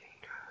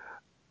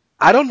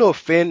 I don't know if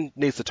Finn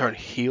needs to turn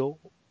heel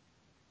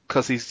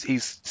because he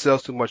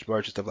sells too much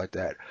merch and stuff like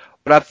that.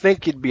 But I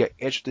think it'd be an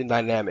interesting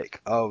dynamic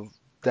of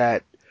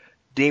that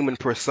demon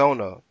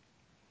persona.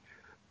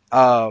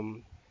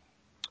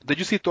 Did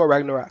you see Thor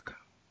Ragnarok?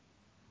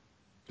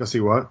 To see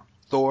what?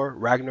 Thor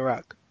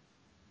Ragnarok.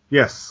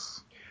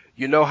 Yes.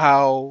 You know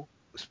how,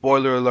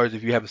 spoiler alert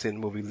if you haven't seen the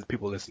movie,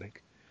 people listening,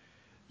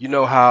 you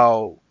know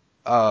how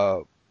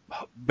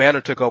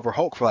Banner took over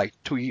Hulk for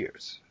 2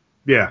 years.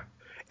 Yeah.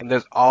 And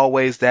there's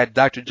always that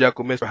Dr.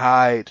 Jekyll, Mr.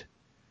 Hyde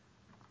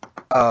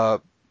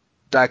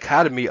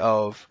dichotomy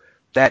of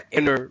that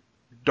inner,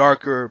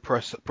 darker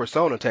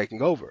persona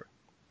taking over,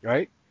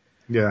 right?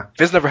 Yeah.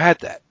 Finn's never had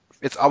that.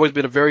 It's always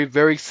been a very,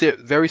 very,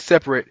 very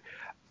separate,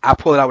 I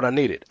pull it out when I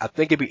need it. I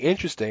think it'd be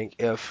interesting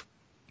if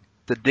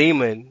the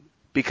demon,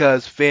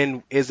 because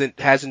Finn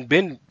hasn't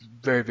been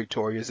very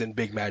victorious in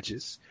big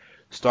matches,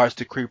 starts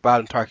to creep out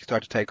and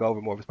start to take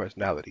over more of his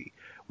personality,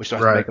 which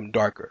starts to make him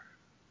darker.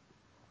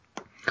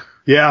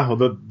 Yeah,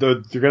 well,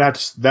 you're gonna have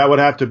to. That would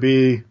have to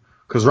be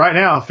because right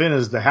now Finn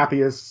is the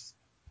happiest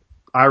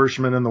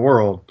Irishman in the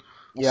world.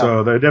 Yeah.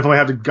 So they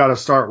definitely got to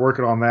start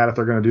working on that if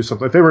they're going to do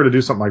something. If they were to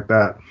do something like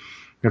that,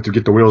 you have to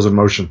get the wheels in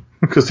motion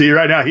because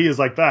right now he is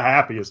the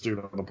happiest dude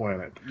on the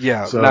planet.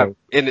 Yeah, so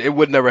and it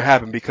would never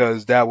happen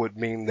because that would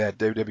mean that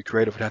WWE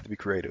Creative would have to be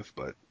creative.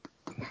 But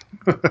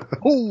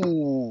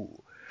ooh,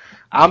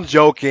 I'm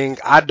joking.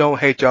 I don't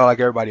hate y'all like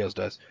everybody else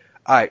does.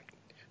 All right,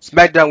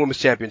 SmackDown Women's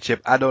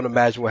Championship. I don't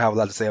imagine we'll have a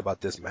lot to say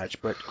about this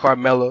match, but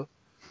Carmella,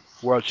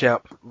 World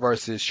Champ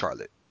versus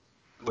Charlotte.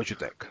 What you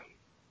think?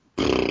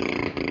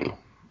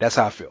 That's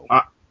how I feel.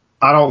 I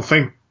don't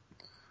think.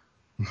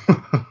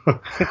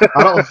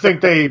 I don't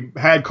think they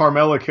had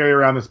Carmella carry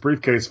around this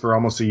briefcase for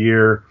almost a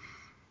year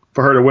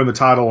for her to win the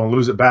title and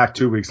lose it back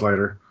 2 weeks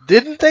later.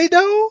 Didn't they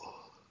though?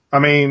 I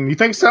mean, you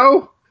think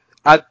so?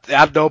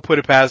 I don't put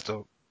it past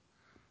him.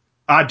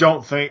 I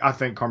think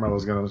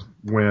Carmella's going to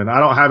win. I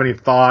don't have any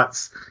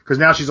thoughts because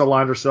now she's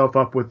aligned herself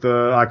up with the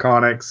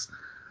Iconics.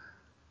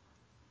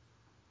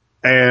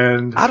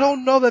 And I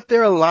don't know that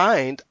they're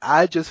aligned.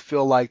 I just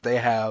feel like they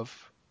have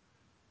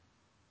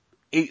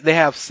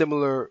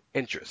similar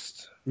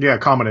interests. Yeah,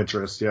 common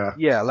interest. Yeah.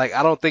 Yeah, like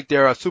I don't think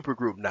they're a super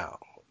group now.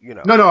 You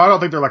know. No, I don't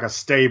think they're like a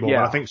stable.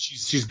 Yeah. But I think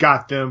she's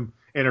got them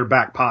in her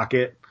back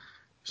pocket,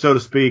 so to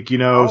speak. You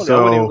I know, don't know. I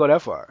wouldn't even go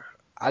that far.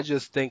 I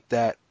just think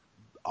that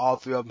all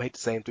three of them hate the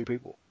same three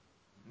people.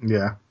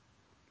 Yeah,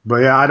 but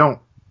yeah, I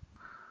don't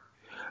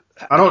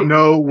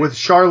know with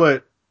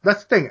Charlotte.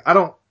 That's the thing.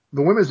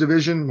 The women's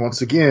division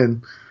once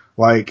again,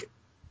 like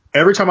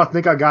every time I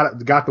think I got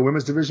the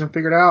women's division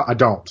figured out, I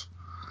don't.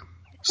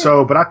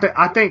 So, but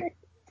I think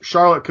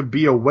Charlotte could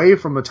be away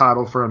from the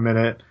title for a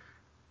minute,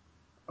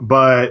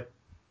 but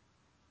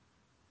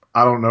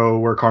I don't know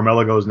where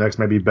Carmella goes next.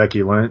 Maybe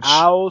Becky Lynch.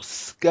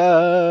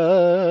 Asuka.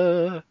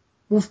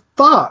 Well,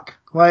 fuck.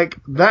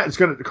 Like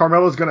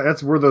Carmella's gonna.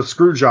 That's where the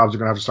screw jobs are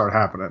gonna have to start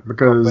happening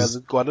because Carmella's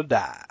gonna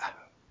die.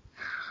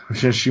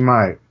 She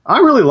might. I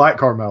really like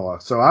Carmella,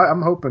 so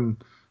I'm hoping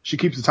she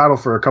keeps the title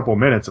for a couple of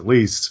minutes at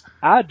least.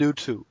 I do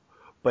too.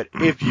 But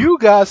if you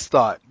guys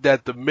thought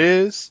that The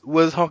Miz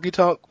was Honky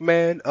Tonk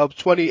Man of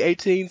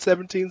 2018,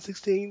 17,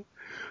 16,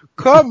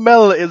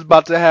 Carmella is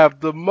about to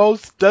have the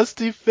most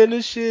dusty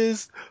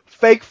finishes,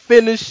 fake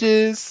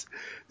finishes.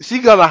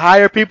 She's gonna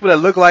hire people that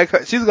look like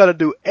her. She's gonna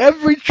do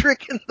every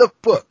trick in the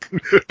book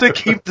to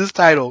keep this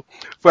title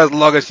for as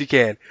long as she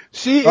can.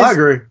 I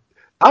agree.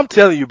 I'm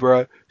telling you,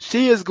 bro.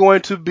 She is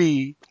going to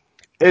be.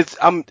 I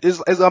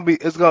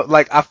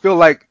feel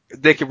like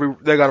they're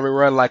gonna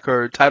rerun like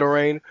her title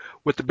reign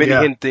with the Benny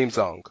Hinn theme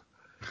song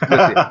with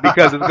it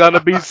because it's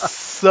gonna be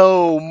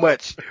so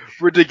much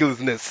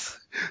ridiculousness.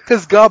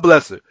 Because God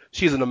bless her,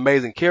 she's an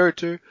amazing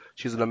character.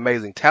 She's an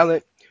amazing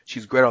talent.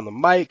 She's great on the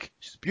mic.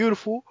 She's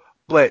beautiful.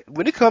 But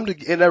when it comes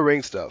to in that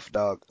ring stuff,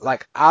 dog,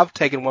 like I've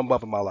taken one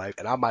bump in my life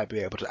and I might be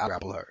able to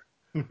out-grapple her.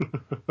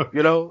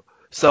 You know?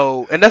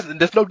 So, and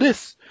that's no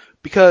diss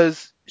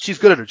because she's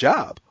good at her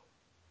job.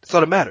 That's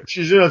all that matters.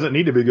 She doesn't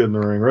need to be good in the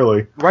ring,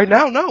 really. Right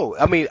now, no.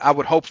 I mean, I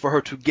would hope for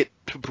her to get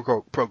to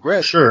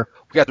progress. Sure.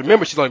 We got to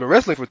remember she's only been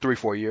wrestling for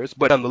 3-4 years,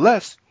 but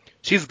nonetheless,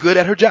 she's good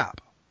at her job.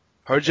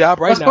 Her job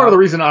right now. That's part of the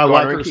reason I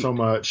like her so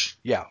much.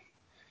 Yeah.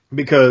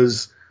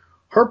 Because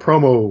her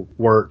promo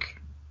work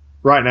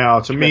right now,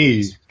 to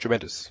me,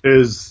 tremendous.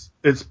 It's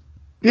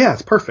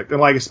perfect.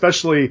 And like,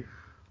 especially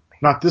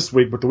not this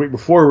week, but the week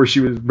before where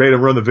she made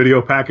him run the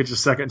video package a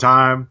second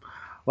time.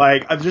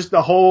 Like, just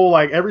the whole,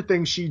 like,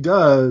 everything she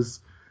does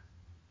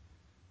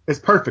is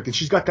perfect. And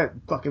she's got that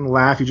fucking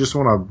laugh. You just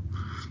want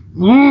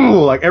to,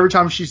 like, every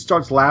time she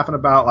starts laughing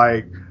about,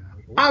 like,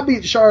 I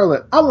beat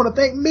Charlotte. I want to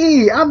thank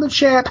me. I'm the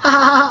champ.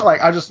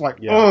 Like, I just, like,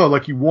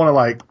 like, you want to,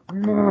 like,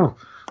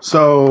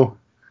 so,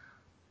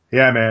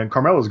 yeah, man,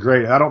 Carmella's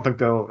great. I don't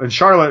think and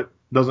Charlotte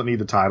doesn't need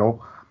the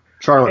title.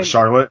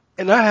 Charlotte.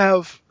 And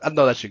I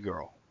know that's your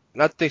girl.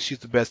 And I think she's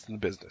the best in the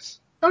business.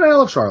 I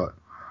love Charlotte.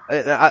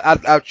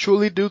 I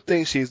truly do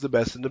think she's the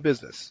best in the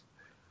business.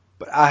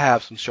 But I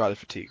have some Charlotte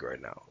fatigue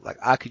right now. Like,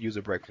 I could use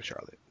a break from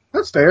Charlotte.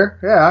 That's fair.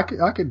 Yeah,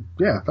 I could,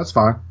 yeah, that's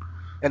fine.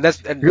 And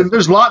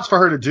there's lots for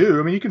her to do.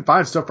 I mean, you can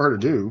find stuff for her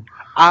to do.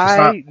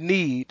 I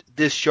need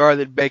this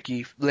Charlotte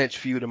Becky Lynch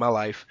feud in my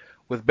life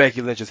with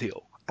Becky Lynch's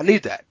heel. I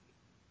need that.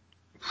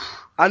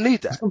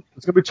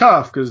 It's gonna be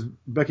tough because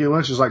Becky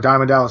Lynch is like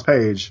Diamond Dallas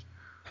Page.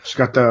 She's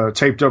got the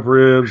taped up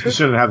ribs. She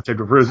shouldn't have the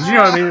taped up ribs. You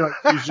know what I mean? Like,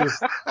 she's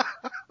just.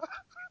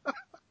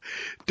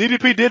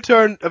 DDP did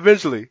turn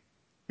eventually.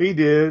 He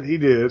did.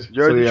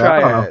 Jersey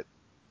Triad.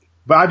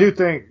 But I do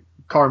think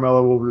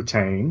Carmella will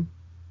retain.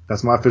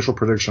 That's my official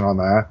prediction on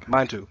that.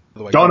 Mine too. By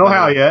the way. Don't know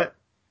how yet,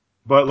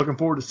 but looking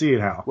forward to seeing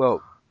how.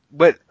 Well,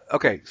 but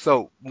okay.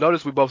 So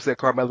notice we both said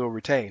Carmella will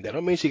retain. That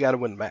don't mean she got to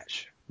win the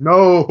match.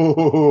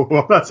 No,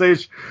 I'm not saying.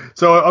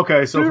 So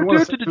okay. So if you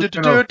want to,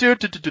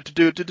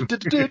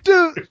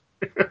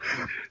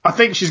 I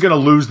think she's going to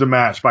lose the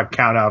match by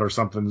count out or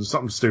something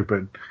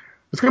stupid.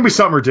 It's going to be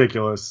something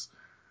ridiculous.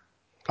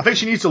 I think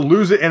she needs to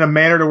lose it in a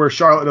manner to where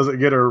Charlotte doesn't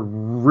get a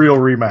real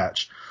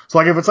rematch. So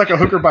like if it's like a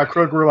hooker by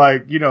crook where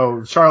like, you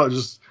know,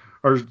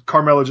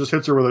 Carmella just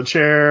hits her with a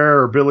chair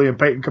or Billy and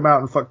Peyton come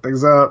out and fuck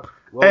things up.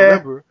 Well,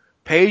 remember,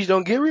 Paige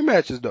don't get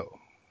rematches though.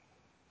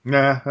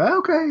 Nah,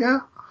 okay,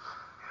 yeah.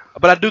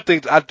 But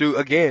I do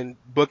again,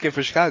 booking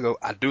for Chicago,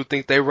 I do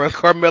think they run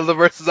Carmella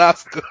versus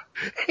Asuka.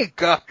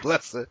 God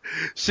bless her.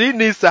 She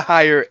needs to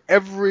hire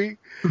every.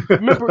 You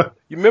remember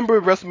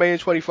WrestleMania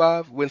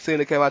 25 when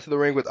Cena came out to the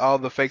ring with all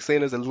the fake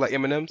Cenas that look like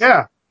M&Ms?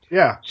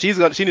 Yeah. She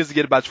needs to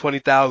get about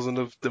 20,000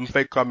 of them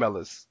fake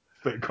Carmellas.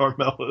 Fake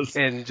Carmellas.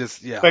 And just,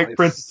 fake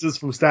princesses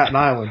from Staten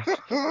Island.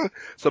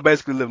 So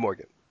basically Liv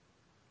Morgan.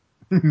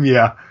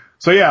 Yeah.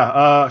 So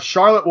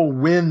Charlotte will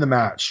win the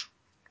match.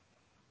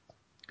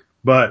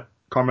 But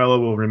Carmella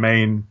will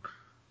remain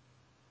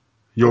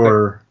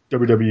your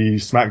WWE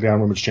SmackDown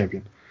Women's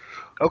Champion.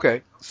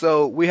 Okay.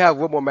 So we have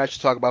one more match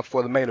to talk about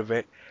for the main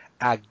event.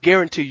 I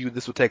guarantee you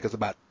this will take us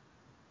about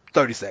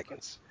 30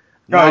 seconds.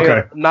 Oh,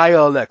 okay.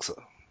 Nia Alexa.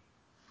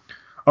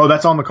 Oh,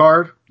 that's on the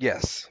card?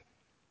 Yes.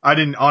 I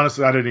didn't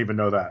even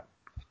know that.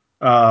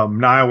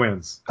 Nia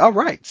wins. All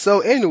right.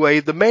 So anyway,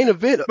 the main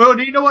event. Well,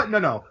 you know what?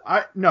 No.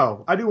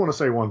 I do want to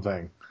say one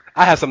thing.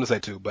 I have something to say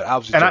too, but I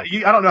was just. And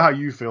I don't know how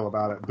you feel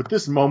about it, but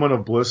this moment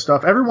of bliss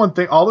stuff, everyone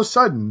all of a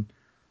sudden,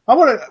 I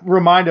want to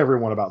remind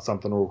everyone about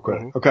something real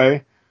quick,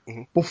 okay?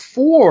 Mm-hmm.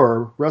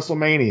 Before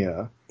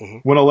WrestleMania,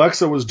 when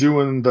Alexa was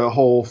doing the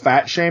whole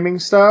fat shaming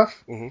stuff,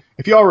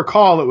 if y'all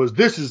recall, it was,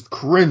 this is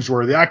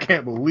cringeworthy. I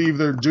can't believe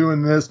they're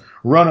doing this,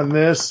 running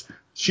this.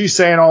 She's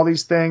saying all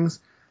these things.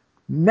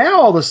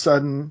 Now, all of a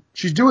sudden,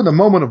 she's doing the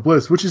moment of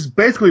bliss, which is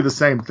basically the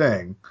same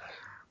thing.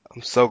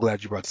 I'm so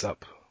glad you brought this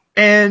up.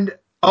 And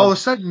all of a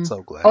sudden,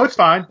 so glad. Oh, it's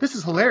fine. This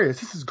is hilarious.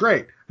 This is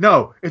great.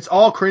 No, it's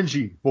all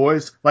cringy,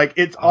 boys. Like,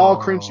 it's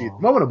all cringy.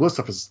 The moment of bliss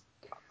stuff is,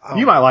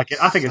 you might like it.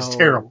 I think it's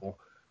terrible.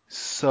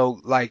 So,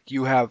 like,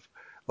 you have,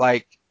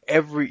 like,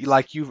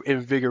 you've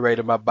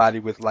invigorated my body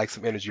with, like,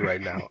 some energy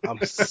right now.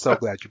 I'm so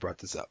glad you brought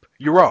this up.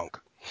 You're wrong.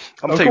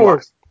 I'm going to tell you why. I'm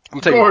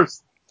going to tell you why.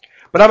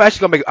 But I'm going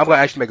to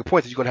actually make a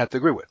point that you're going to have to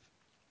agree with.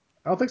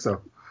 I don't think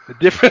so.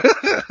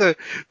 The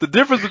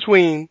difference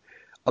between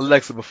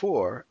Alexa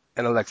before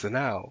and Alexa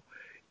now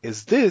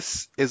is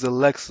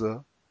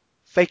Alexa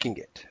faking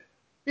it.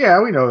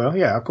 Yeah, we know that.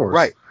 Yeah, of course.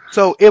 Right.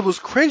 So it was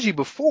cringy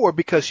before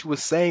because she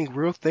was saying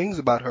real things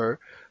about her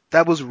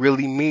that was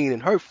really mean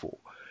and hurtful.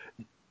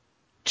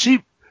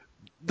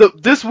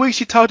 This week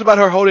she talked about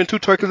her holding 2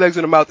 turkey legs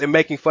in her mouth and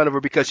making fun of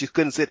her because she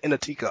couldn't sit in a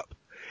teacup.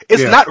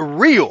 It's not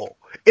real.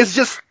 It's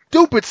just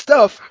stupid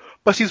stuff,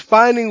 but she's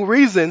finding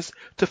reasons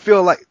to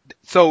feel like,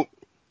 so,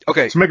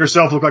 okay. To make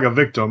herself look like a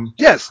victim.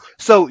 Yes.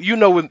 So you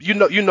know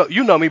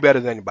me better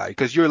than anybody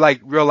because you're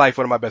like real life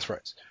one of my best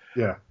friends.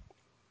 Yeah.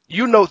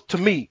 You know, to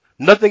me,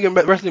 nothing in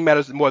wrestling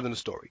matters more than the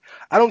story.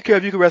 I don't care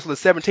if you can wrestle a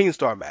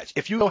 17-star match.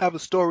 If you don't have a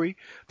story,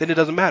 then it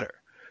doesn't matter.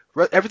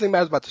 Everything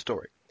matters about the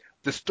story.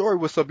 The story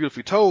was so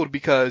beautifully told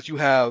because you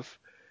have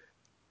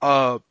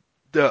I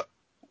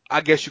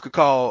guess you could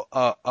call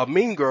a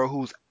mean girl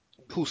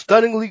who's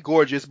stunningly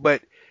gorgeous,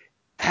 but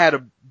had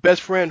a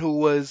best friend who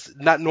was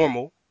not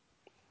normal,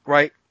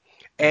 right?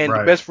 And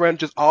the best friend,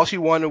 just all she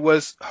wanted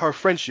was her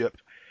friendship.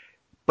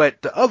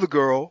 But the other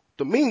girl,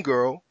 the mean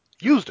girl,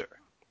 used her.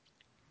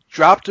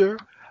 Dropped her,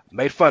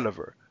 made fun of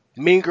her.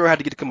 Mean girl had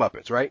to get the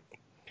comeuppance, right?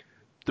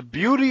 The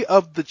beauty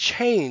of the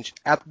change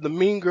after the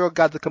mean girl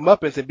got the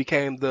comeuppance and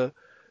became the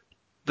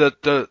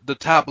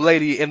top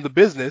lady in the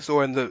business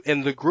or in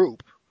the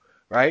group,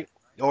 right?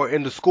 Or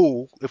in the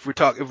school, if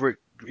we're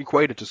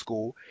equated to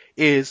school,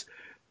 is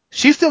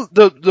she's still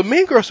the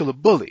mean girl's still a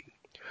bully.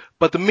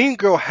 But the mean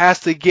girl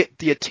has to get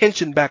the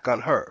attention back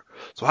on her.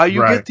 So how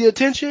you get the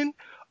attention?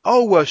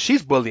 Oh, well,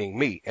 she's bullying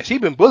me. And she's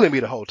been bullying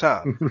me the whole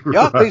time.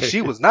 Y'all think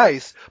she was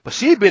nice, but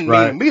she's been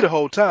meaning me the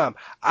whole time.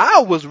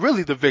 I was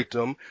really the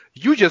victim.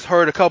 You just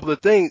heard a couple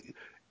of things.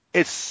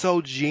 It's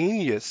so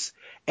genius.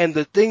 And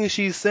the things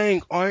she's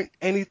saying aren't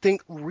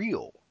anything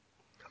real.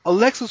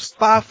 Alexa's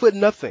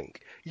 5'0".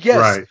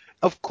 Yes,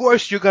 of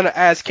course you're going to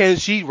ask, can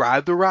she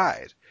ride the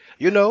ride?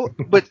 You know,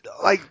 but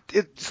like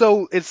it's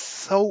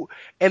so,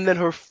 and then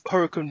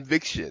her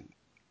conviction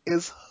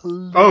is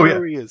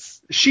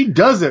hilarious. Oh, yeah. She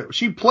does it.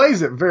 She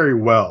plays it very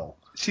well.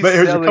 But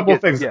here's a couple of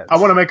things. Yes. I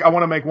want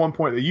to make one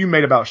point that you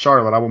made about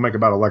Charlotte. I will make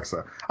about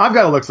Alexa. I've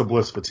got Alexa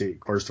Bliss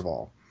fatigue, first of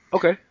all.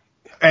 Okay.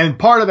 And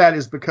part of that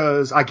is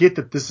because I get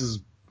that this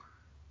is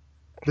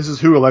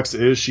who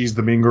Alexa is. She's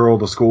the mean girl of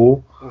the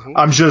school. Mm-hmm.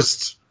 I'm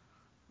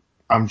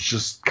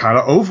just kind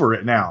of over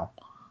it now.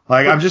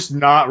 Like, I'm just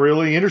not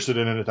really interested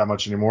in it that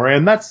much anymore.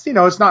 And that's,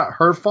 it's not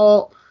her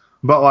fault.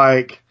 But,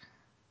 like,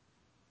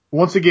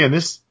 once again,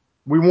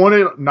 we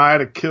wanted Nia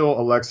to kill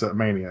Alexa at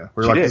Mania.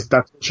 We're like,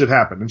 that should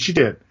happen. And she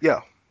did.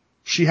 Yeah.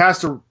 She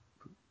has to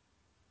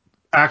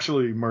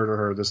actually murder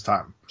her this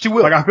time. She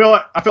will. Like, I feel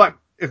like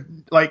if,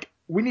 like,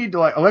 we need to,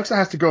 like, Alexa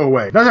has to go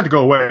away. Doesn't have to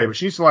go away, but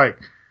she needs to, like,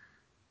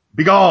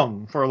 be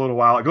gone for a little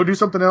while. Like, go do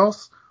something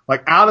else.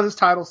 Like, out of this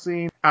title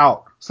scene,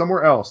 out.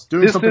 Somewhere else.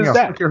 Doing something else.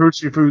 I don't care who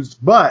she foods.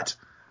 But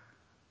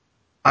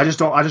I just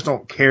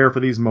don't care for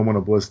these moment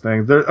of bliss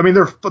things.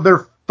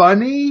 They're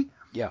funny.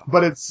 Yeah.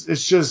 But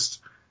it's just,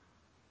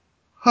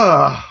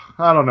 I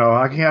don't know.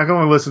 I can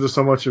only listen to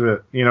so much of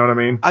it. You know what I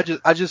mean?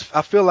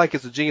 I feel like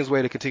it's a genius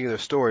way to continue their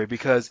story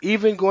because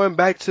even going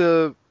back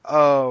to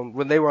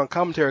when they were on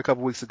commentary a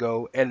couple weeks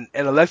ago, and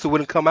Alexa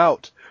wouldn't come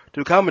out to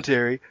do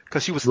commentary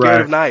because she was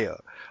scared of Nia.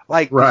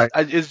 Like,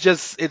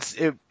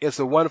 it's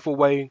a wonderful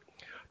way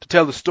to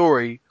tell the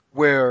story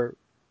where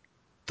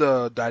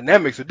the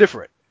dynamics are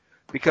different.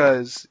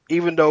 Because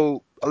even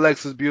though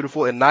Alexa's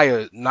beautiful and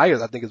Nia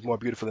I think is more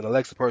beautiful than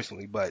Alexa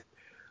personally, but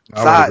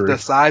the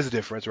size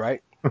difference,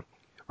 right?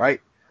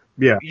 Right?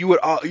 Yeah. You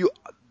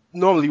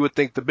normally would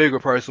think the bigger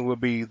person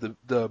would be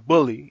the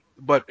bully,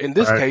 but in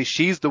this case,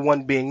 she's the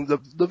one being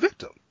the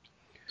victim.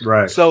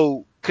 Right.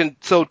 So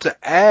to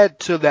add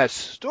to that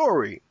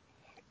story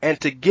and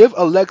to give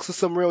Alexa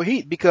some real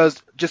heat,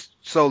 because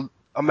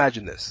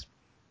imagine this.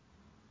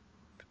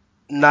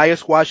 Nia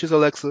squashes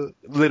Alexa,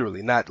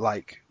 literally, not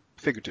like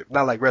figurative,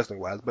 not like wrestling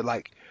wise, but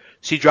like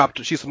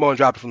Samoan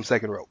dropped it from the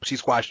second rope. She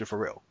squashed it for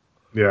real.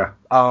 Yeah.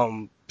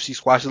 She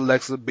squashed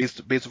Alexa, beats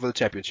her for the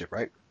championship,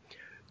 right?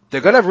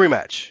 They're gonna have a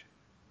rematch.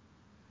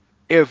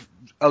 If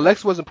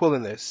Alexa wasn't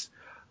pulling this,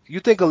 you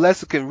think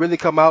Alexa can really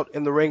come out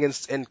in the ring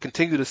and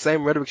continue the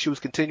same rhetoric she was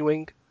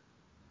continuing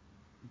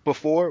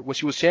before when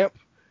she was champ?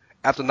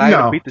 After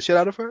Nia beat the shit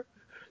out of her?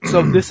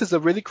 So this is a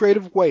really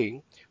creative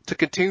way to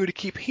continue to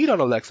keep heat on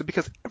Alexa,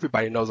 because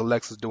everybody knows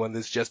Alexa's doing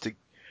this just to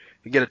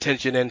get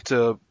attention and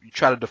to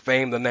try to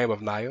defame the name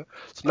of Nia.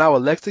 So now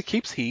Alexa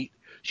keeps heat.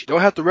 She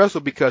don't have to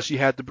wrestle because she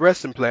had the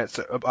breast implant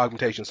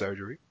augmentation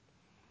surgery.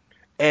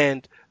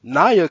 And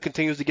Nia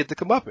continues to get the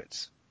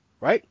comeuppance,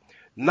 right?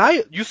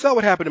 Nia, you saw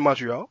what happened in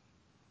Montreal.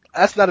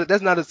 That's not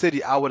a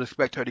city I would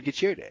expect her to get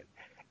cheered in.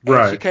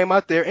 And she came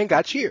out there and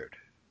got cheered.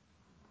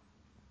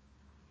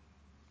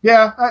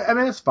 Yeah, I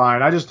mean, it's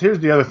fine. Here's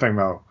the other thing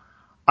though.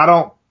 I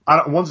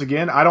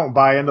don't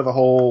buy into the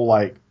whole,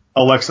 like,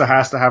 Alexa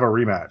has to have a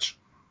rematch.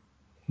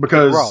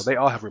 Because it's Raw. They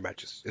all have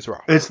rematches. It's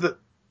Raw.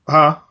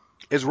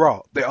 It's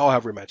Raw. They all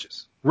have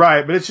rematches.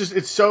 Right, but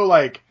it's so,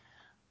 like,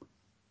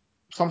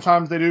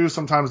 sometimes they do,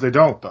 sometimes they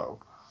don't though.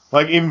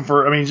 Like, I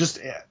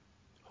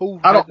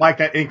don't like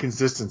that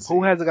inconsistency.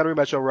 Who hasn't got a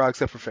rematch on Raw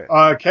except for Finn?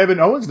 Kevin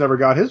Owens never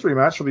got his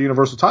rematch for the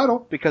Universal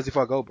title. Because he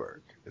fought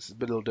Goldberg. It's a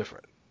little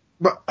different.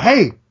 But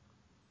hey,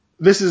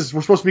 we're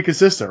supposed to be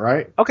consistent,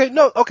 right? Okay,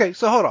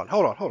 so hold on.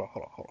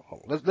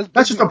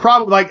 That's just a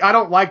problem. Like, I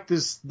don't like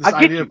this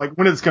idea of, like,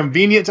 when it's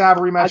convenient to have a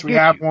rematch, we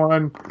have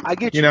one. I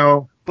get you.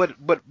 Know.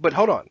 But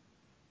hold on.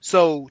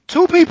 So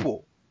 2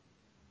 people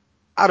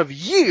out of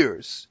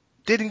years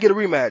didn't get a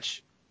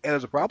rematch, and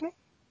there's a problem?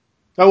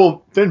 Oh,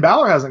 well, Finn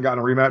Balor hasn't gotten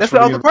a rematch. That's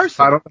the other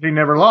person. Title. He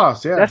never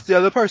lost. Yeah, that's the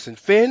other person.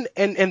 Finn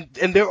and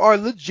there are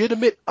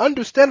legitimate,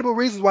 understandable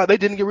reasons why they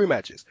didn't get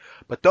rematches.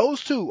 But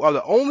those 2 are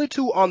the only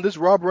 2 on this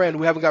Raw brand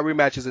who haven't got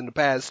rematches in the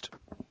past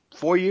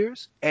 4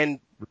 years, and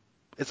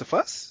it's a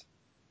fuss.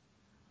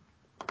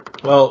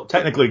 Well,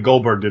 technically,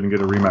 Goldberg didn't get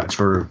a rematch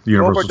for the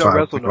Universal title.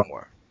 Goldberg don't wrestle no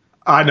more.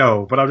 I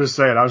know, but I'm just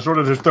saying. I was sort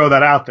of just throw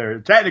that out there.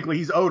 Technically,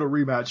 he's owed a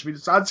rematch. If he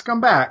decides to come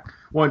back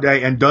one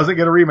day and doesn't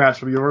get a rematch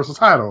for the Universal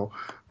title,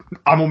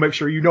 I'm going to make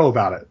sure you know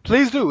about it.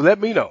 Please do.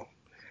 Let me know.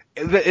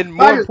 And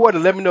more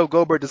important, let me know if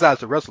Goldberg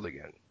decides to wrestle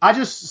again. I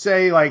just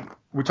say, like,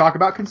 we talk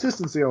about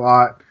consistency a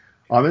lot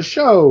on this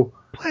show.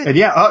 And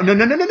yeah, no,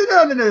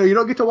 you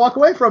don't get to walk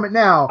away from it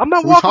now. I'm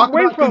not walking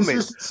away from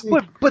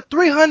it. But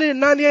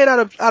 398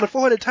 out of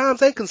 400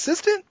 times ain't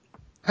consistent?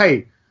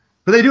 Hey,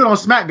 but they do it on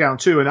SmackDown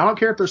too, and I don't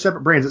care if they're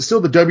separate brands. It's still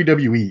the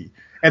WWE.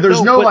 And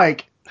there's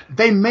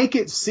they make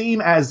it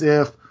seem as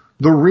if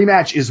the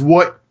rematch is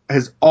what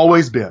has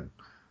always been,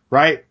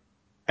 right?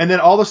 And then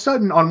all of a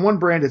sudden, on one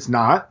brand, it's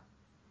not.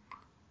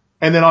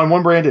 And then on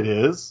one brand, it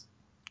is.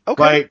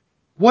 Okay. Like,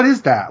 what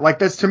is that? Like,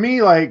 that's to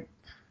me, like,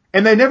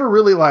 and they never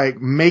really,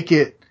 like, make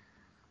it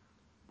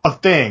a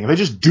thing. They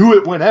just do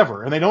it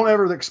whenever. And they don't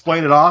ever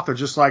explain it off. They're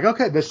just like,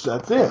 okay, that's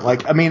it.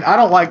 Like, I mean, I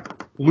don't like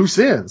loose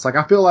ends. Like,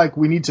 I feel like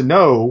we need to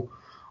know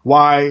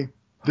why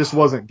this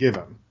wasn't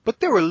given. But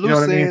there were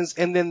loose ends,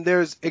 and then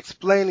there's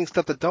explaining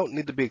stuff that don't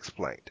need to be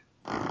explained.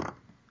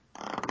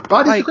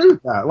 But I disagree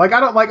with that. Like,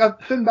 I don't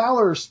like Finn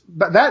Balor's.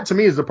 That to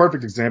me is the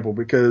perfect example,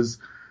 because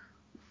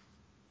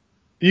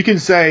you can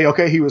say,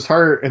 okay, he was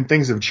hurt and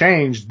things have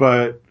changed,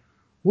 but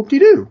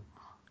whoop-de-doo.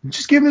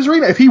 Just give him his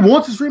rematch. If he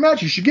wants his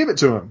rematch, you should give it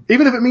to him,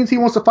 even if it means he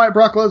wants to fight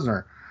Brock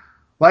Lesnar.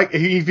 Like,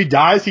 if he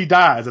dies, he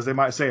dies, as they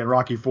might say in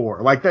Rocky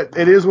IV. Like, that,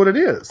 it is what it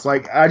is.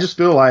 Like, I just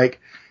feel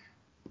like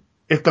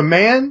if the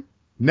man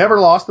never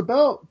lost the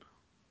belt,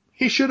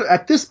 he should.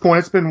 At this point,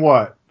 it's been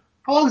what?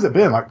 How long has it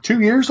been? Like 2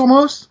 years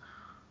almost.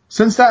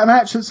 Since that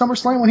match, since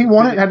SummerSlam, when he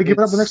won it and had to give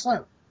it up the next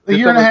time. A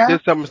year and a half?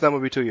 This SummerSlam will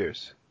be 2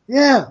 years.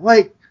 Yeah,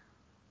 like,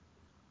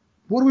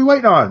 what are we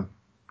waiting on?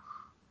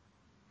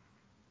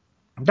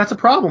 That's a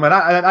problem, and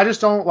I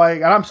just don't like,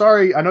 and I'm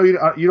sorry, I know you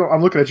don't,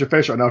 I'm looking at your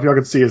face right now, if y'all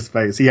can see his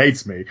face, he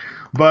hates me,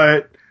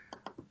 but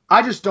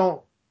I just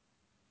don't,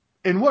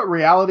 in what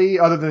reality,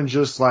 other than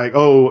just like,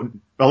 oh,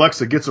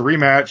 Alexa gets a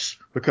rematch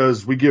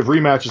because we give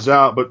rematches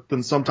out, but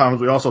then sometimes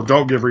we also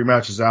don't give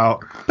rematches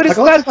out. But it's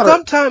like, not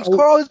sometimes,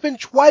 Carl. It's been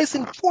twice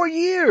in 4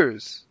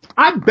 years.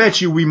 I bet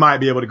you we might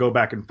be able to go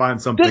back and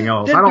find something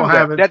else. I don't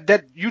have it.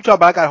 That you talk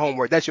about, I got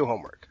homework. That's your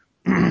homework.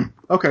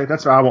 Okay,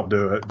 that's right. I won't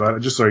do it, but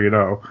just so you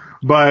know.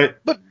 But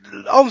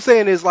all I'm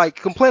saying is, like,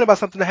 complain about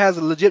something that has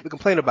a legitimate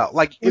complaint about.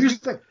 Like, if you're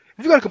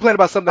going to complain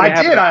about something I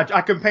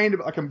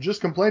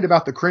just complained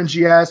about the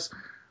cringy ass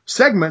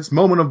segments,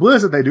 Moment of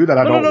Bliss, that they do that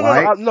I don't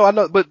like. No, I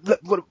know, but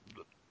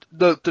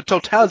the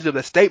totality of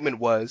the statement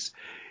was,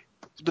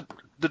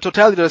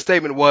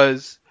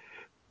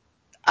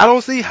 I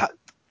don't see how,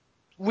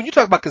 when you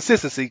talk about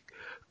consistency,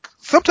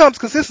 sometimes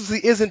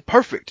consistency isn't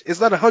perfect. It's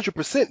not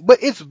 100%, but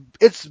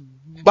it's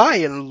by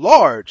and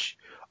large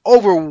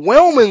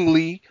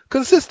overwhelmingly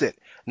consistent.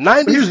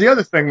 But here's the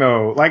other thing,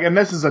 though. Like, and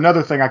this is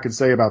another thing I could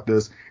say about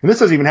this, and this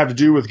doesn't even have to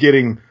do with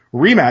getting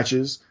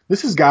rematches.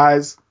 This is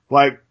guys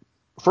like,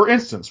 for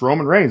instance,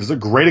 Roman Reigns is a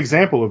great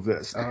example of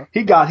this. Uh-huh.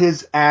 He got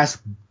his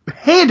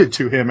handed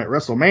to him at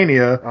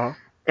WrestleMania. Uh-huh.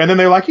 And then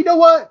they're like, you know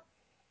what?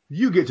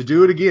 You get to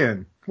do it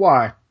again.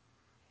 Why?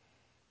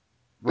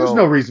 There's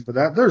no reason for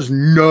that. There's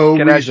no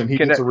reason he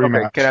gets a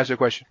rematch. Okay, can I ask you a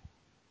question?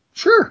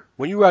 Sure.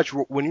 When you watch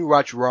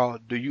Raw,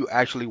 do you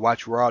actually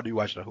watch Raw or do you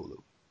watch it on Hulu?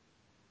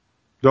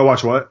 Do I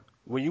watch what?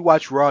 When you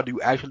watch Raw, do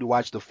you actually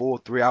watch the full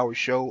 3-hour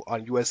show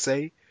on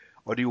USA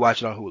or do you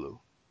watch it on Hulu?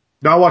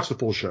 No, I watch the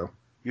full show.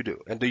 You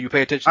do. And do you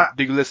pay attention?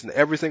 Do you listen to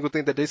every single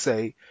thing that they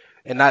say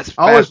and not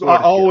I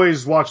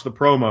always watch the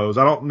promos.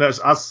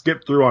 I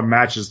skip through on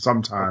matches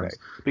sometimes. Okay.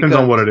 Depends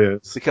on what it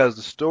is. Because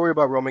the story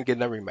about Roman getting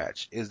that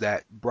rematch is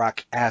that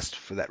Brock asked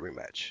for that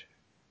rematch.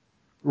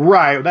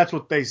 Right. That's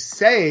what they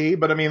say,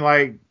 but I mean,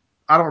 like,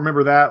 I don't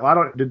remember that. I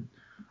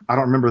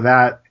don't remember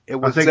that.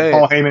 I think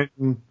Paul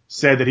Heyman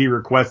said that he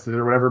requested it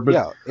or whatever. But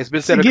yeah, it's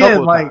been said a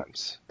couple of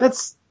times.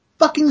 That's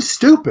fucking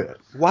stupid.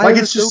 Why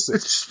is it stupid?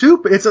 It's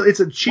stupid. It's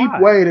a cheap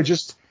way to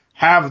just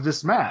have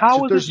this match.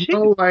 How is it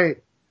cheap?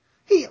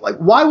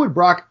 Why would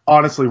Brock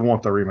honestly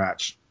want the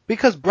rematch?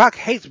 Because Brock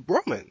hates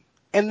Roman.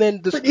 And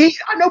then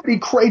I know,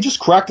 but he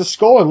just cracked his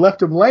skull and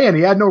left him laying.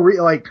 He had no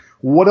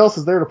what else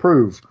is there to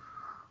prove?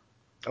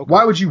 Okay.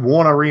 Why would you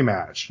want a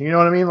rematch? You know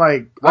what I mean?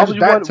 Like, why would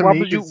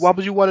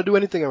you want to do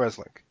anything in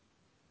wrestling?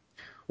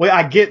 Well,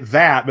 I get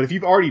that, but if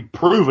you've already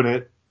proven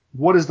it,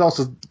 what is else?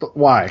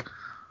 Why?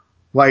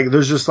 Like,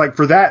 there's just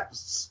for that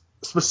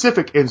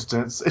specific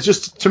instance, it's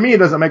just, to me, it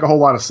doesn't make a whole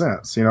lot of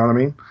sense. You know what I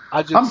mean?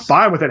 I'm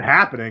fine with it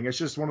happening. It's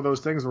just one of those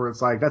things where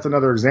it's like, that's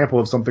another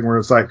example of something where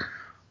it's like,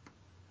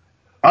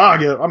 he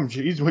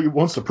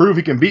wants to prove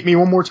he can beat me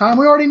one more time.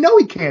 We already know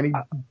he can. He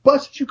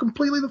busted you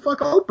completely the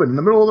fuck open in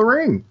the middle of the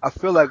ring. I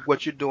feel like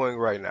what you're doing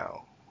right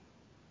now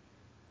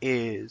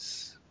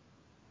is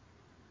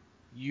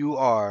you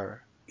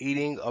are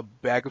eating a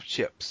bag of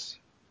chips.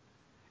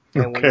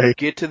 And when you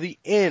get to the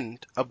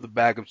end of the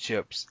bag of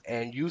chips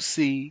and you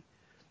see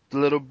the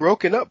little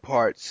broken up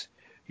parts,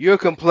 you're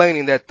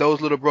complaining that those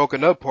little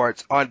broken up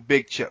parts aren't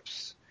big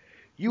chips.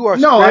 You are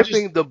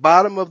scraping the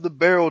bottom of the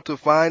barrel to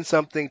find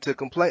something to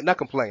not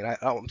complain.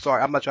 I'm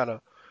sorry, I'm not trying to,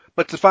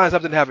 but to find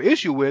something to have an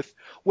issue with,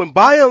 when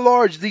by and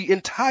large the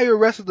entire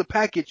rest of the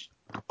package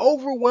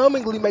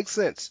overwhelmingly makes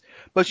sense.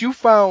 But you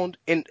found,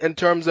 in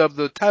terms of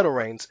the title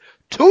reigns,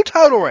 2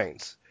 title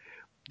reigns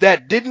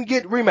that didn't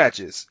get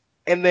rematches,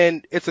 and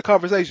then it's a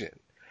conversation.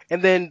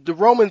 And then the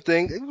Roman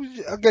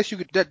thing, I guess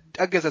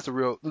that's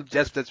real.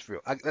 That's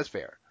real. That's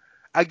fair.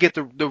 I get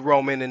the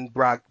Roman and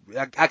Brock.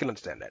 I can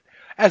understand that.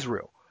 That's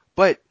real.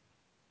 But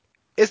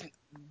it's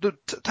the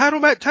title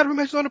match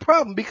is not a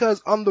problem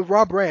because on the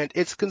Raw brand,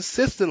 it's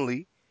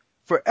consistently,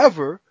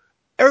 forever,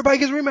 everybody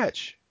gets a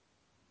rematch.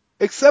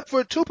 Except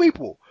for 2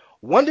 people.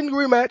 One didn't get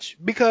a rematch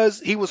because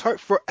he was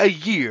hurt for a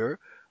year.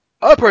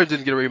 Other person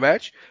didn't get a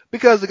rematch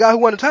because the guy who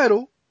won the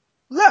title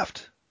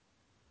left.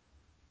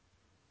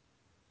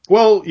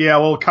 Well,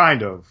 yeah,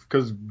 kind of.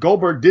 Because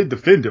Goldberg did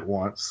defend it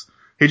once.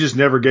 He just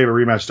never gave a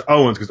rematch to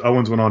Owens because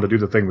Owens went on to do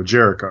the thing with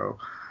Jericho.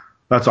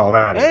 That's all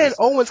that is. And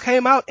Owens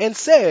came out and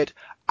said,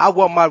 I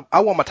want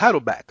my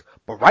title back.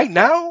 But right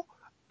now,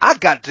 I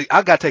got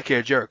to take care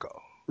of Jericho.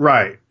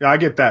 Right. Yeah, I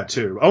get that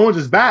too. Owens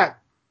is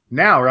back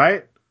now,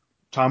 right?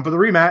 Time for the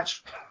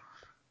rematch.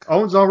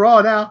 Owens on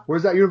Raw now.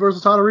 Where's that Universal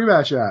title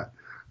rematch at?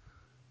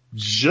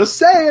 Just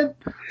saying.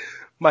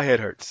 My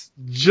head hurts.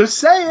 Just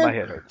saying. My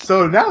head hurts.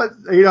 So now,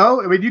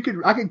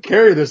 I can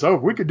carry this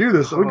over. We could do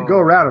this. We could go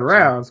around and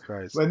around.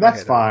 And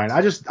that's fine.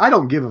 Hurts. I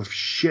don't give a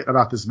shit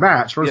about this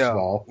match, first of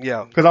all.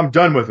 Yeah. Because I'm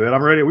done with it.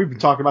 I'm ready. We've been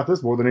talking about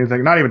this more than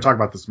anything. Not even talking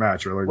about this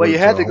match, really. Well, you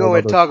had to go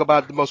and talk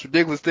about the most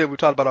ridiculous thing we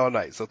talked about all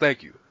night. So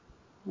thank you.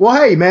 Well,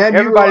 hey, man.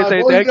 Everybody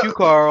say thank you,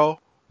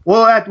 Carl.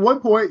 Well, at one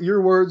point,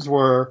 your words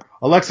were,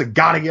 Alexa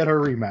got to get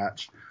her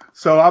rematch.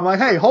 So I'm like,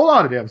 hey, hold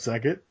on a damn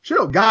second. She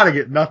don't got to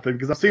get nothing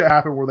because I've seen it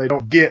happen where they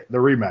don't get the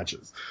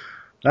rematches.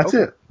 That's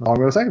it. All I'm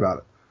going to say about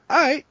it. All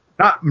right.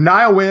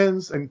 Nia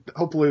wins, and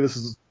hopefully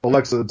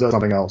Alexa does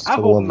something else. I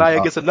hope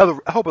Alexa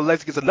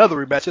gets another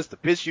rematch just to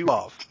piss you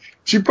off.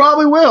 She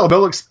probably will.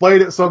 They'll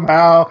explain it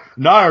somehow.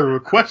 Nia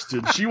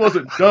requested. She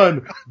wasn't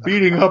done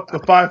beating up the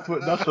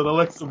 5'0"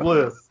 Alexa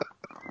Bliss.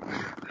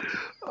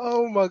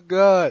 Oh my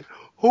God.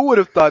 Who would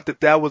have thought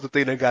that was the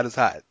thing that got us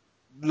hot?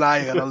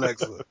 Nia and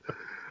Alexa. All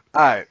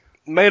right.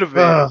 Main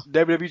event,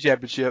 WWE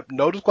Championship,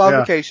 no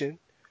disqualification. Yeah.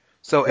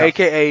 So,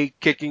 AKA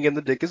kicking in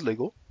the dick is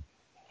legal.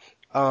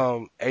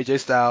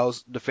 AJ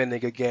Styles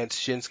defending against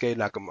Shinsuke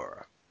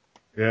Nakamura.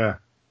 Yeah.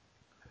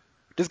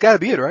 This got to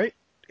be it, right?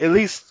 At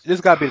least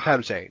this got to be the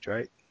title change,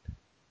 right?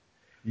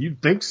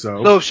 You'd think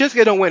so. So if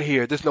Shinsuke don't win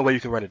here, there's no way you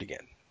can run it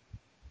again.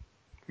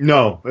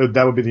 No,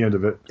 that would be the end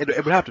of it.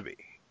 It would have to be.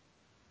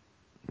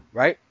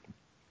 Right?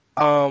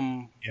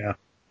 Yeah.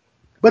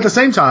 But at the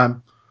same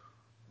time,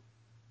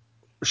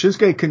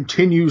 Shinsuke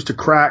continues to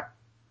crack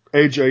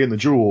AJ in the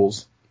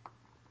jewels.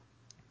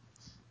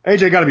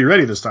 AJ got to be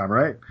ready this time,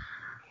 right?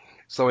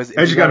 So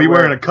AJ got to be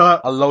wearing a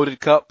cup. A loaded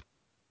cup?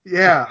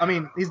 Yeah, I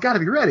mean, he's got to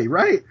be ready,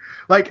 right?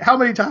 Like, how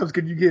many times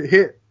could you get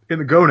hit in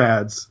the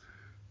gonads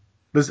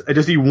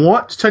Does he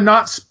want to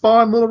not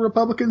spawn little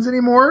Republicans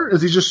anymore?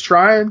 Is he just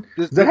trying?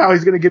 Is that how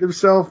he's going to get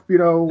himself,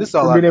 from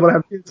being able to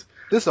have kids?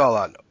 This is all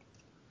I know.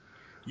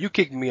 You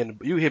hit me in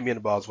the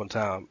balls one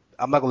time.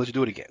 I'm not gonna let you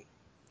do it again.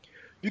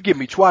 You get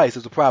me twice,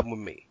 there's a problem with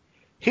me.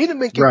 He done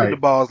been kicked in the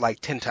balls like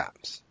 10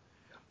 times.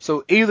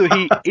 So either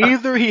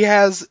he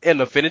has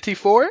an affinity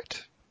for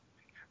it,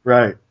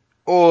 right,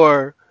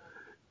 or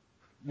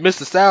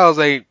Mr. Styles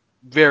ain't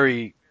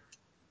very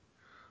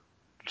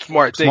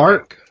smart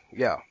thinking.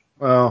 Yeah.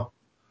 Well,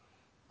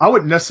 I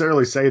wouldn't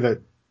necessarily say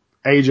that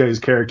AJ's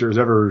character is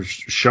ever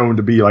shown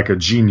to be like a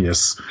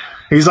genius.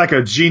 He's like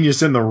a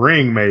genius in the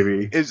ring,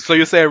 maybe. So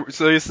you're saying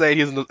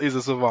he's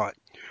a savant.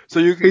 So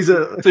you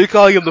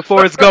calling him the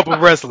Forrest Gump of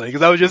wrestling? Is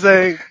that what you're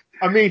saying?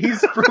 I mean,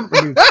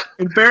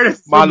 in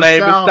fairness, my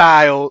name is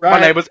Styles. Right?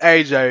 My name is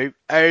AJ.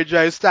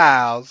 AJ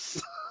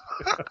Styles.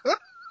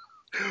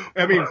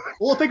 I mean,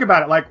 well, think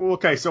about it. Like,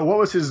 okay, so what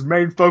was his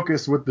main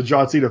focus with the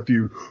John Cena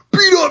feud?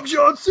 Beat up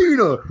John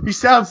Cena. He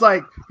sounds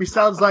like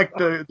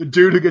the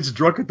dude who gets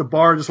drunk at the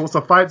bar and just wants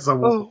to fight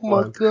someone. Oh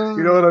my god!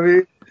 You know what I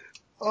mean?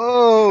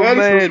 Oh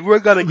man, we're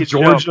gonna get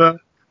Georgia.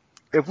 Jumped.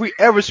 If we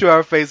ever show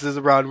our faces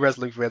around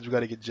wrestling fans, we're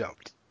gonna get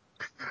jumped.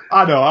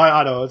 I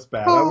know, it's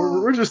bad.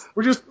 We're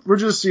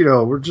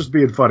just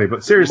being funny,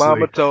 but seriously.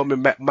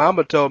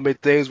 Mama told me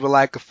things were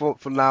like a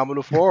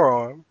phenomenal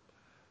forearm.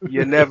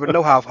 You never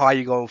know how high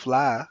you're gonna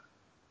fly.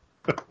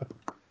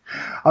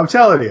 I'm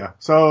telling you.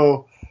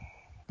 So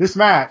this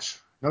match,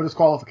 no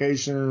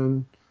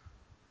disqualification,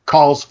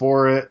 calls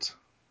for it.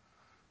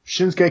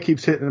 Shinsuke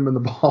keeps hitting him in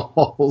the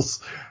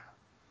balls.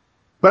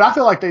 But I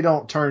feel like they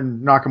don't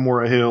turn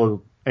Nakamura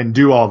heel and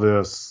do all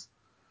this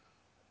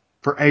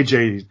for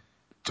AJ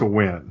to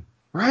win,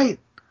 right?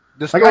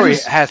 The story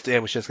has to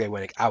end with Shinsuke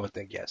winning. I would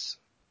think yes.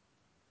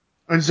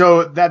 And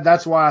so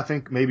that's why I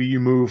think maybe you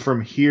move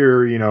from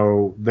here.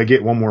 They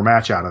get one more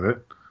match out of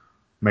it,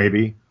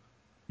 maybe.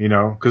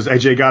 Because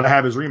AJ got to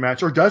have his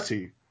rematch, or does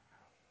he?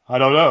 I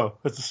don't know.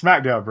 It's a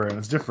SmackDown brand.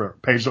 It's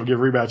different. Paige don't give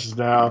rematches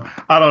now.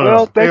 I don't know.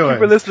 Well, thank you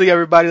for listening,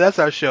 everybody. That's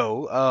our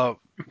show.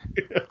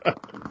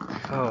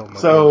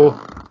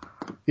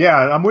 Yeah,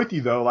 I'm with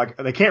you though. Like,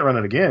 they can't run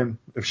it again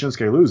if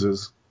Shinsuke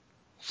loses,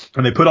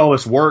 and they put all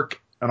this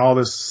work and all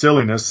this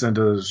silliness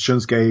into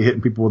Shinsuke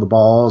hitting people with the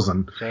balls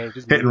and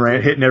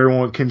hitting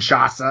everyone with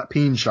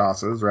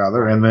Kinshasas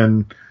rather, and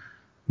then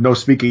no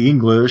speaking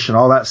English and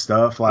all that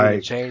stuff.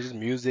 Like, change his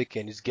music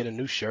and just get a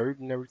new shirt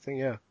and everything.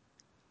 Yeah.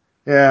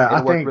 Yeah,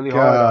 I worked really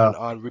hard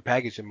on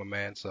repackaging my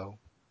man. So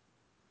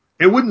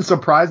it wouldn't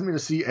surprise me to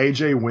see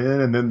AJ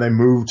win and then they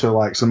move to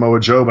like Samoa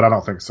Joe, but I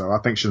don't think so. I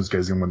think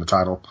Shinsuke's gonna win the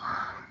title.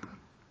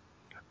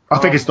 I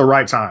think it's the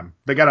right time.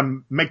 They got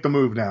to make the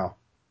move now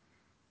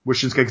with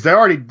Shinsuke, because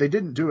they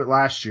didn't do it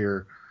last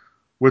year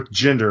with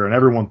Jinder, and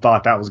everyone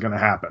thought that was going to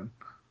happen.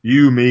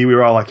 You, me, we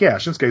were all like, yeah,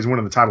 Shinsuke's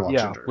winning the title on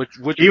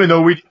Jinder. Even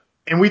though we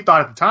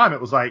thought at the time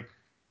it was like,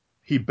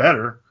 he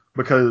better,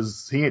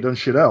 because he ain't done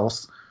shit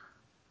else.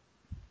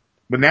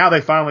 But now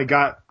they finally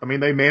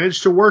they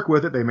managed to work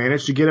with it. They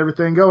managed to get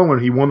everything going when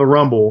he won the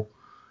Rumble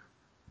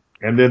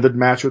and then the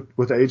match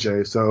with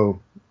AJ. So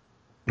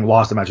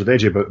lost the match with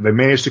AJ, but they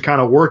managed to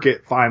kind of work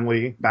it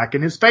finally back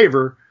in his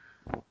favor.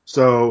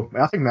 So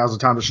I think now's the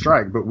time to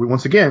strike. But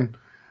once again,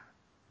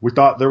 we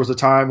thought there was a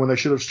time when they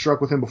should have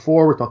struck with him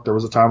before. We thought there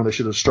was a time when they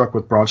should have struck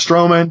with Braun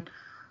Strowman.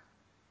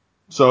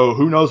 So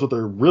who knows what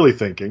they're really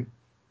thinking?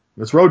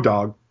 It's Road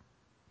Dogg.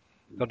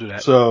 Don't do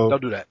that. So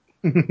don't do that.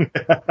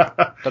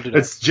 Don't do that.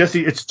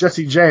 It's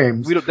Jesse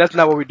James. That's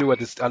not what we do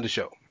on the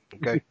show.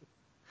 Okay.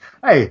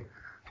 Hey.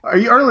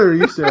 Earlier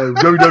you said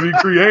WWE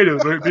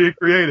creative, right? Being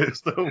creative.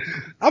 So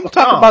I'm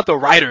talking about the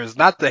writers,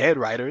 not the head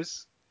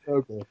writers.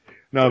 Okay.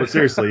 No, but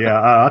seriously, yeah,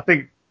 I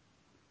think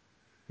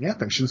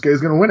Shinsuke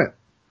is going to win it.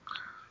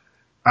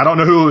 I don't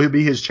know who will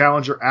be his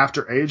challenger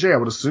after AJ. I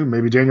would assume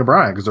maybe Daniel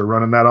Bryan, because they're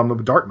running that on the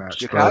dark match.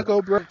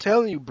 Chicago, bro, I'm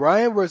telling you,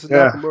 Bryan versus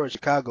Nakamura in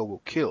Chicago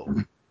will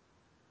kill.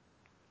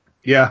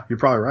 Yeah, you're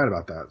probably right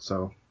about that.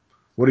 So,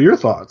 what are your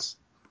thoughts?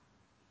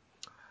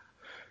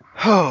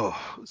 So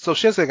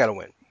Shinsuke got to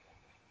win.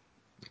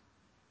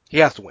 He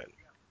has to win.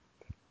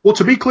 Well,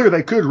 to be clear,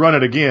 they could run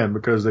it again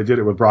because they did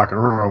it with Brock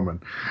and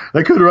Roman.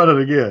 They could run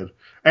it again.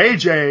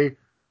 AJ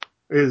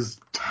is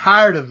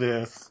tired of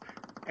this,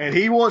 and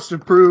he wants to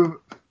prove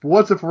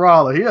once and for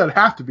all that he doesn't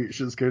have to beat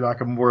Shinsuke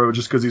Nakamura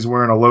just because he's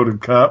wearing a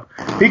loaded cup.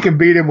 He can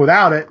beat him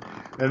without it,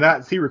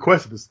 and he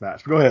requested this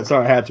match. Go ahead.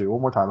 Sorry, I had to.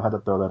 One more time. I had to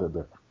throw that in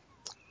there.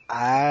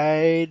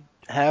 I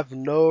have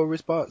no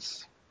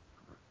response.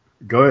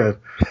 Go ahead.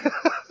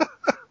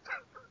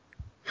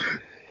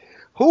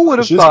 Who would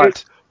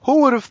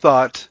have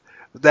thought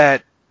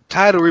that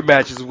title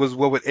rematches was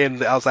what would end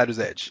the Outsider's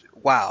Edge?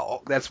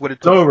 Wow, that's what it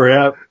took. It's over,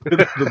 yeah.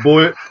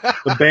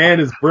 The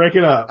band is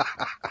breaking up.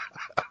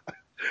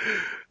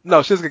 No,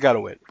 Shinsuke got to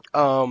win.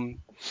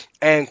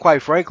 And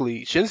quite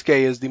frankly, Shinsuke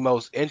is the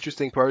most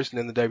interesting person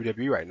in the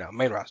WWE right now,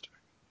 main roster.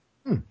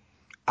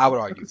 I would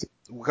argue,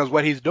 because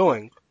what he's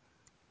doing.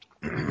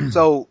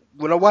 So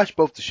when I watch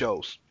both the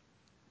shows,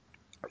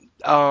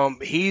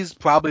 he's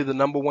probably the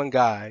number one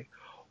guy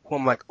who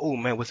I'm like, oh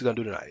man, what's he gonna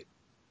do tonight?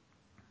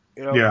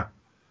 You know.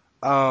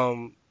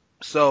 Yeah.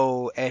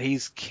 And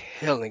he's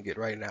killing it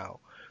right now.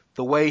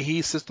 The way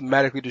he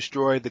systematically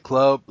destroyed the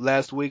club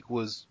last week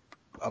was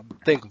a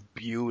thing of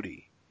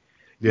beauty.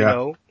 You Yeah.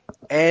 know.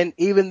 And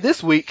even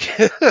this week,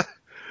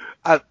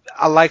 I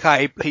like how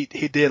he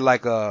did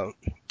like a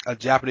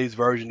Japanese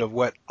version of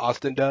what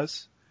Austin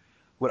does.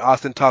 When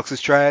Austin talks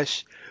his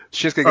trash,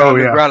 Shinsuke got Oh on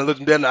the yeah. ground and looked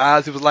him dead in the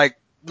eyes. He was like,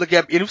 look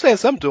at me. And he was saying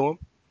something to him.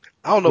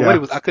 I don't know what he Yeah.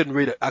 was. I couldn't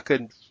read it. I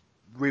couldn't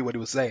read what he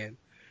was saying.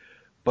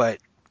 But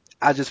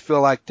I just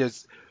feel like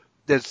there's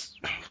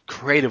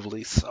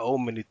creatively so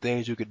many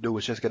things you could do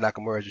with Shinsuke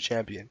Nakamura as your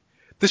champion.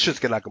 This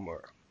Shinsuke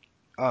Nakamura.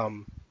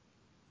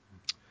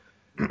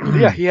 So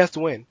yeah, he has to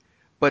win.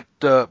 But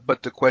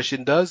the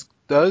question does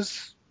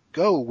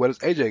go, where does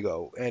AJ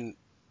go? And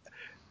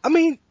I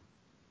mean,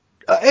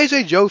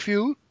 AJ Joe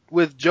feud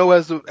with Joe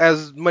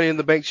as Money in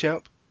the Bank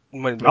champ.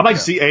 Money in the I'd Bank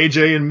like to champ. see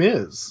AJ and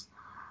Miz.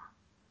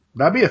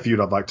 That'd be a feud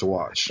I'd like to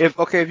watch. If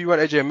you run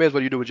AJ and Miz,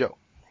 what do you do with Joe?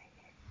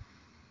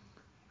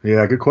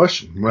 Yeah, good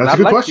question. Well, And that's I'd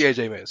a good like to question.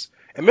 see AJ Miz.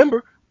 And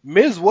remember,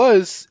 Miz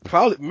was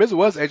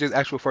AJ's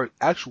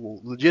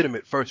actual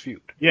legitimate first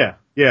feud. Yeah,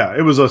 yeah.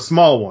 It was a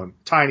small one,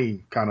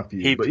 tiny kind of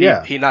feud, but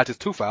yeah, He knocked his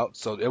tooth out,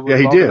 so it yeah, was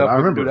he long did. enough I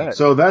for him to do remember. that.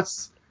 So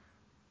that's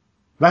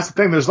the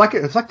thing. There's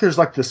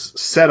like this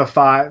set of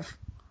 5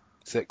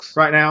 6.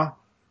 right now.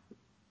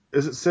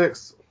 Is it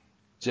 6?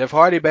 Jeff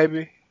Hardy,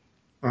 baby.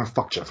 Oh,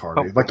 fuck Jeff Pum,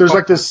 Hardy. Like pum,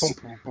 pum, pum, pum,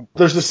 pum, pum.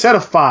 there's this set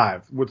of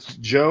 5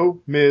 with Joe,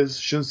 Miz,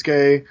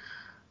 Shinsuke,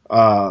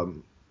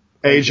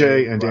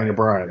 AJ, and Daniel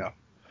Bryan. Yeah.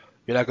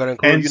 You're not gonna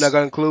And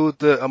include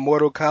the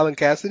immortal Colin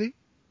Cassidy?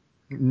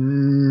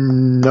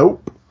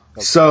 nope.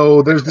 Okay.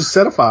 So there's this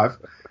set of 5,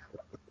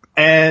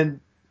 and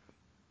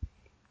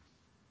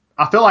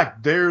I feel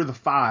like they're the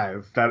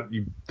 5 that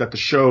the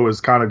show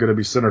is kind of going to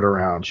be centered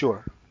around.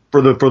 Sure.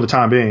 For the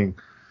time being,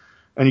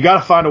 and you got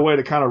to find a way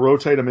to kind of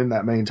rotate them in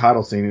that main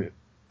title scene.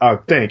 I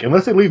think,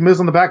 unless they leave Miz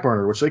on the back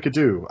burner, which they could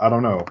do. I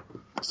don't know.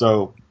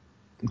 So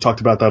we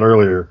talked about that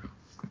earlier.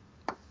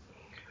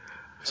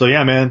 So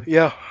yeah, man.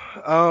 Yeah.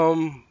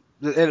 And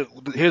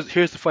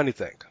here's the funny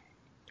thing.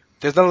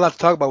 There's not a lot to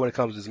talk about when it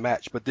comes to this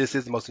match, but this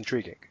is the most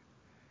intriguing.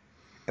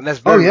 And that's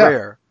Oh very yeah.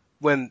 rare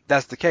when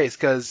that's the case,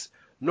 because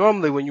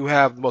normally when you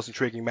have the most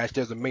intriguing match,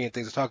 there's a million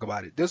things to talk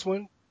about it. This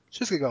one,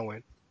 Shinsuke gonna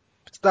win.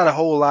 It's not a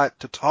whole lot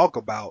to talk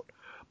about,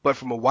 but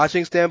from a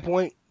watching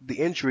standpoint, the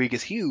intrigue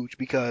is huge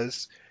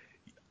because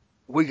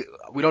we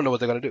don't know what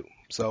they're gonna do.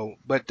 So,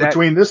 but that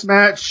Between this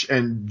match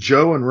and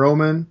Joe and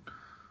Roman,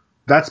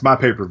 that's my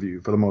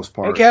pay-per-view for the most and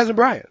part. Kaz and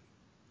Bryan,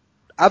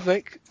 I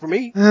think for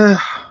me, I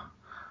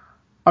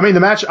mean, the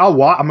match. I'm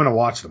going to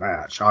watch the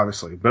match,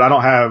 obviously, but I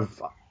don't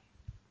have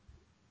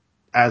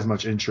as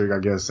much intrigue, I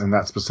guess, in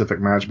that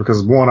specific match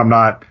because one, I'm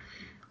not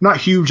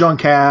huge on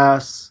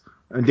Cass,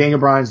 and Daniel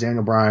Bryan's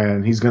Daniel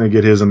Bryan. He's going to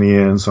get his in the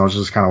end, so it's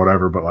just kind of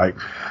whatever. But like,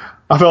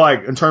 I feel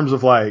like in terms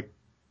of like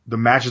the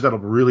matches that'll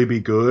really be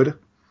good,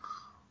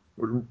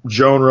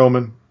 Joe and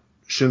Roman,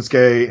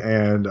 Shinsuke,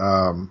 and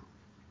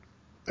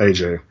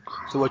AJ.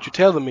 so what you're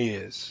telling me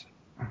is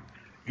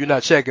you're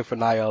not checking for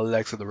Nia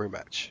Alexa the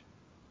rematch.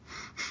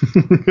 Is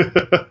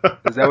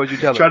that what you're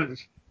telling me?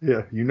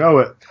 Yeah, you know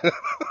it.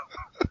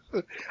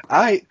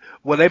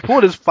 When they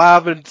pulled this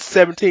 5 and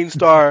 17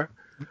 star,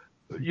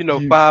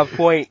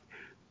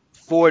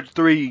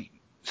 5.43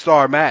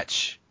 star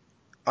match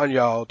on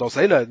y'all, don't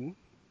say nothing.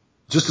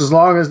 Just as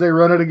long as they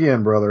run it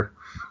again, brother.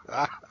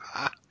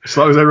 As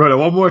long as they run it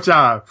one more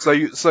time. So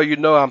I'm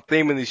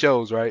theming these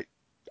shows, right?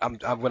 I'm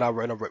when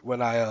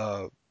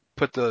I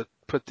put the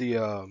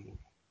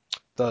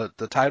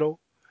title,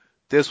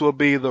 this will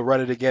be the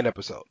Run It Again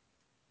episode.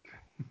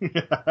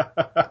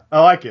 I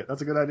like it.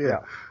 That's a good idea. Yeah.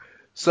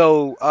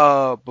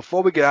 So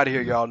before we get out of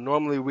here, y'all,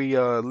 normally we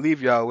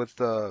leave y'all with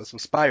some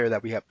fire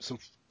that we have to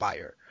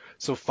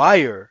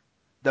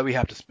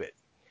spit.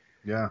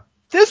 Yeah.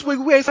 This week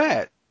we ain't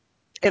had.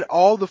 And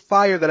all the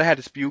fire that I had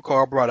to spew,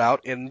 Carl brought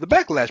out in the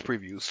Backlash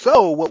preview.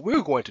 So what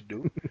we're going to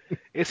do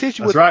is hit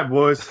you That's right,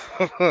 boys.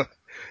 we're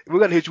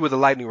going to hit you with a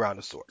lightning round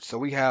of sorts. So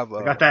we have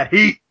I got that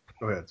heat.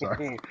 Go ahead.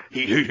 Sorry.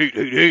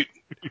 heat.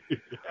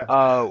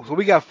 So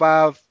we got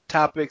 5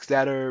 topics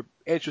that are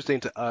interesting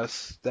to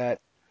us that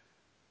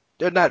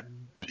they're not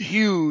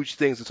huge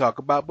things to talk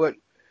about, but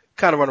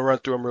kind of want to run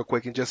through them real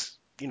quick and just,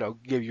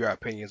 give your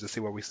opinions and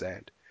see where we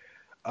stand.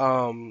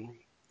 So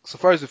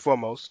first and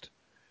foremost,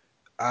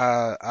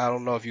 I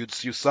don't know if you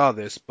saw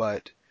this,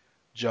 but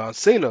John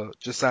Cena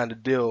just signed a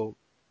deal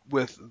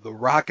with The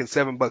Rock and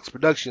 $7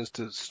 Productions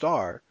to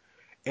star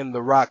in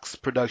The Rock's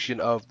production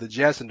of The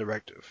Jansen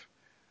Directive.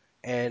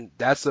 And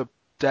that's the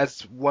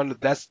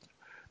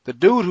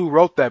dude who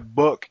wrote that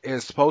book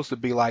is supposed to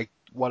be like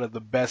one of the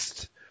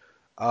best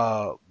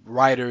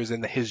writers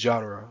in his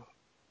genre,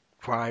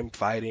 crime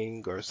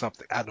fighting or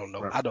something. I don't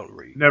know. Right. I don't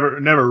read.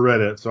 Never read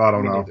it, so I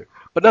don't know. Neither.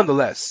 But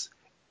nonetheless,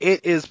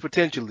 it is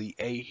potentially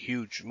a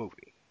huge movie.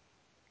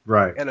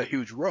 Right. And a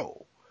huge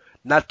role.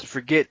 Not to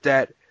forget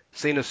that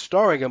Cena's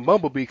starring in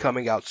Bumblebee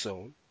coming out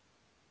soon.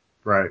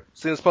 Right.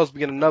 Cena's supposed to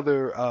be in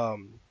another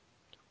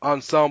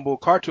ensemble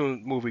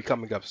cartoon movie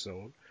coming up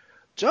soon.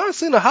 John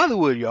Cena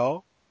Hollywood,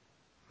 y'all.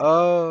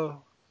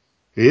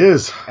 He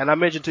is. And I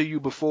mentioned to you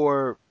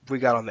before we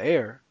got on the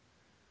air,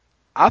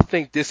 I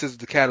think this is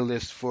the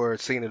catalyst for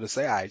Cena to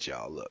say, all right,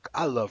 y'all, look,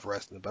 I love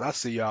wrestling, but I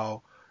see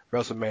y'all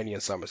WrestleMania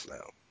and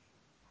SummerSlam.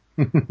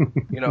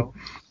 You know?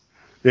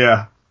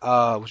 Yeah.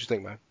 What you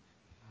think,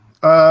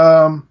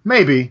 man?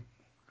 Maybe.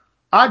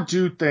 I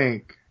do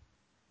think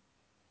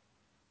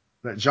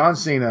that John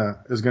Cena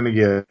is going to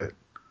get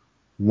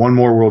one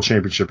more World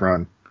Championship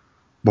run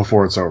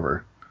before it's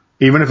over.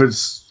 Even if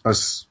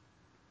it's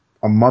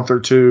a month or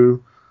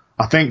two,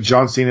 I think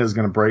John Cena is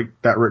going to break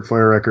that Ric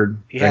Flair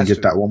record and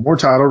get that one more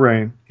title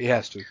reign. He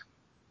has to.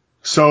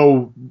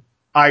 So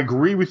I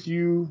agree with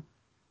you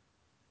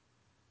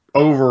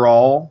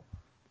overall.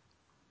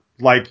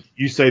 Like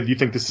you said, you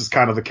think this is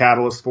kind of the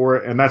catalyst for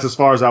it, and that's as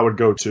far as I would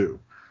go too.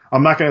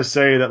 I'm not going to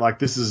say that like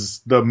this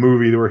is the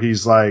movie where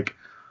he's like,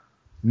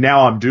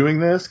 now I'm doing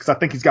this, because I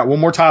think he's got one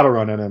more title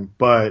run in him.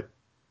 But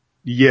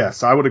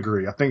yes, I would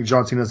agree. I think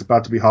John Cena is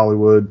about to be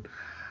Hollywood.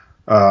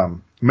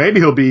 Maybe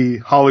he'll be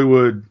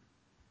Hollywood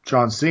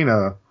John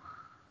Cena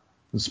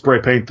and spray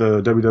paint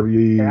the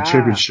WWE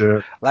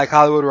Championship like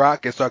Hollywood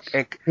Rock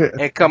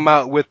and come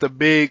out with a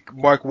big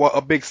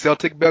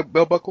Celtic belt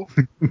buckle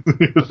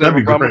instead of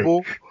a Brahma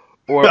Bull,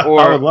 or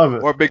I would love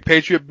it. or a big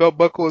Patriot belt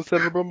buckle instead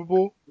of a Brahma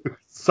Bull.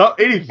 So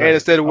anything. And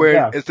instead of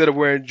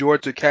wearing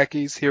jorts or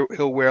khakis,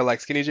 he'll wear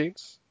like skinny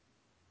jeans.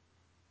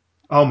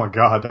 Oh my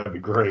God, that'd be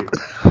great.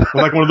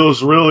 Like one of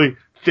those really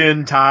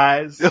thin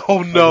ties.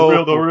 Oh no,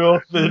 like the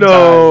real thin ties.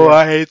 No,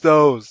 I hate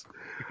those.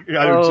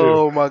 Yeah, I do too.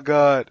 Oh my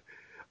God.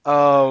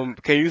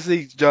 Can you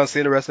see John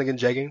Cena wrestling in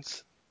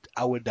jeggings?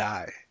 I would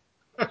die.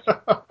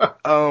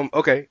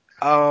 Okay.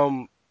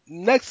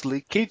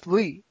 Nextly, Keith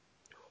Lee,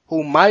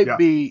 who might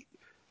be,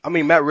 I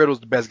mean, Matt Riddle's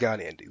the best guy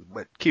in Indy,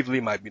 but Keith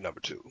Lee might be number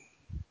 2.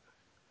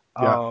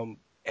 An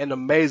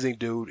amazing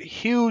dude,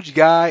 huge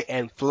guy,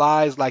 and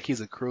flies like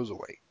he's a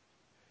cruiserweight.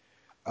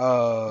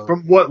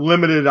 From what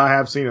limited I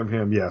have seen of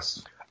him,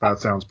 yes, that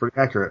sounds pretty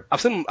accurate.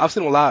 I've seen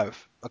him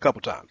live a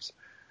couple times.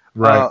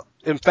 Right.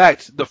 In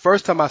fact, the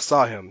first time I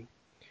saw him,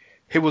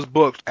 he was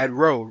booked at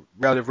Road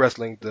Relative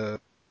Wrestling, the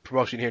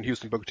promotion here in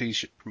Houston, Booker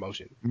T's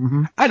promotion.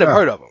 Mm-hmm. I never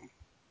heard of him.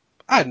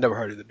 I had never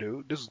heard of the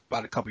dude. This was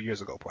about a couple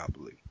years ago,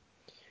 probably.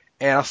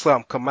 And I saw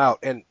him come out,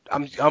 and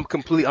I'm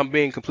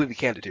being completely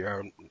candid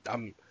here.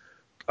 I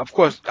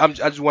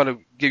just want to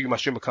give you my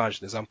stream of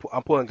consciousness. I'm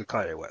pulling a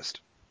Kanye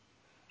West.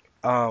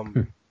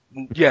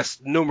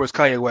 Yes, numerous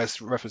Kanye West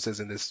references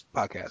in this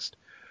podcast.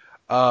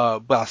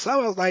 But I saw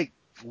him, I was like,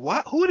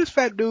 what? Who is this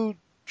fat dude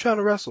trying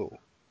to wrestle?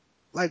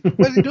 Like,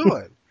 what's he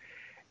doing?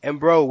 And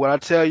bro, when I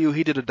tell you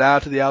he did a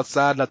dive to the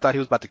outside and I thought he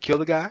was about to kill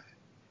the guy.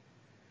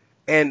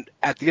 And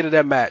at the end of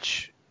that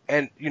match,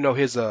 and you know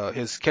his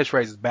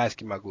catchphrase is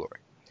basking my glory.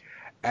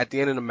 At the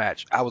end of the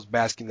match, I was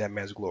basking that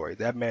man's glory.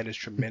 That man is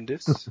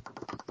tremendous.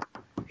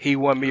 He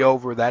won me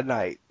over that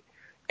night.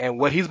 And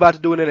what he's about to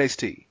do in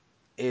NXT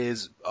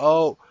is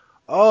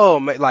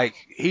man, like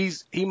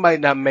he might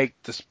not make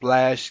the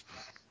splash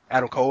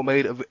Adam Cole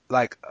made of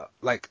like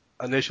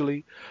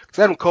initially,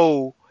 because Adam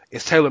Cole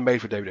is tailor made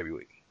for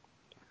WWE.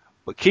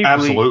 But Keith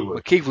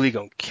Lee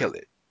gonna kill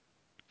it.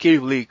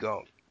 Keith Lee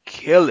gonna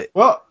kill it.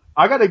 Well,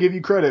 I got to give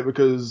you credit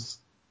because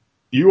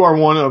you are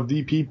one of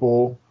the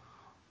people.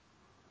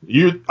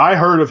 I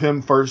heard of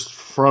him first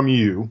from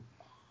you,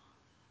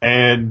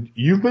 and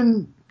you've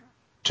been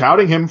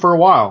touting him for a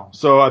while.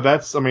 So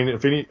that's, I mean,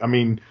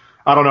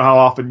 I don't know how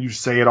often you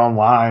say it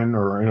online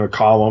or in a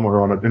column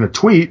or in a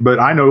tweet, but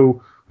I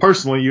know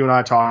personally you and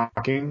I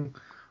talking,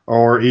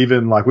 or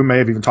even like we may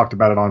have even talked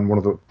about it on one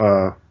of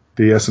the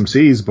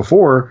SMCs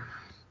before.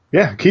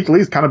 Yeah, Keith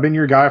Lee's kind of been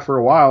your guy for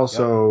a while,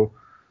 so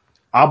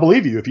I'll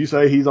believe you. If you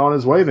say he's on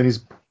his way, then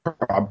he's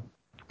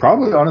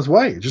probably on his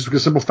way. Just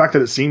because the simple fact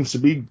that it seems to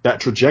be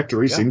that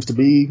trajectory seems to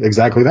be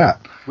exactly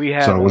that.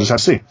 So we'll just have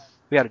to see.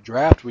 We had a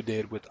draft we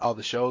did with all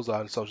the shows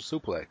on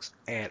Social Suplex,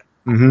 and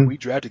we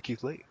drafted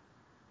Keith Lee.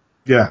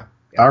 Yeah,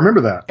 I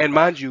remember that. And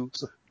mind you,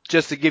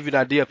 just to give you an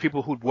idea of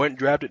people who weren't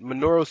drafted,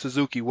 Minoru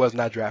Suzuki was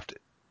not drafted,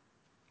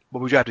 but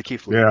we drafted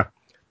Keith Lee. Yeah,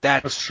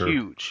 that's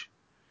huge.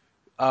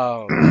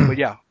 But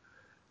yeah.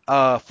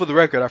 For the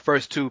record, our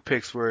first 2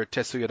 picks were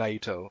Tetsuya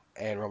Naito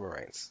and Roman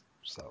Reigns.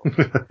 So,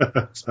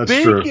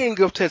 speaking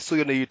of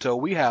Tetsuya Naito,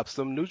 we have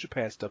some New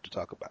Japan stuff to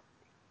talk about.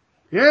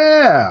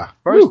 Yeah.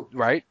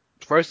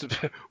 First,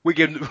 we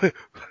get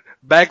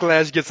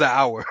Backlash gets an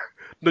hour.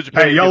 New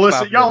Japan. Hey, y'all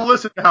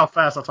listen to how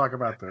fast I talk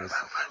about this.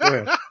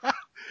 Go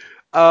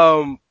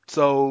ahead.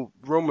 So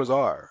rumors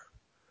are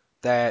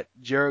that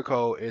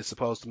Jericho is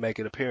supposed to make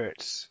an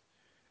appearance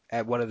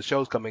at one of the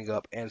shows coming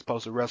up and is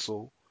supposed to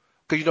wrestle,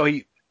 because you know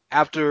he.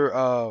 After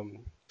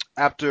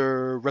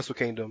Wrestle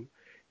Kingdom,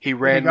 he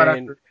ran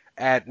in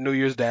at New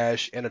Year's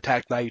Dash and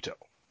attacked Naito.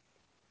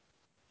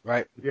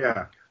 Right?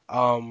 Yeah.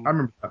 I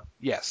remember that.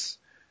 Yes.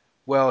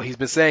 Well, he's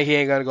been saying he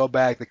ain't gonna go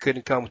back. They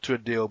couldn't come to a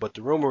deal, but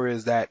the rumor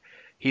is that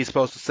he's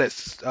supposed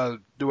to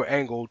do an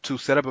angle to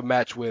set up a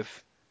match with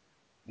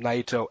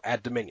Naito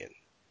at Dominion.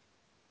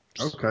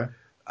 Okay.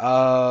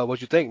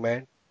 What you think,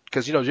 man?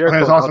 Because, I think Jericho.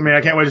 it's awesome, man.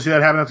 I can't wait to see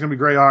that happen. That's going to be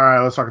great. All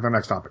right, let's talk about the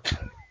next topic.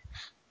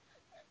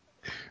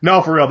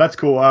 No, for real, that's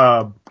cool.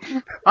 I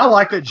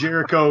like that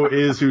Jericho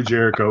is who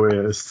Jericho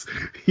is.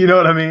 You know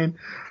what I mean?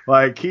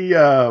 Like, he's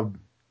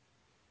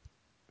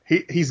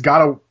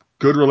got a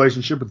good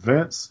relationship with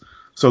Vince,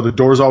 so the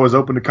door's always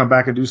open to come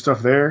back and do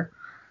stuff there.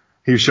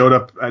 He showed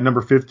up at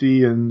number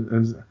 50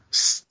 in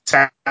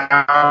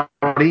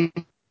Saudi.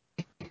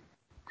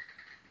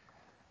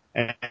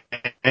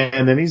 And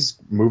then he's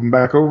moving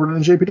back over to the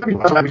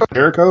JPW.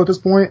 Jericho at this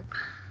point.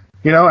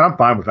 And I'm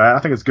fine with that. I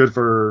think it's good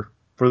for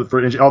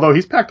although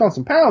he's packed on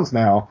some pounds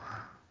now.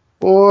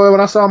 Boy, when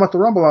I saw him at the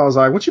Rumble, I was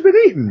like, what you been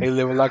eating? He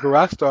living like a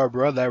rock star,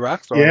 bro. That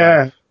rock star.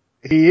 Yeah, life.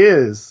 he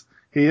is.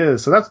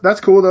 So that's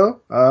cool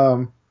though.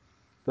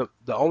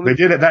 The only they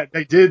did it.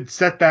 They did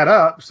set that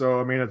up.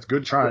 So I mean, it's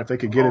good trying if they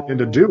could get him in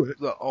to do it.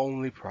 The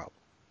only problem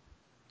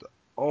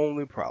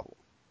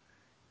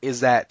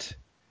is that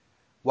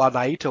while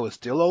Naito is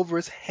still over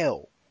as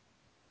hell,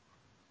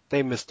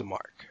 they missed the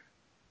mark.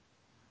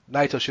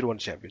 Naito should have won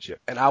the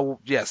championship, and I'm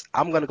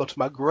gonna go to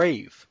my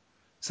grave.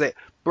 Say,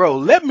 bro,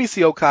 let me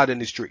see Okada in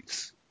the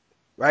streets,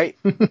 right?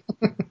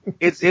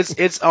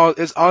 it's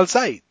on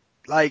site,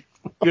 like,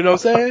 you know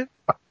what I'm saying?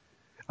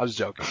 I was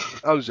joking.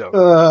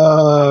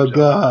 Oh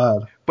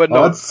God! But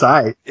no, on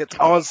site. It's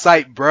on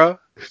site, bro.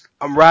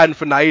 I'm riding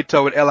for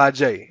Naito and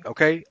Lij.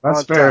 Okay, that's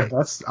on fair.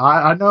 site.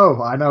 I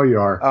know you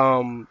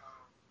are.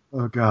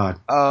 Oh God.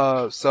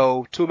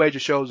 So 2 major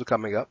shows are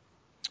coming up.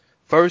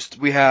 First,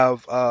 we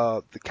have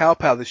the Cow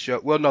Palace show.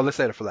 Well, no, let's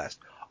say it for last.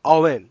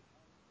 All In,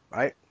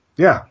 right?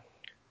 Yeah.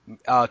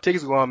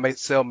 Tickets are going on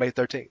sale May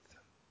 13th.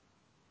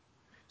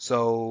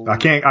 So I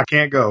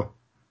can't go.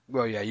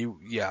 Well,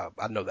 yeah,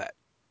 I know that.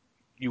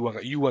 You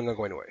weren't gonna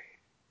go anyway.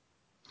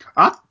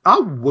 I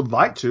would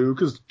like to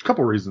because a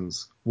couple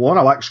reasons. One,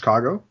 I like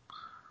Chicago.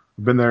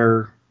 I've been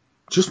there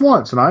just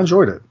once and I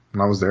enjoyed it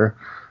when I was there.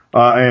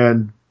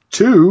 And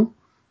 2,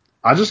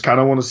 I just kind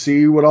of want to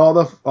see what all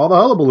the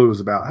hullabaloo is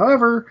about.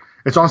 However,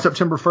 it's on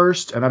September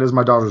 1st, and that is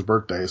my daughter's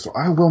birthday, so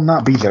I will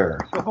not be there.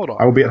 So hold on.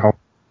 I will be at home.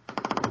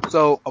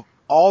 So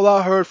all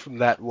I heard from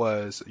that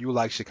was you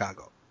like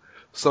Chicago.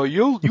 So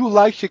you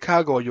like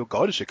Chicago, and you'll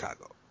go to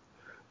Chicago,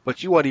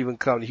 but you won't even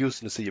come to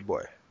Houston to see your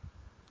boy.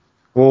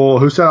 Well,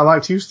 who said I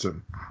liked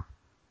Houston?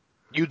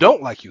 You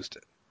don't like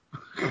Houston,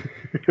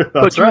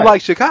 but you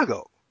like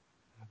Chicago.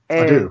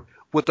 And I do.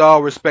 With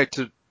all respect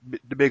to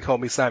the big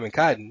homie Simon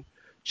Cotton,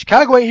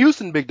 Chicago ain't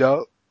Houston, big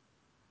dog.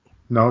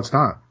 No, it's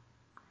not.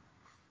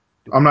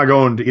 I'm not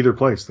going to either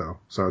place, though,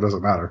 so it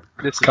doesn't matter.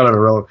 It's kind of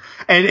irrelevant.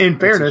 And in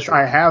fairness,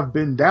 I have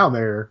been down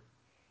there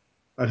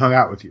and hung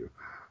out with you.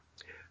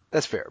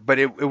 That's fair, but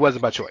it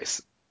wasn't by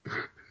choice.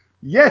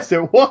 Yes,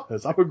 it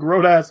was. I'm a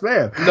grown-ass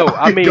man. No,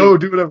 I mean, go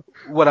do whatever.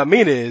 What I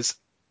mean is,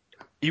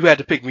 you had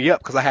to pick me up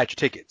because I had your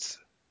tickets.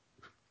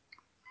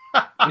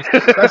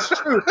 That's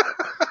true.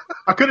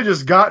 I could have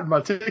just gotten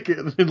my ticket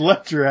and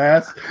left your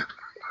ass.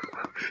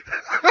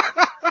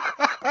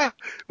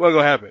 Wasn't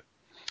gonna happen.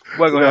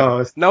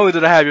 Not only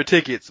did I have your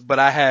tickets, but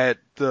I had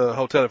the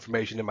hotel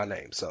information in my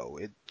name, so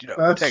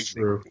that's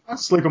true. I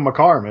sleep in my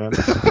car, man.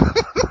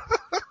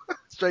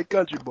 Straight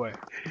country boy.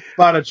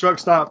 Find a truck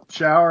stop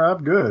shower,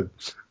 I'm good.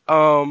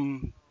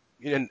 And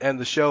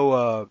the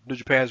show New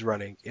Japan's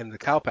running in the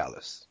Cow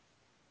Palace,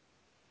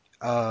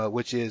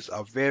 which is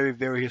a very,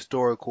 very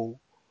historical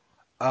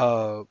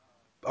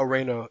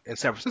arena in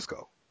San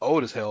Francisco.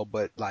 Old as hell,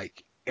 but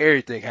like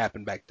everything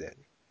happened back then.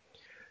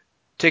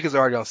 Tickets are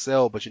already on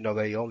sale, but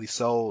they only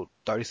sold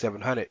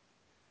 3,700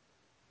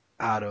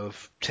 out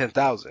of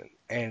 10,000,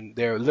 and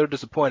they're a little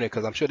disappointed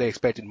because I'm sure they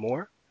expected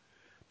more.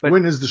 But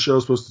when is the show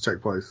supposed to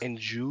take place? In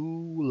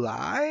June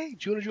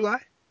or July.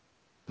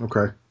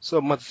 Okay. So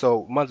a month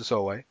or so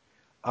away.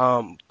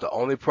 The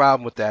only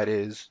problem with that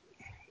is,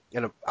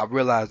 and I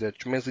realize they're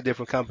tremendously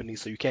different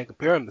companies, so you can't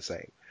compare them the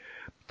same.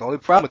 The only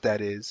problem with that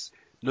is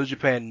New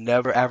Japan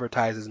never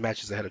advertises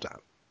matches ahead of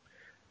time.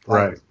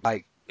 Right.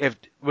 Like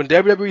when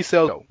WWE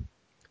sells,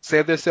 say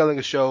if they're selling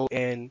a show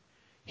in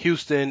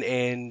Houston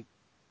in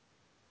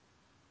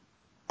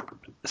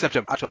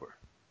September, October,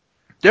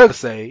 they're going to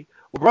say,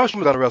 well, Braun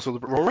Strowman's going to wrestle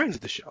Roman Reigns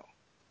at the show.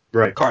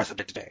 Right. Cars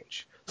subject to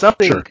change.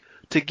 Something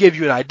to give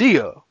you an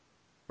idea,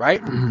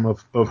 right?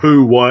 of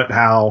who, what,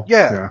 how.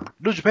 Yeah.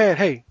 New Japan,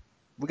 hey,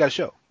 we got a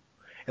show.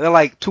 And then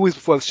like 2 weeks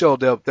before the show,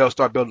 they'll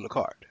start building the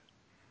card.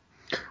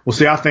 Well,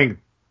 see, I think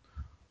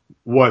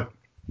what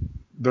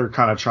they're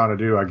kind of trying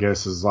to do, I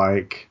guess, is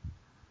like,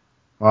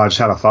 well, I just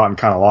had a thought and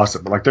kind of lost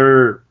it. But like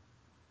the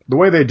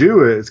way they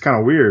do it, it's kind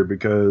of weird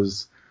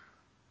because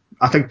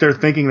I think they're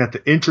thinking that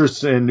the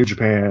interest in New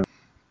Japan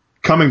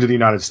coming to the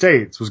United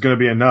States was going to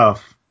be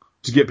enough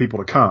to get people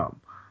to come.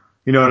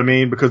 You know what I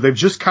mean? Because they've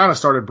just kind of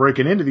started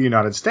breaking into the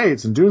United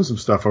States and doing some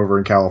stuff over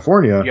in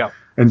California. Yeah.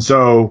 And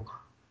so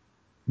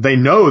they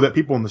know that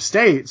people in the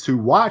States who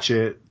watch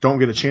it don't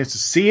get a chance to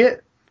see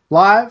it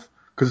live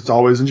because it's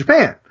always in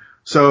Japan.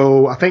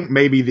 So I think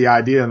maybe the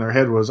idea in their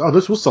head was,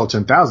 this will sell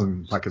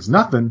 10,000 like it's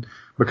nothing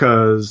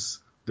because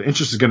the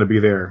interest is going to be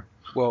there.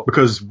 Well,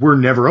 because we're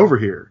never over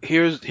here.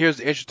 Here's the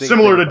interesting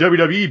Similar thing to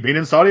WWE being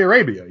in Saudi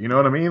Arabia. You know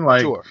what I mean?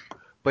 Like, sure.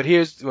 But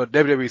here's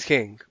WWE's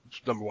king,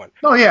 number one.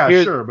 oh yeah,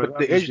 Here's, sure. But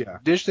the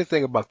interesting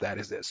thing about that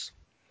is this.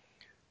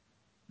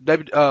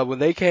 When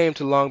they came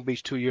to Long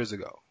Beach 2 years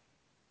ago,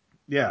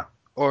 yeah,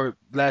 or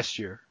last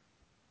year,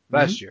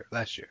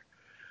 Mm-hmm.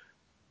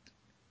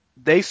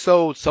 they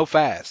sold so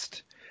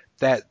fast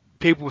that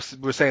people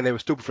were saying they were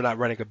stupid for not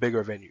running a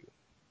bigger venue.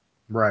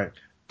 right.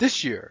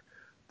 This year,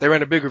 they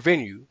ran a bigger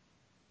venue,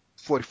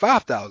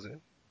 45,000,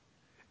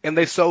 and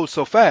they sold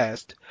so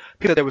fast,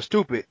 people said they were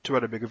stupid to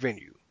run a bigger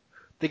venue.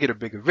 They get a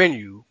bigger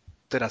venue,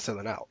 they're not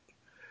selling out.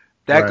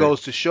 That Right.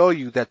 goes to show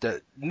you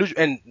that New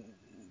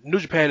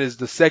Japan is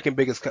the second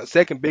biggest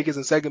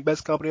and second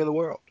best company in the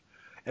world.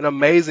 An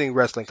amazing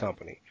wrestling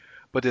company.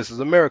 But this is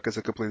America. It's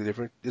a completely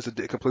different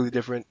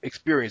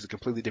experience, a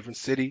completely different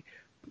city,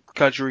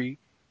 country,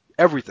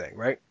 everything,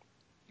 right?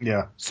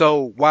 Yeah.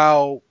 So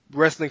while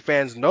wrestling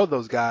fans know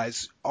those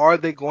guys, are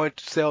they going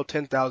to sell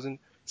 10,000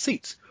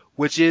 seats?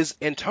 Which is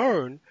in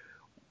turn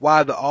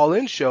why the All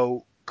In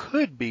show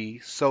could be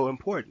so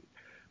important.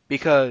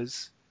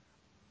 Because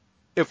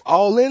if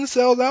All In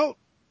sells out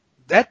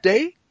that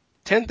day,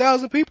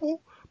 10,000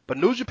 people, but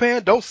New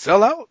Japan don't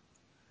sell out,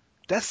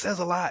 that says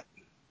a lot.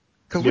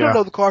 Because we don't Yeah.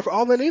 know the card for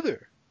All In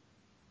either.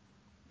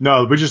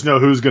 No, we just know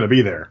who's going to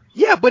be there.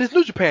 Yeah, but it's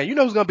New Japan. You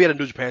know who's going to be at a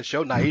New Japan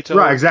show. Naito,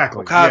 Right. Exactly.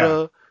 Yeah.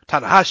 Okada,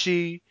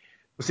 Tanahashi,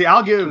 See,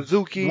 I'll give the one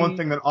Suzuki.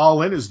 thing that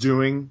All In is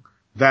doing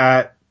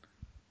that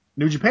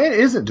New Japan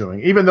isn't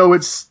doing, even though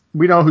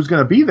we know who's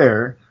going to be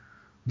there.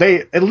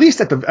 They at least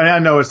and I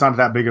know it's not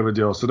that big of a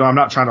deal, so I'm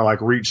not trying to like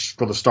reach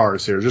for the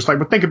stars here. Just like,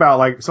 but think about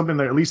like something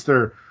that at least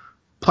they're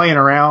playing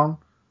around.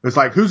 It's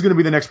like, who's going to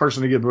be the next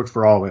person to get booked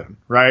for All In,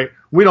 right?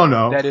 We don't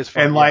know. That is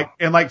fun,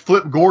 and like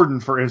Flip Gordon,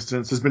 for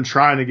instance, has been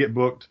trying to get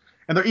booked,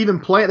 and they're even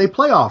they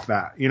play off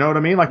that. You know what I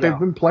mean? Like Yeah. they've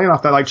been playing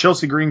off that. Like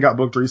Chelsea Green got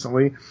booked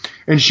recently,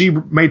 and she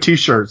made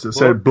T-shirts that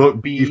said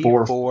 "Book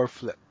before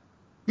Flip.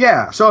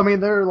 Yeah, so I mean,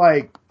 they're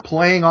like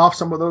playing off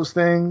some of those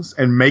things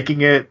and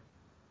making it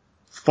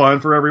fun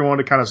for everyone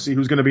to kind of see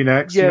who's going to be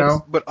next. Yes, You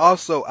know, but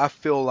also I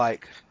feel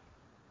like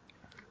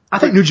I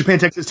think New Japan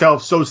takes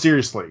itself so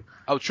seriously.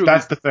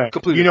 That's the thing.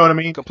 You know what I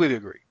mean? Completely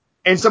agree.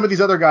 And some of these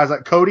other guys,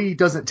 like Cody,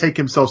 doesn't take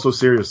himself so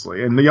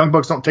seriously, and the Young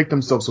Bucks don't take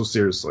themselves so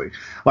seriously.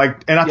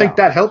 Like, and I think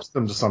that helps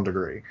them to some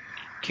degree.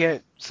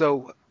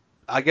 So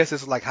I guess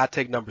it's like hot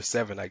take number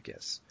 7. I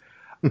guess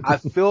I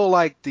feel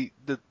like the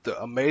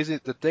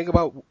thing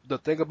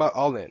about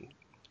All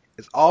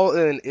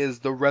In is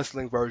the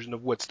wrestling version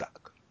of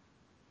Woodstock,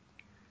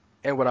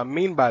 and what I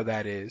mean by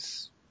that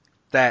is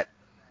that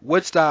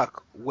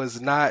Woodstock was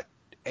not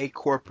a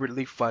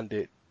corporately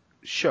funded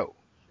show,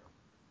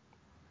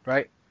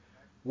 right?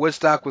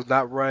 Woodstock was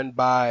not run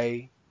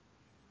by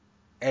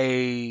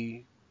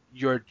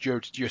your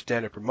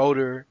standard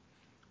promoter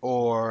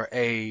or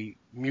a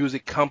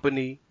music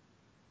company.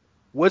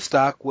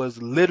 Woodstock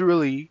was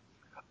literally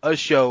a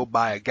show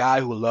by a guy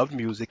who loved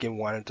music and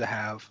wanted to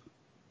have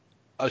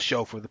a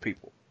show for the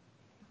people.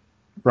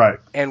 Right.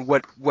 And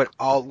what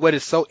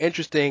is so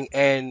interesting,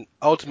 and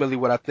ultimately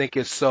what I think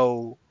is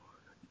so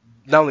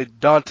not only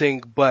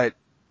daunting but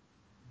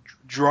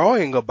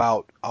drawing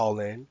about All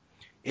In,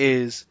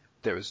 is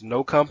there is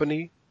no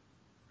company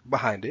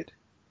behind it.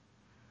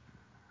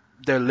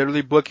 They're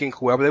literally booking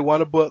whoever they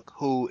want to book,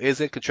 who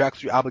isn't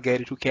contractually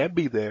obligated, who can't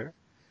be there,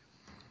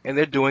 and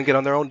they're doing it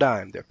on their own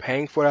dime. They're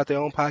paying for it out of their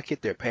own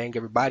pocket. They're paying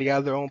everybody out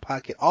of their own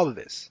pocket. All of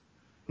this,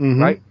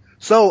 right?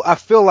 So I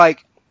feel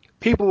like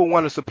people will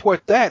want to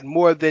support that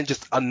more than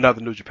just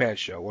another New Japan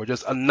show or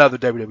just another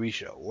WWE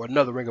show or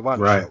another Ring of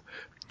Honor show.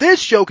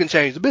 This show can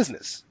change the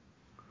business.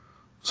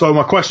 So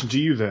my question to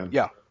you then,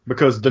 Yeah,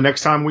 because the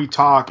next time we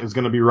talk is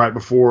going to be right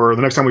before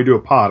the next time we do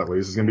a pod, at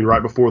least, is going to be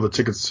right before the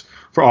tickets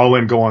for All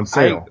In go on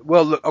sale.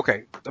 Well, look,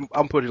 okay,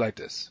 I'm putting it like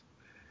this.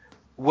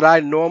 Would I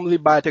normally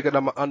buy a ticket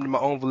under my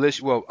own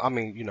volition? Well, I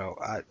mean, you know,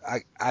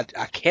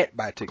 I can't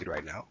buy a ticket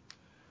right now.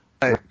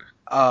 But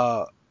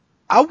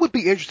I would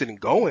be interested in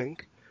going.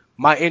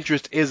 My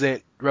interest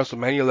isn't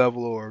WrestleMania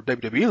level or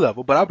WWE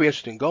level, but I'd be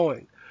interested in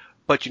going.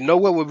 But you know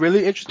what would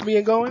really interest me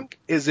in going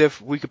is if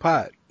we could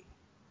pod.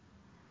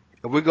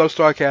 If we go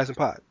Starcast and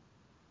pod.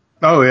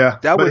 Oh yeah,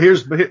 That would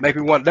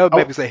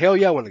make me say, hell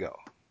yeah, I want to go.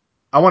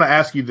 I want to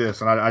ask you this,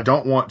 and I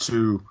don't want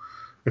to.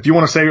 If you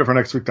want to save it for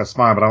next week, that's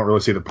fine. But I don't really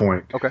see the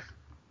point. Okay.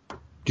 Do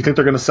you think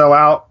they're going to sell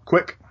out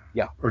quick?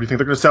 Yeah. Or do you think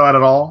they're going to sell out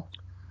at all?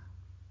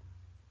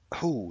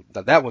 Ooh,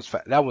 that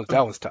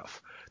one's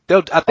tough.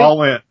 I think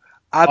All In.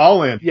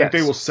 All In. Yes. Do you think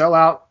they will sell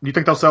out? Do you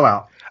think they'll sell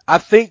out? I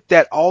think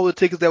that all the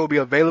tickets that will be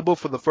available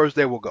for the first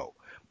day will go.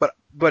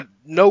 But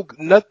no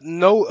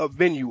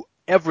venue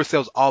ever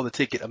sells all the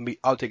tickets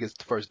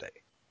the first day.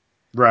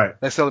 Right.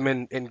 They sell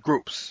them in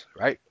groups,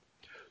 right?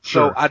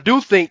 Sure. So I do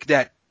think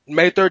that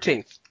May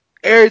 13th,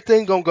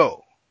 everything gonna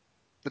go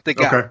that they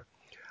got. Okay.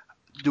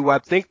 Do I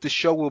think the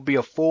show will be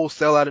a full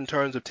sellout in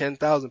terms of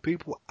 10,000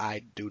 people?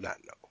 I do not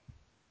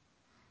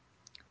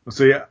know.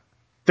 So yeah,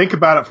 think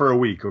about it for a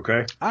week,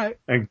 okay? All right.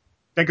 And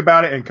think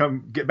about it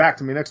and get back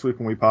to me next week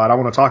when we pod. I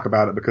want to talk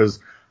about it because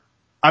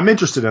I'm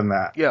interested in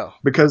that. Yeah.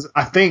 Because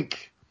I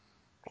think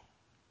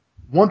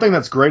one thing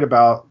that's great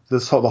about the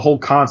whole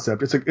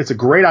concept, it's a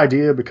great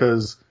idea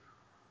because,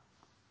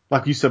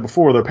 like you said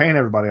before, they're paying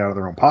everybody out of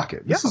their own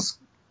pocket. This is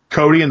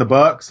Cody and the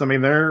Bucks. I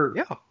mean, they're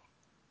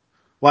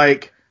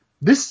like,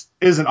 this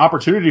is an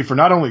opportunity for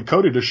not only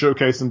Cody to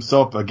showcase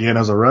himself again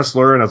as a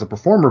wrestler and as a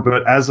performer,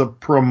 but as a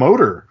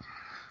promoter.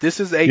 This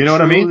is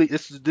what I mean?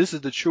 This is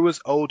the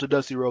truest ode to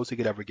Dusty Rhodes he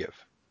could ever give.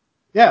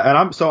 Yeah, and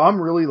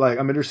I'm really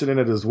I'm interested in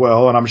it as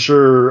well, and I'm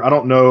sure I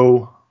don't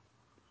know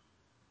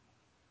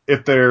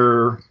if they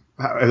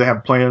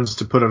have plans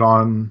to put it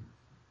on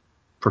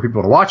for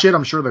people to watch it.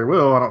 I'm sure they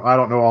will. I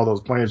don't know all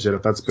those plans yet.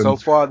 If that's been so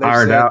far, they've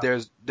ironed out.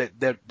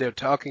 they're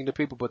talking to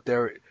people, but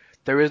there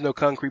is no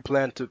concrete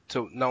plan to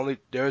not only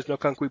there is no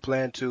concrete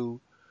plan to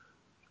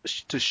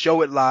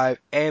show it live,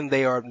 and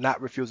they are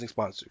not refusing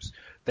sponsors.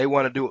 They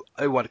want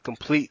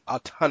complete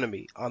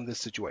autonomy on this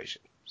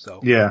situation.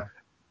 So yeah,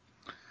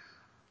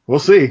 we'll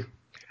see.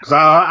 Because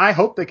I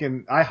hope they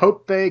can. I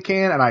hope they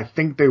can, and I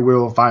think they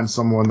will find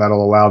someone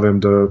that'll allow them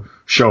to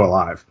show it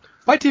live.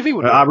 Fight TV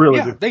will do I it.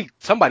 really do.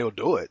 Somebody will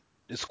do it.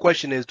 This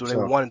question is, do they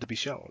So. want it to be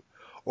shown,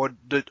 or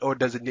do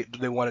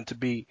they want it to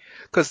be?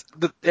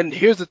 And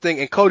here's the thing.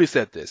 And Cody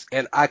said this,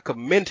 and I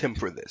commend him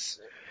for this.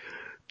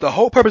 The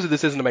whole purpose of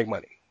this isn't to make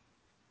money.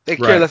 They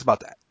care less about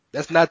that.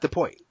 That's not the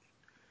point.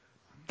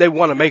 They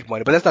want to make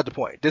money, but that's not the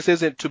point. This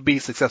isn't to be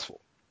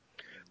successful.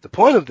 The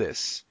point of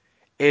this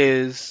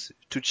is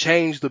to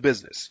change the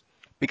business.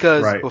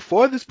 Because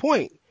before this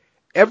point,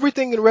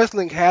 everything in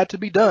wrestling had to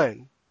be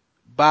done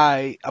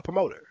by a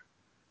promoter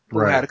who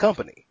had a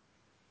company.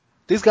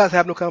 These guys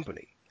have no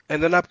company,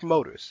 and they're not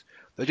promoters.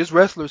 They're just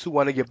wrestlers who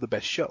want to give the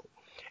best show.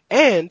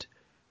 And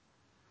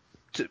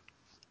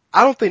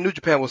I don't think New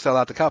Japan will sell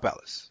out the Cow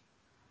Palace.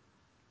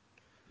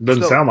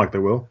 Doesn't sound like they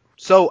will.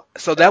 So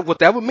that what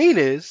that would mean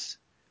is,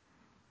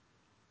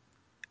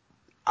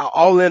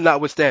 all in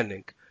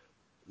notwithstanding,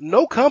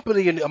 no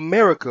company in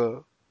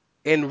America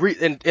in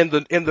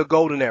the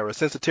golden era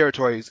since the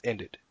territories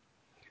ended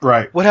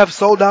would have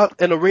sold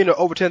out an arena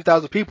over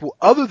 10,000 people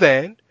other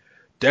than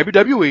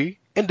WWE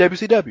and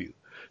WCW.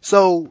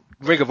 So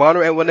Ring of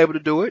Honor wasn't able to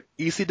do it,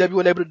 ECW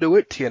wasn't able to do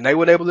it, TNA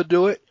wasn't able to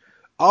do it,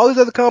 all these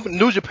other companies,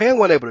 New Japan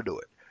wasn't able to do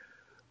it.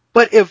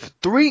 But if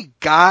 3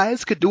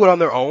 guys could do it on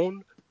their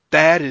own,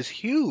 that is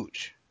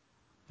huge.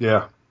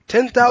 Yeah.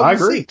 10,000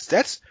 seats.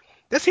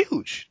 That's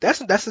huge. That's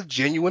a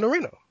genuine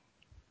arena.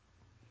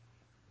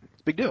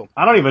 It's a big deal.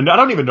 I don't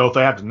even know if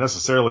they have to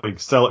necessarily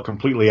sell it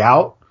completely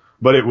out,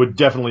 but it would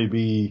definitely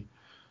be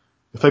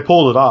if they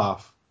pulled it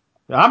off.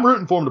 I'm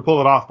rooting for them to pull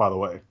it off, by the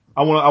way.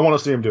 I want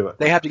to see them do it.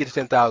 They have to get to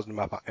 10,000 in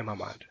my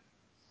mind.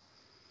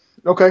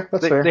 Okay,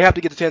 that's fair. They have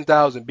to get to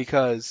 10,000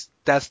 because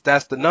that's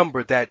the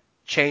number that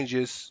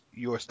changes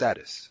your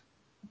status.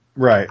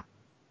 Right.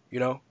 You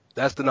know,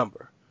 that's the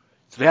number.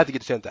 So they have to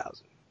get to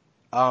 10,000.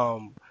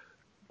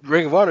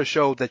 Ring of Honor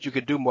showed that you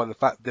could do more than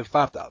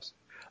 5,000.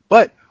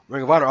 But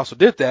Ring of Honor also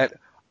did that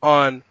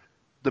on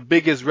the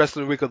biggest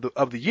wrestling week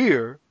of the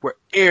year, where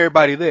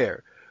everybody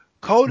there.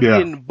 Cody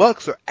and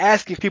Bucks are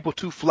asking people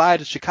to fly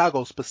to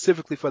Chicago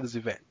specifically for this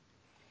event.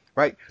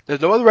 Right?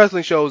 There's no other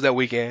wrestling shows that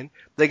weekend.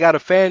 They got a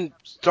fan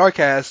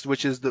Starcast,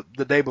 which is the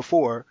day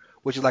before,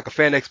 which is like a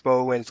fan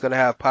expo, and it's going to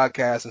have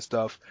podcasts and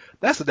stuff.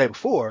 That's the day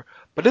before.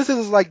 But this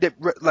is like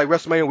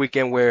WrestleMania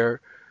weekend, where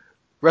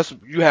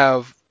you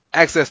have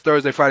Access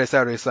Thursday, Friday,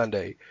 Saturday,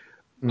 Sunday,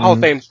 Hall of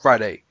Fame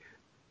Friday,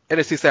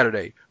 NXT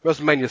Saturday,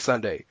 WrestleMania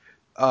Sunday,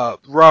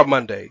 Raw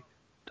Monday,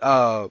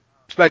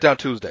 SmackDown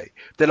Tuesday.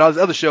 Then all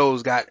these other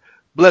shows got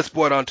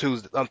Bloodsport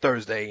on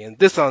Thursday, and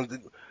this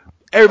on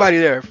everybody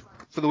there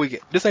for the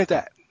weekend. This ain't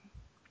that.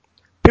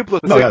 People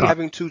are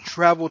having to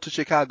travel to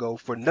Chicago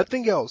for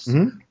nothing else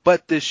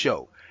but this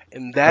show,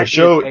 and that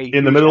show is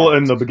in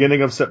the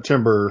beginning of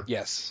September.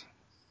 Yes.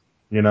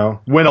 You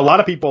know, when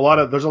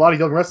there's a lot of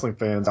young wrestling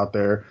fans out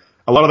there.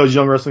 A lot of those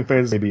young wrestling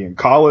fans may be in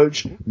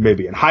college,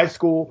 maybe in high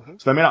school,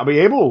 so they may not be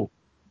able,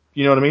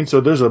 you know what I mean?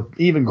 So there's a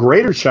even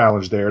greater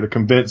challenge there to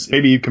convince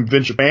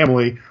your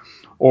family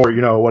or,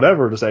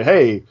 whatever to say,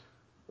 hey,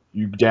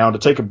 you down to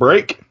take a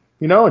break,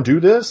 and do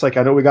this? Like,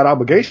 I know we got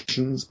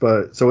obligations,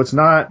 but so it's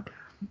not.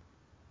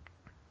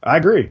 I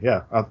agree.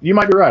 Yeah. You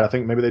might be right. I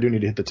think maybe they do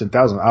need to hit the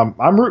 10,000.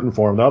 I'm rooting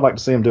for them though. I'd like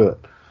to see them do it.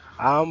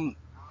 I'm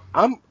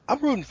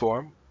rooting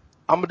for them.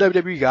 I'm a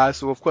WWE guy,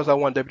 so of course I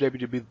want WWE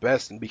to be the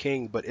best and be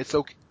king, but it's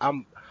okay.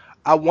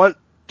 I want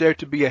there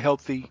to be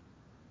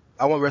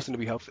I want wrestling to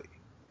be healthy.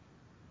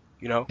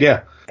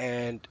 Yeah.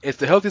 And it's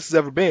the healthiest it's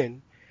ever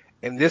been,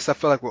 and this I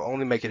feel like will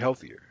only make it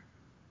healthier.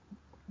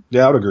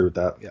 Yeah, I would agree with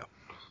that. Yeah.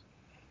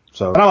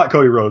 So, and I like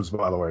Cody Rhodes,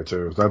 by the way,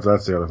 too. That's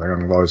the other thing.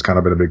 I've always kind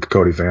of been a big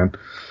Cody fan.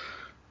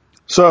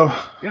 So.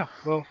 Yeah,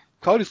 well,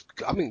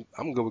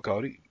 I'm good with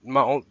Cody.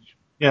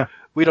 Yeah.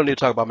 We don't need to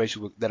talk about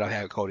issues that I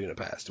had with Cody in the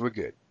past. We're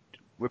good.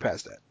 We're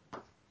past that.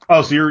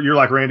 Oh, so you're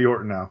like Randy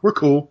Orton now. We're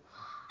cool.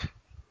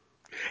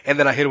 And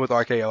then I hit him with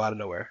RKO out of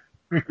nowhere.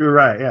 You're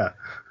right, yeah.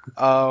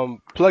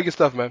 Plug your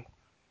stuff, man.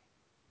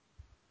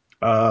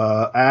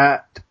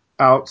 At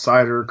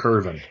Outsider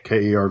Curvin,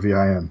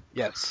 Kervin.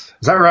 Yes.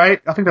 Is that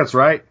right? I think that's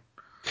right.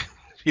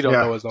 You don't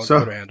know his own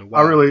Twitter handle.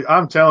 Wow.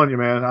 I'm telling you,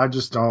 man, I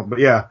just don't. But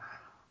yeah,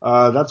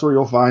 that's where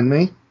you'll find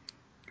me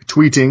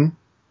tweeting.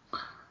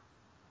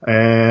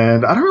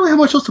 And I don't really have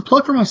much else to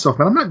plug for myself,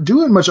 man. I'm not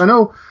doing much. I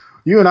know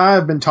you and I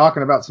have been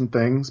talking about some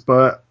things,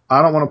 but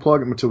I don't want to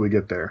plug them until we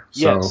get there.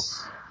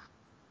 Yes.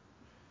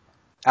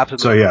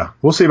 Absolutely. So yeah,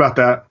 we'll see about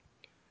that.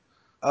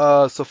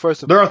 So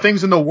first, there are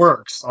things in the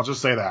works. I'll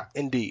just say that.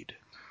 Indeed.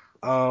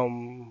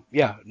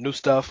 Yeah, new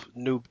stuff,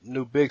 new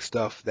big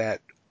stuff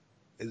that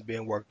is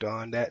being worked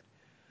on that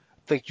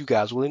I think you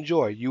guys will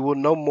enjoy. You will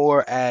know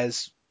more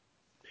as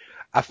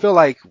I feel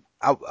like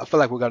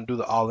we're gonna do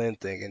the all in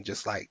thing and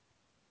just like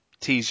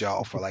tease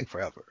y'all for like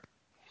forever.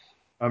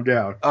 I'm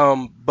down.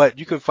 But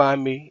you can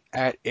find me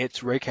at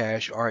It's Ray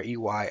Cash,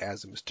 REY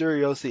as in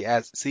Mysterio,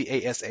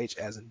 CASH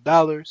as in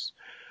dollars.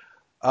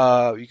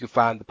 You can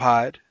find the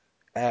pod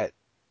at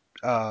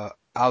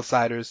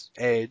Outsiders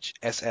Edge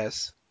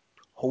SS.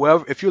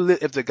 However, if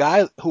the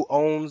guy who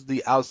owns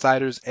the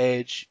Outsiders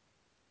Edge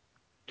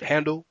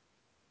handle,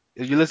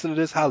 if you listen to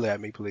this, holler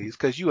at me, please,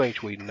 because you ain't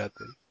tweeting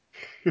nothing.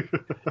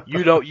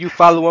 You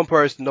follow one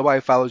person, nobody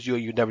follows you,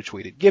 and you never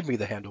tweeted. Give me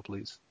the handle,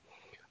 please.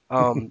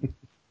 I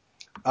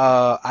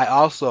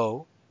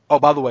also,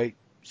 by the way,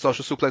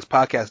 Social Suplex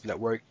Podcast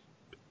Network.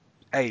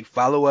 Hey,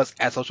 follow us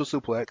at Social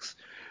Suplex.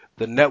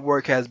 The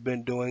network has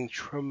been doing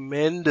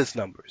tremendous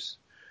numbers.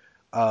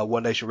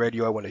 One Nation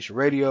Radio at One Nation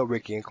Radio,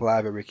 Ricky and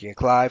Clive at Ricky and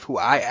Clive, who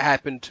I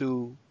happen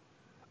to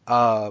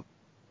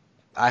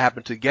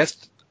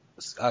guest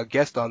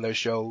on their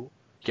show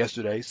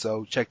yesterday,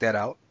 so check that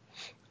out.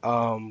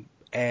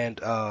 And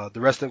the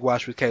Wrestling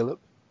Wash with Caleb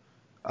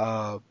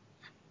at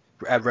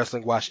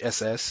Wrestling Wash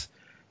SS,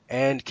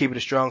 and Keep It a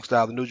Strong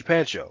Style, the New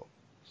Japan show.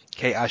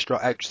 KI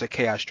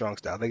Strong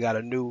Style. They got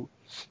a new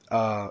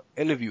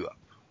interview up.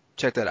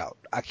 Check that out.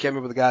 I can't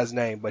remember the guy's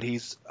name, but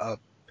he's a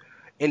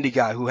indie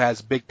guy who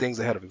has big things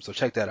ahead of him. So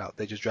check that out.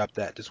 They just dropped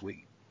that this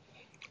week.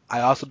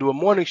 I also do a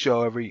morning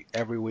show every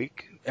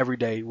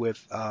day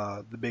with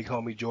the big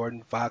homie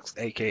Jordan Fox,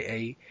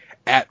 aka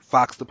at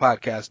Fox the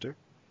Podcaster.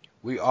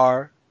 We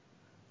are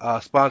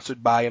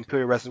sponsored by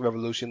Imperial Wrestling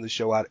Revolution,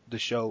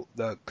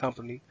 the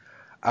company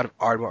out of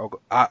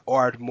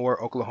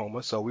Ardmore,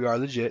 Oklahoma. So we are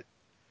legit.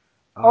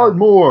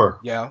 Ardmore.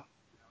 Yeah.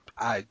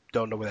 I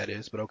don't know where that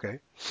is, but okay.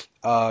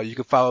 You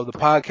can follow the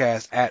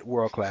podcast at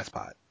World Class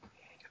Pod.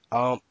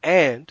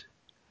 And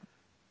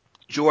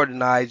Jordan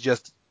and I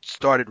just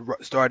started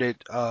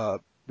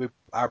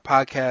our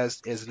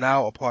podcast is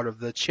now a part of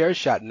the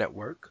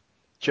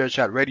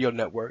Chairshot Radio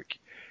Network,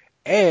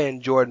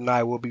 and Jordan and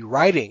I will be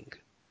writing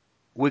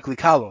weekly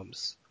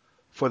columns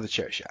for the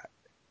Chairshot.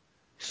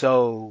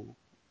 So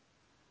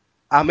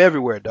I'm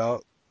everywhere,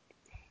 dog.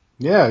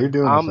 Yeah, you're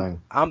doing the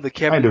thing. I'm the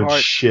Kevin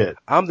Hart. Shit.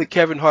 I'm the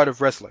Kevin Hart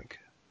of wrestling.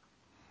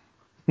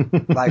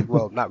 Like,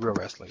 well, not real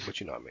wrestling, but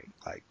you know what I mean.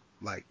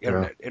 Like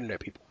internet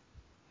people.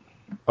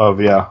 Of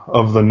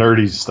the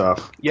nerdy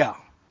stuff. Yeah.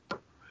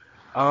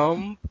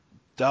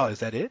 Dog, is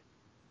that it?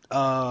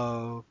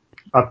 I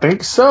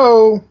think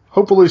so.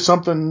 Hopefully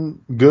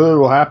something good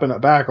will happen at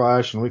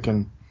Backlash and we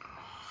can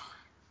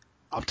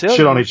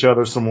shit on each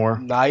other some more.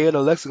 Nia and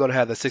Alexa gonna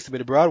have the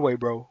 60-minute Broadway,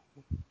 bro.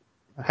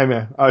 Hey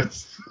man, I'm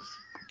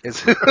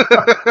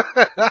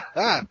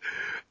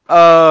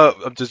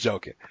just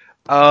joking.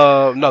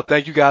 No,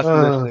 thank you guys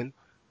for listening.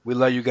 We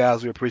love you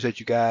guys. We appreciate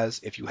you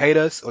guys. If you hate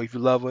us or if you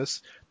love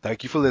us,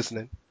 thank you for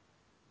listening.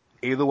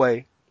 Either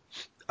way,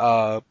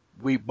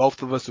 we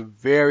both of us are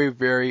very,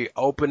 very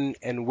open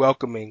and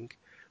welcoming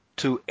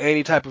to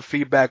any type of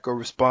feedback or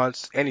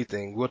response,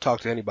 anything. We'll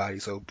talk to anybody.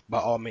 So by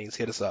all means,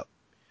 hit us up.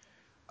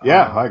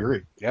 Yeah, I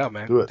agree. Yeah,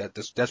 man. Do it.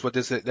 That's what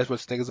this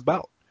thing is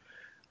about.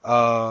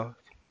 But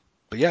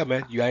yeah,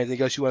 man. You got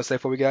anything else you want to say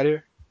before we get out of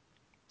here?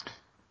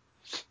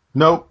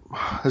 Nope.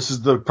 This is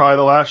probably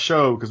the last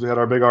show because we had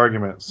our big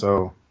argument.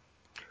 So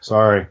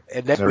sorry.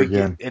 And next week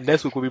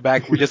we'll be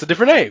back with just a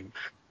different name.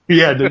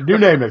 Yeah, new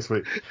name next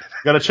week.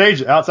 Got to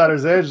change it.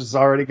 Outsider's Edge has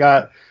already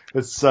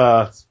it's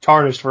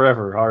tarnished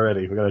forever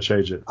already. We got to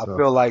change it.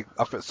 So.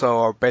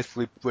 So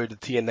basically we're the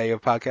TNA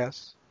of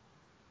podcasts.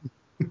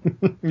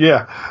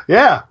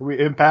 Yeah. We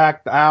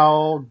Impact,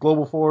 Owl,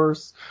 Global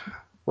Force,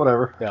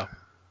 whatever. Yeah.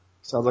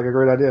 Sounds like a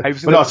great idea.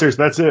 No,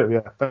 seriously, that's it.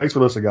 Yeah. Thanks for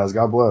listening, guys.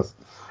 God bless.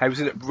 Have you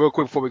seen it real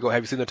quick before we go?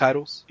 Have you seen the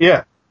titles?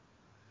 Yeah.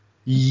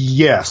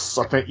 Yes,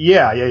 I think.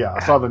 Yeah.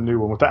 I saw the new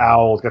one with the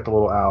owl. It's got the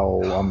little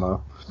owl on the.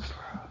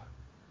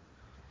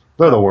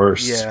 They're the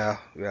worst. Yeah.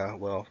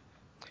 Well,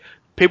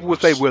 people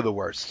would say we're the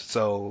worst.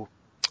 So.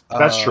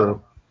 That's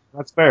true.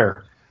 That's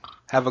fair.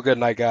 Have a good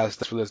night, guys.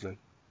 Thanks for listening.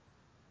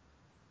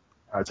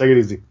 All right, take it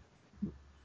easy.